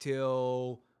back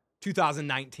till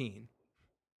 2019?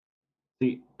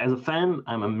 See, as a fan,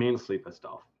 I'm immensely pissed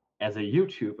off. As a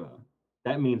YouTuber,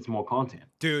 that means more content.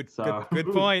 Dude, So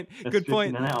good point. that's Good just point.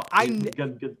 in and out.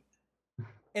 Good.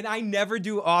 And I never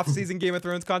do off-season Game of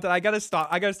Thrones content. I gotta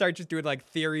start just doing like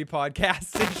theory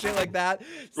podcasts and shit like that.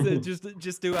 So just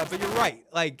do it. But you're right.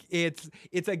 Like it's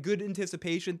a good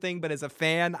anticipation thing. But as a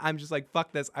fan, I'm just like,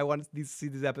 fuck this. I want to see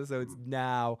these episodes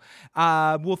now.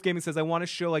 Wolf Gaming says, I want a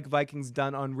show like Vikings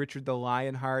done on Richard the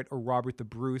Lionheart or Robert the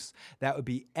Bruce. That would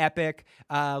be epic.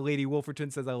 Lady Wolferton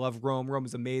says, I love Rome. Rome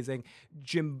is amazing.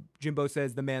 Jimbo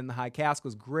says, The Man in the High Cask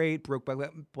was great. Broke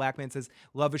Black Man says,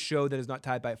 love a show that is not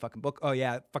tied by a fucking book. Oh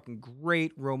yeah. Fucking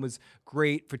great. Rome was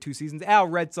great for 2 seasons. Al,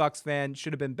 Red Sox fan,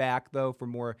 should have been back though for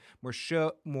more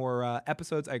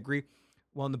episodes. I agree.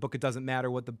 Well, in the book, it doesn't matter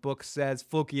what the book says.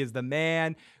 Floki is the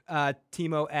man.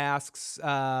 Timo asks,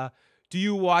 do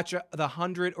you watch The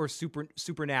 100 or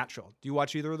Supernatural? Do you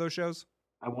watch either of those shows?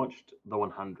 I watched The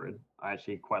 100. I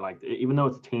actually quite liked it. Even though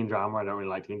it's a teen drama, I don't really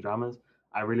like teen dramas.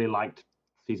 I really liked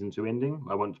season 2 ending.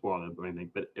 I won't spoil it or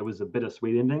anything, but it was a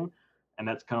bittersweet ending. And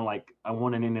that's kind of like, I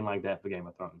want an ending like that for Game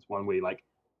of Thrones. One where like,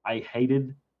 I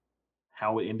hated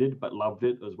how it ended, but loved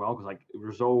it as well, because like it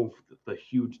resolved the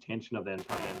huge tension of the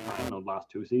entire time in the last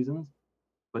 2 seasons,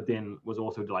 but then was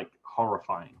also like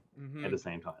horrifying at the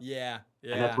same time. Yeah.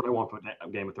 And that's what I want for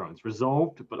Game of Thrones.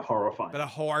 Resolved, but horrifying. But a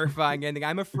horrifying ending.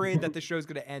 I'm afraid that the show's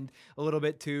going to end a little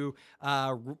bit too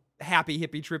happy,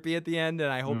 hippie, trippy at the end,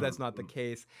 and I hope that's not the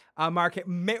case. Mark,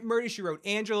 Murder, She Wrote.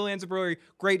 Angela Lansbury,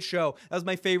 great show. That was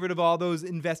my favorite of all those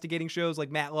investigating shows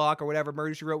like Matlock or whatever.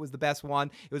 Murder, She Wrote was the best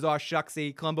one. It was all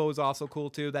shucksy. Columbo was also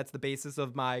cool too. That's the basis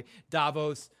of my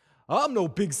Davos, I'm no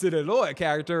big city lawyer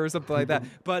character or something like that.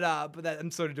 But that,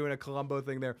 I'm sort of doing a Columbo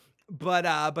thing there. But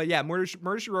yeah, Murder,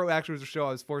 She Wrote actually was a show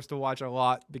I was forced to watch a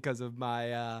lot because of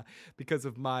my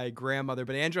grandmother.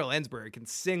 But Angela Lansbury can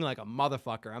sing like a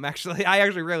motherfucker. I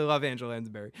actually really love Angela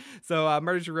Lansbury. So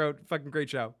Murder, She Wrote, fucking great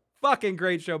show,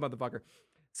 motherfucker.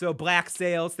 So Black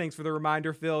Sails, thanks for the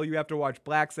reminder, Phil. You have to watch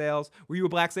Black Sails. Were you a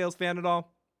Black Sails fan at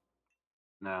all?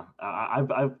 No,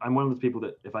 I'm one of those people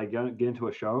that if I get into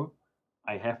a show,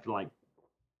 I have to like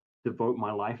devote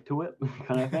my life to it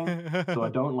kind of thing. So I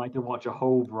don't like to watch a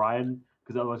whole ride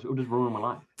because otherwise it would just ruin my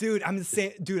life. Dude, I'm the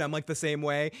same. Dude, I'm like the same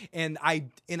way. And I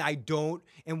don't.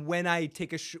 And when I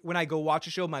when I go watch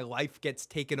a show, my life gets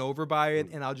taken over by it,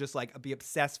 and I'll just like be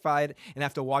obsessed by it and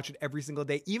have to watch it every single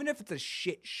day, even if it's a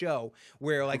shit show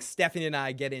where like Stephanie and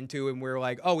I get into, and we're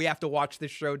like, oh, we have to watch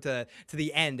this show to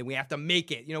the end, and we have to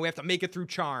make it. You know, we have to make it through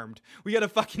Charmed. We gotta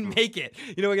fucking make it.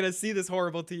 You know, we're gonna see this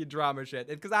horrible teen drama shit.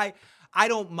 Because I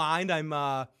don't mind.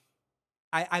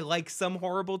 I like some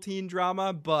horrible teen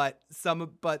drama, but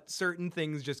certain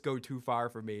things just go too far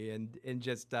for me,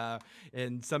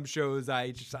 and some shows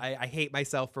I hate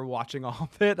myself for watching all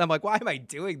of it. I'm like, why am I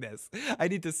doing this? I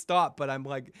need to stop. But I'm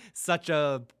like such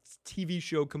a TV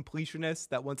show completionist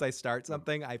that once I start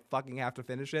something, I fucking have to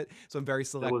finish it. So I'm very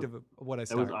selective of what I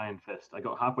start. That was Iron Fist. I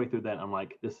got halfway through that, and I'm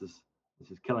like, this is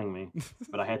killing me,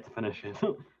 but I had to finish it.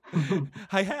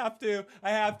 I have to.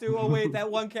 Oh wait,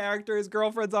 that one character, his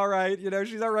girlfriend's all right. You know,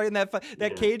 she's all right in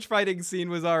that cage fighting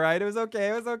scene was all right. It was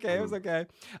okay.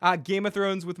 Game of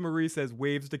Thrones with Marie says,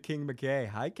 waves to King Mckay.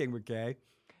 Hi, King Mckay.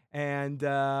 And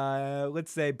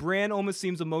let's say Bran almost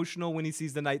seems emotional when he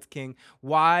sees the Night's King.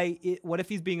 What if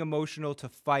he's being emotional to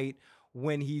fight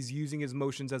when he's using his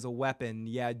emotions as a weapon?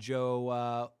 Yeah,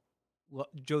 Joe's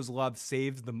love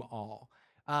saves them all.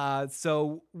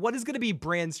 So what is going to be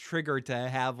Bran's trigger to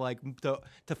have like to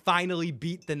finally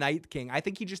beat the Night King? I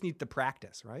think he just needs to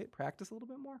practice, right? Practice a little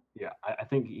bit more. Yeah, I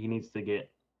think he needs to get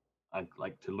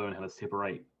like to learn how to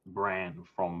separate Bran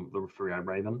from the Three-Eyed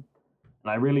Raven,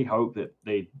 and I really hope that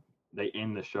they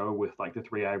end the show with like the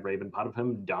Three-Eyed Raven part of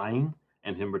him dying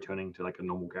and him returning to like a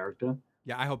normal character.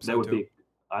 Yeah, I hope so. That would be.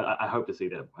 I hope to see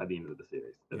that by the end of the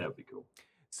series. That would be cool.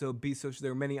 So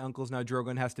there are many uncles now.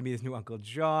 Drogon has to meet his new Uncle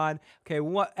John. Okay,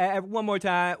 one more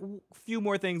time. Few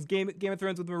more things. Game of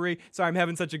Thrones with Marie. Sorry, I'm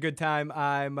having such a good time.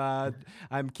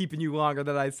 I'm keeping you longer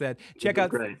than I said. Check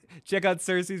out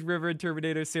Cersei's River and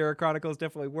Terminator Sarah Chronicles.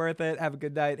 Definitely worth it. Have a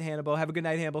good night, Hannibal. Have a good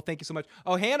night, Hannibal. Thank you so much.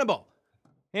 Oh, Hannibal,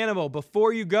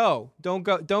 before you go, don't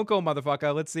go,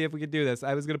 motherfucker. Let's see if we can do this.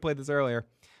 I was gonna play this earlier.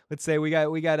 Let's say we got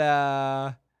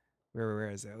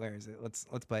where is it? Let's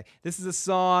play. This is a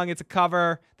song. It's a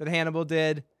cover that Hannibal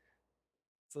did.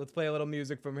 So let's play a little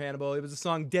music from Hannibal. It was a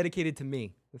song dedicated to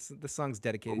me. This song's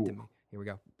dedicated to me. Here we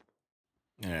go.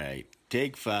 All right,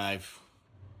 take 5.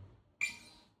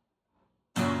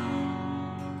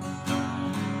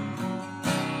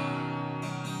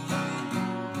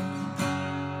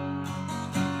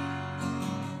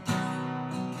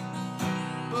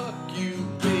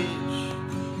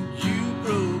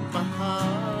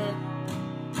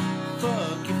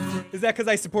 Is that because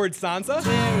I supported Sansa?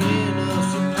 Tearing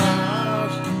us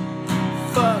apart.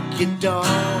 Fuck your dog.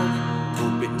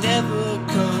 Hope it never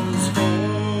comes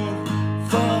home.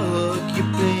 Fuck your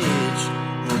bitch.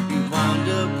 Hope you wind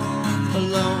up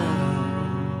alone.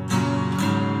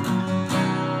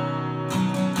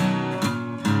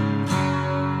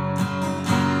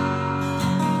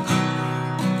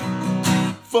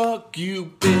 Fuck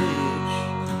you, bitch.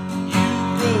 You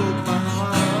broke my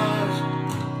heart.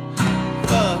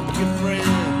 Fuck your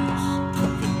friends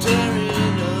for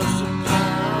tearing us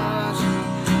apart.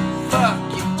 Fuck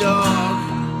your dog.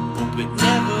 Hope it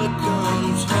never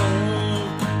comes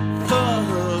home.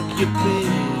 Fuck your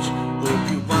bitch. Hope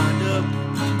you wind up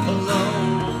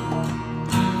alone.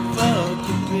 Fuck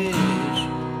your bitch.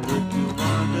 Hope you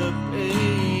wind up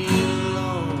alone.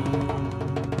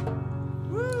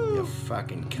 You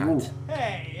fucking cunt.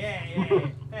 Hey.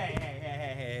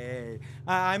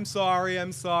 I'm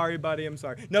sorry, buddy. I'm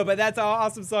sorry. No, but that's an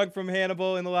awesome song from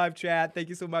Hannibal in the live chat. Thank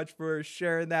you so much for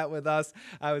sharing that with us.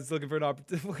 I was looking for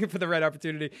looking for the right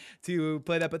opportunity to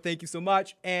play that, but thank you so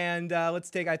much. And let's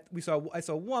take. I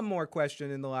saw one more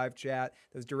question in the live chat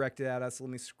that was directed at us. Let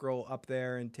me scroll up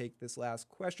there and take this last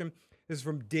question. This is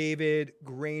from David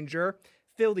Granger.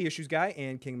 Phil, the Issues Guy,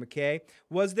 and King Mckay.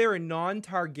 Was there a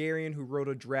non-Targaryen who rode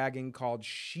a dragon called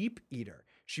Sheep Eater?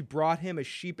 She brought him a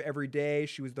sheep every day.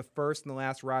 She was the first and the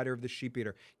last rider of the Sheep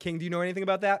Eater. King, do you know anything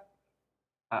about that?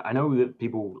 I know that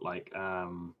people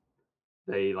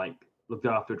they looked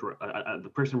after the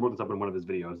person brought this up in one of his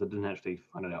videos that didn't actually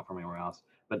find it out from anywhere else,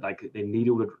 but they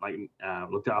needled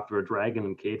looked after a dragon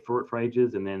and cared for it for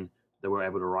ages, and then they were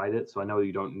able to ride it. So I know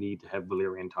you don't need to have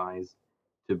Valyrian ties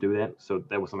to do that. So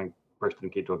that was something Preston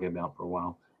kept talking about for a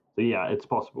while. So yeah, it's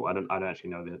possible. I don't actually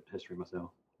know the history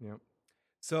myself. Yeah.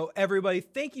 So everybody,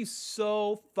 thank you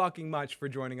so fucking much for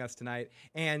joining us tonight.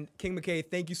 And King Mckay,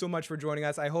 thank you so much for joining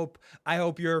us. I hope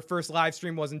your first live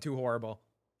stream wasn't too horrible.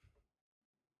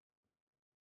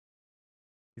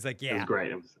 He's like, yeah. It was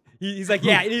great. He's like,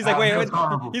 yeah. And he's like,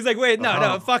 wait,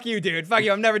 no, fuck you, dude. Fuck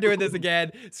you. I'm never doing this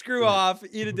again. Screw off.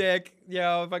 Eat a dick.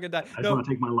 Fucking die. I just want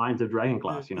to take my lines of Dragon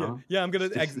Glass, you know? Yeah, I'm gonna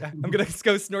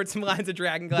go snort some lines of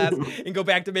Dragon Glass and go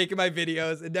back to making my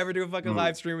videos and never do a fucking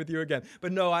live stream with you again.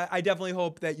 But no, I definitely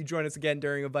hope that you join us again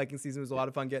during a Viking season. It was a lot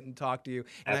of fun getting to talk to you.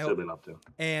 And Absolutely love to.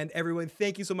 And everyone,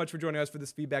 thank you so much for joining us for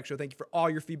this feedback show. Thank you for all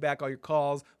your feedback, all your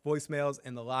calls, voicemails,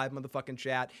 and the live motherfucking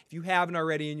chat. If you haven't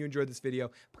already and you enjoyed this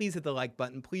video, please hit the like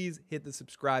button. Please hit the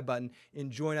subscribe button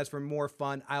and join us for more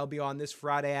fun. I'll be on this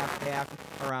Friday after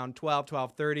around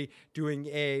 12:30 doing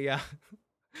a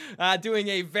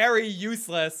very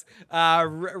useless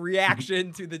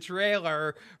reaction to the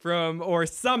trailer or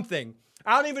something.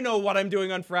 I don't even know what I'm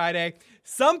doing on Friday.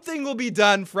 Something will be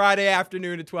done Friday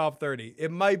afternoon at 12:30.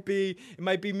 It might be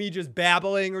me just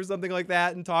babbling or something like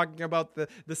that and talking about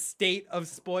the state of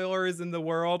spoilers in the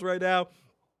world right now.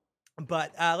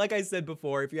 But like I said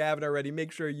before, if you haven't already,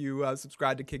 make sure you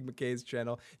subscribe to King Mckay's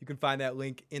channel. You can find that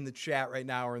link in the chat right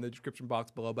now or in the description box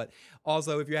below. But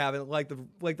also, if you haven't, like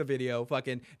the video,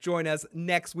 fucking join us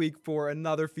next week for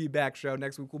another feedback show.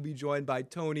 Next week, we'll be joined by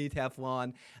Tony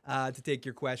Teflon to take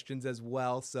your questions as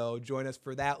well. So join us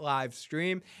for that live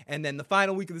stream. And then the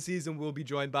final week of the season, we'll be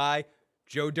joined by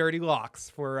Joe Dirty Locks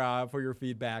for your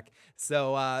feedback.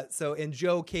 So and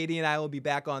Joe, Katie, and I will be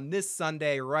back on this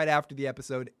Sunday right after the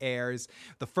episode airs.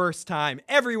 The first time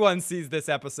everyone sees this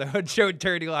episode, Joe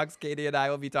Dirty Locks, Katie, and I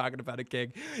will be talking about a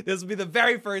King. This will be the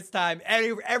very first time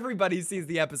everybody sees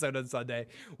the episode on Sunday.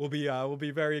 We'll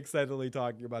be very excitedly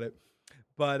talking about it.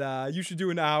 But you should do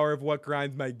an hour of what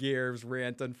grinds my gears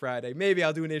rant on Friday. Maybe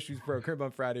I'll do an issues program on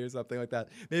Friday or something like that.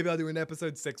 Maybe I'll do an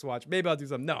episode 6 watch. Maybe I'll do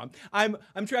something. No, I'm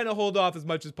trying to hold off as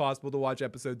much as possible to watch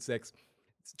episode 6.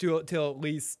 till at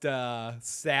least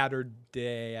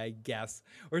Saturday, I guess,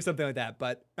 or something like that.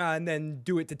 But and then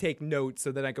do it to take notes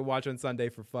so that I can watch on Sunday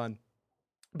for fun.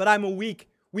 But I'm a weak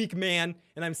man,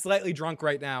 and I'm slightly drunk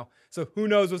right now. So who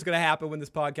knows what's gonna happen when this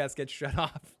podcast gets shut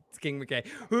off? It's King Mckay.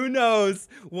 Who knows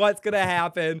what's gonna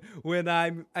happen when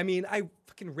I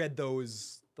fucking read the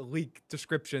leak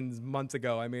descriptions months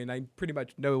ago. I mean, I pretty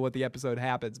much know what the episode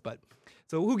happens, but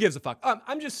so who gives a fuck?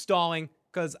 I'm just stalling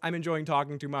because I'm enjoying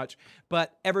talking too much.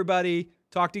 But everybody,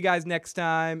 talk to you guys next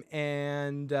time,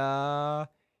 and yeah,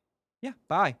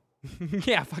 bye.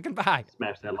 Yeah, fucking bye.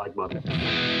 Smash that like button.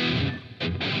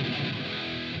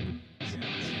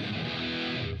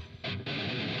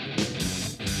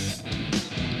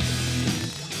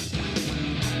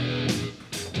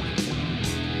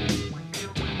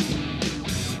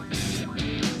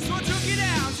 So I took you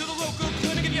down to the local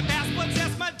clinic. If you pass blood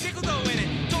test, my dick will go in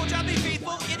it. Told you I'd be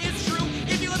faithful, it is true.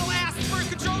 If you little ass is birth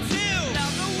control too. Now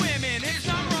the women, it's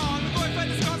not wrong. The boy fight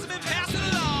this concept and pass it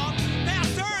along.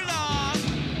 Pass her along.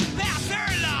 Pass her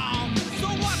along. So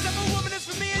what type of woman is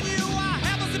for me and you? I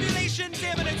have a simulation,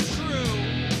 damn it, it's true.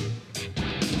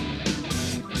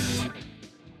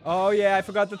 Oh yeah, I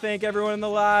forgot to thank everyone in the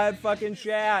live fucking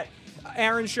chat.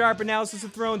 Aaron Sharp, Analysis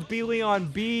of Thrones, B. Leon,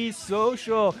 B.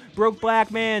 Social, Broke Black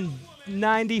Man,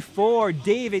 94,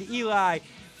 David, Eli,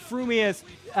 Frumius,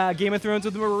 Game of Thrones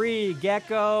with Marie,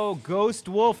 Gecko, Ghost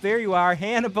Wolf, there you are,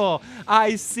 Hannibal,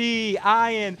 I see,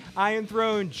 Iron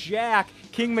Throne, Jack,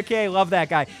 King Mckay, love that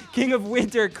guy, King of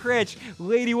Winter, Critch,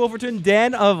 Lady Wolverton,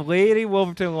 Den of Lady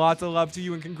Wolverton, lots of love to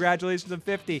you and congratulations on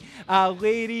 50,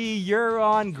 Lady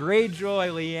Euron,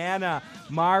 Greyjoy, Leanna,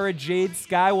 Mara Jade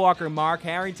Skywalker, Mark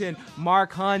Harrington,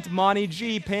 Mark Hunt, Monty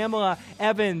G, Pamela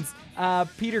Evans,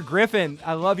 Peter Griffin,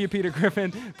 I love you, Peter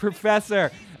Griffin,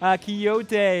 Professor,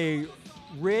 Quixote,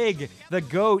 Rig, The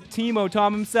Goat, Timo,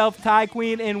 Tom himself, Ty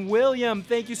Queen, and William.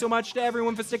 Thank you so much to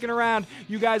everyone for sticking around.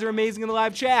 You guys are amazing in the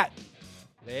live chat.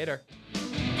 Later.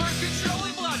 Birth control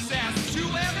and blood tests to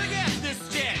ever get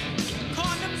this shit.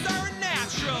 Condoms are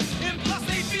natural, and plus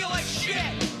they feel like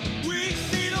shit. We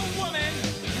need a woman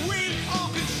we all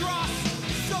can trust,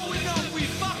 so we know if we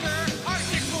fuck her, our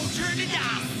dicks won't turn to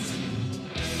dust.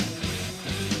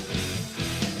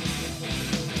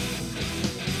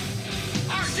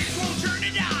 Our dicks won't turn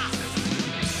to dust.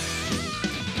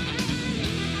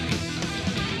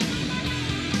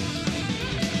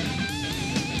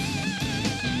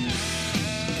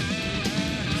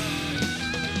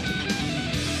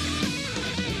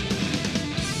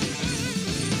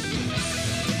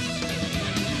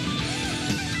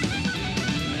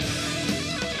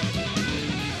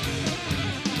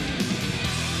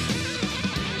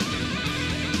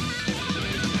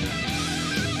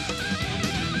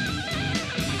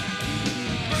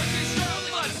 Birth control and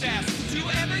blood tests to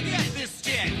ever get this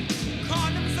shit.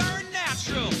 Condoms are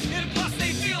natural, and plus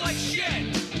they feel like shit.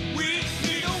 We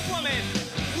need a woman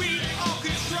we all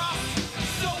can trust,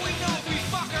 so we know if we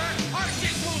fuck her, our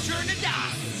dicks won't turn to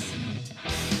dust.